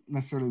doesn't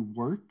necessarily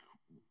work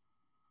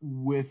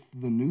with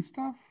the new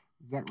stuff.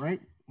 Is that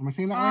right? Am I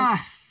saying that right?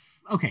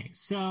 Okay,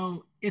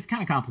 so it's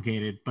kind of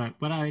complicated, but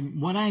what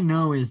I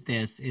know is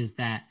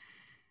that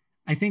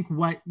I think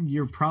what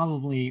you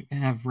probably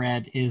have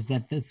read is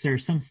that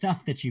there's some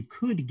stuff that you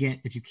could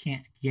get that you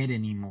can't get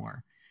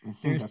anymore. I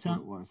think that's what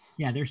it was.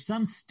 Yeah, there's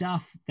some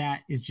stuff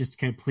that is just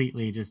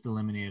completely just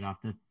eliminated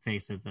off the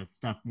face of the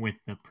stuff with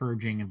the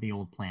purging of the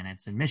old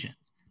planets and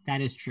missions.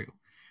 That is true.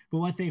 But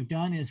what they've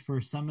done is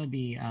for some of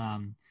the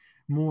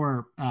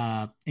more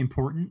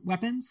important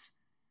weapons,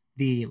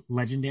 the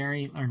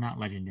legendary, or not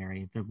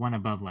legendary, the one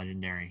above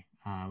legendary,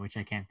 which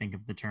I can't think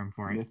of the term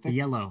for it. Mythic? The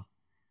yellow.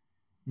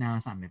 No,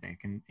 it's not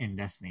mythic in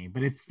Destiny,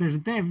 but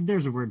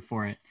there's a word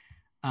for it.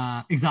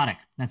 Exotic.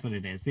 That's what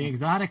it is. The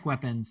exotic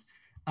weapons.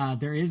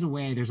 There's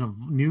a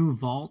new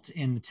vault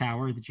in the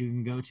tower that you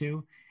can go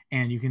to,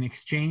 and you can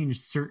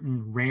exchange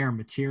certain rare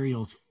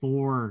materials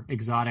for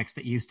exotics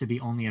that used to be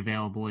only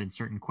available in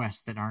certain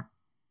quests that aren't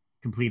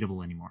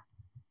completable anymore.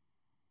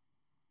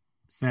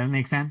 So that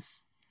makes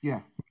sense?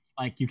 Yeah.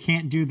 Like you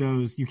can't do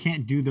those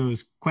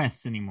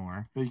quests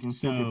anymore. But you can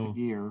still get the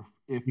gear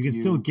if you can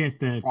still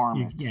get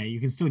you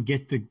can still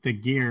get the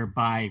gear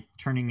by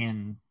turning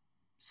in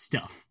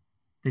stuff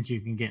that you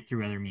can get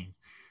through other means.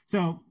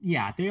 So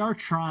yeah, they are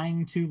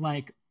trying to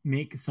like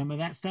make some of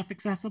that stuff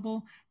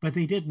accessible, but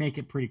they did make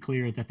it pretty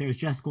clear that there's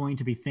just going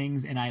to be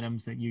things and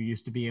items that you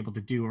used to be able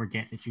to do or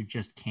get that you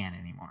just can't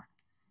anymore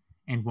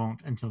and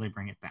won't until they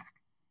bring it back.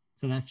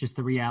 So that's just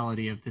the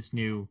reality of this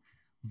new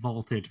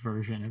vaulted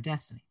version of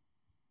Destiny.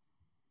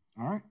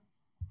 All right.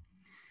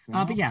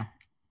 But yeah,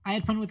 I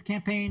had fun with the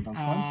campaign.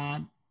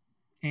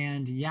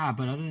 And yeah,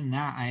 but other than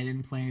that, I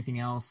didn't play anything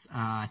else.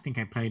 I think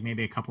I played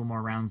maybe a couple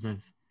more rounds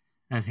of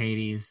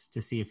Hades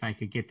to see if I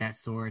could get that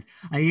sword.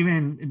 I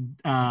even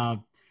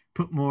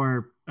put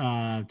more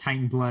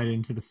Titan blood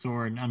into the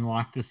sword and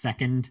unlocked the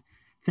second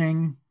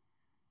thing,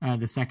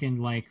 the second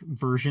like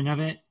version of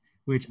it,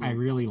 which I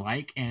really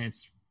like, and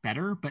it's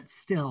better. But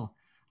still,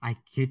 I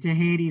get to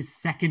Hades'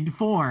 second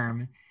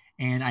form,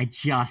 and I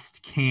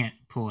just can't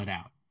pull it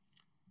out.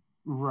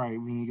 Right,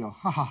 when you go,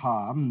 ha ha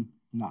ha, I'm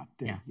not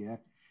dead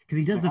yet. Because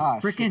he does the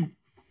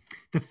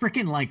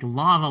freaking like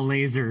lava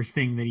laser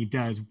thing that he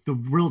does, the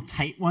real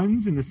tight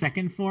ones in the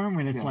second form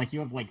when it's like you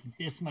have like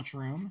this much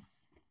room.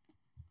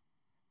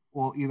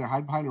 Well, either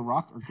hide behind a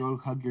rock or go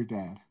hug your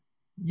dad.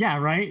 Yeah,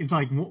 right? It's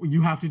like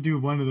you have to do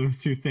one of those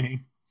two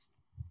things.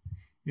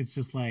 It's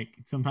just like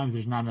sometimes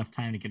there's not enough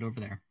time to get over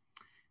there.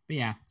 But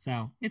yeah,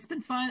 so it's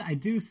been fun. I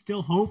do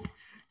still hope,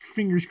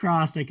 fingers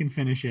crossed, I can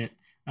finish it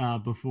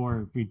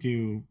before we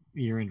do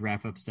year-end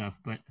wrap-up stuff.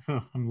 But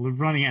I'm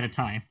running out of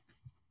time.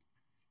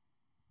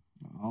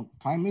 Well,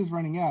 time is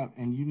running out,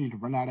 and you need to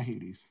run out of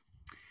Hades.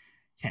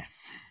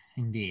 Yes,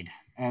 indeed.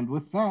 And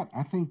with that,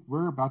 I think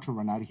we're about to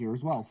run out of here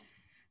as well.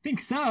 Think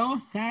so.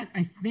 That,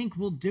 I think,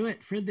 will do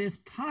it for this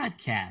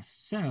podcast.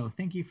 So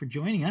thank you for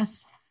joining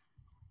us.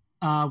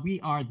 We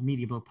are the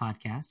Media Boat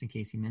Podcast, in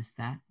case you missed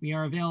that. We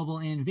are available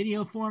in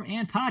video form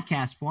and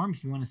podcast form.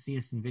 If you want to see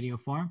us in video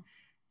form,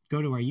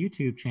 go to our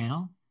YouTube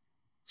channel.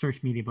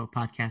 Search Media Boat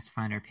Podcast to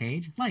find our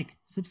page. Like,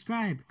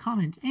 subscribe,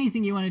 comment,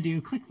 anything you want to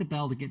do. Click the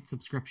bell to get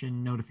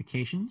subscription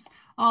notifications.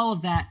 All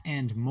of that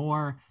and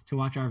more to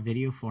watch our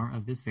video form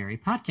of this very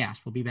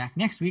podcast. We'll be back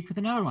next week with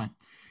another one.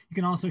 You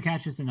can also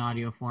catch us in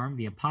audio form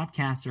via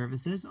podcast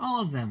services, all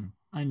of them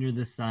under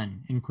the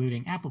sun,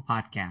 including Apple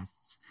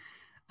Podcasts,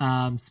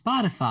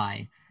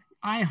 Spotify,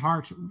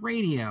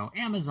 iHeartRadio,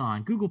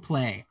 Amazon, Google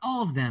Play,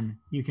 all of them.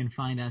 You can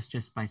find us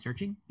just by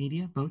searching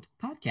Media Boat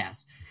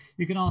Podcast.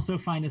 You can also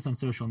find us on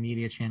social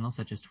media channels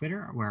such as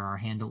Twitter, where our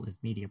handle is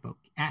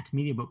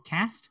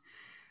 @MediaBoatCast.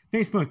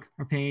 Facebook,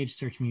 our page,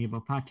 search Media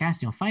Boat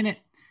Podcast. You'll find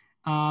it.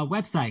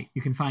 Website,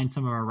 you can find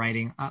some of our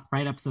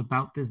write-ups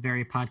about this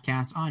very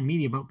podcast on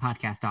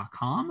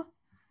MediaBoatPodcast.com.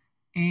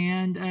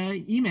 And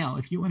email,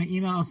 if you want to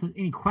email us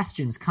any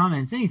questions,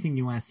 comments, anything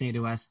you want to say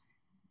to us,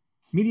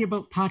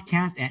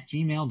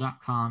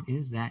 MediaBoatPodcast@gmail.com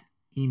is that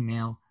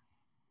email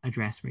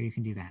address where you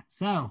can do that.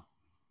 So,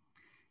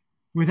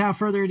 without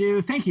further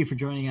ado, thank you for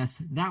joining us.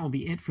 That will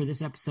be it for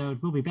this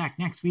episode. We'll be back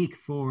next week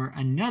for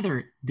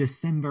another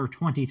December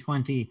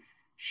 2020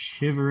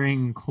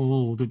 shivering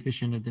cold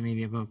edition of the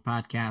Media Boat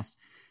Podcast.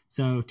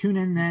 So tune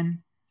in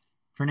then.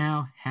 For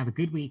now, have a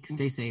good week.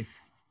 Stay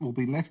safe. We'll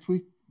be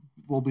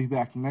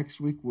back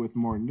next week with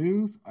more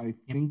news. I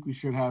think we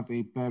should have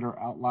a better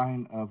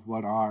outline of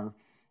what our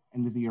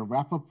end of the year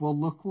wrap up will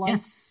look like.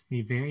 Yes,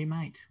 we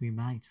might.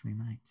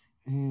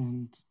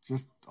 And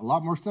just a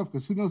lot more stuff,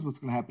 because who knows what's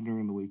going to happen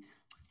during the week.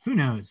 Who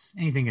knows?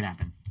 Anything could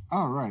happen.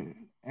 All right.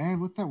 And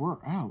with that,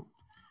 we're out.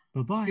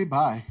 Bye-bye. Okay,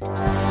 bye.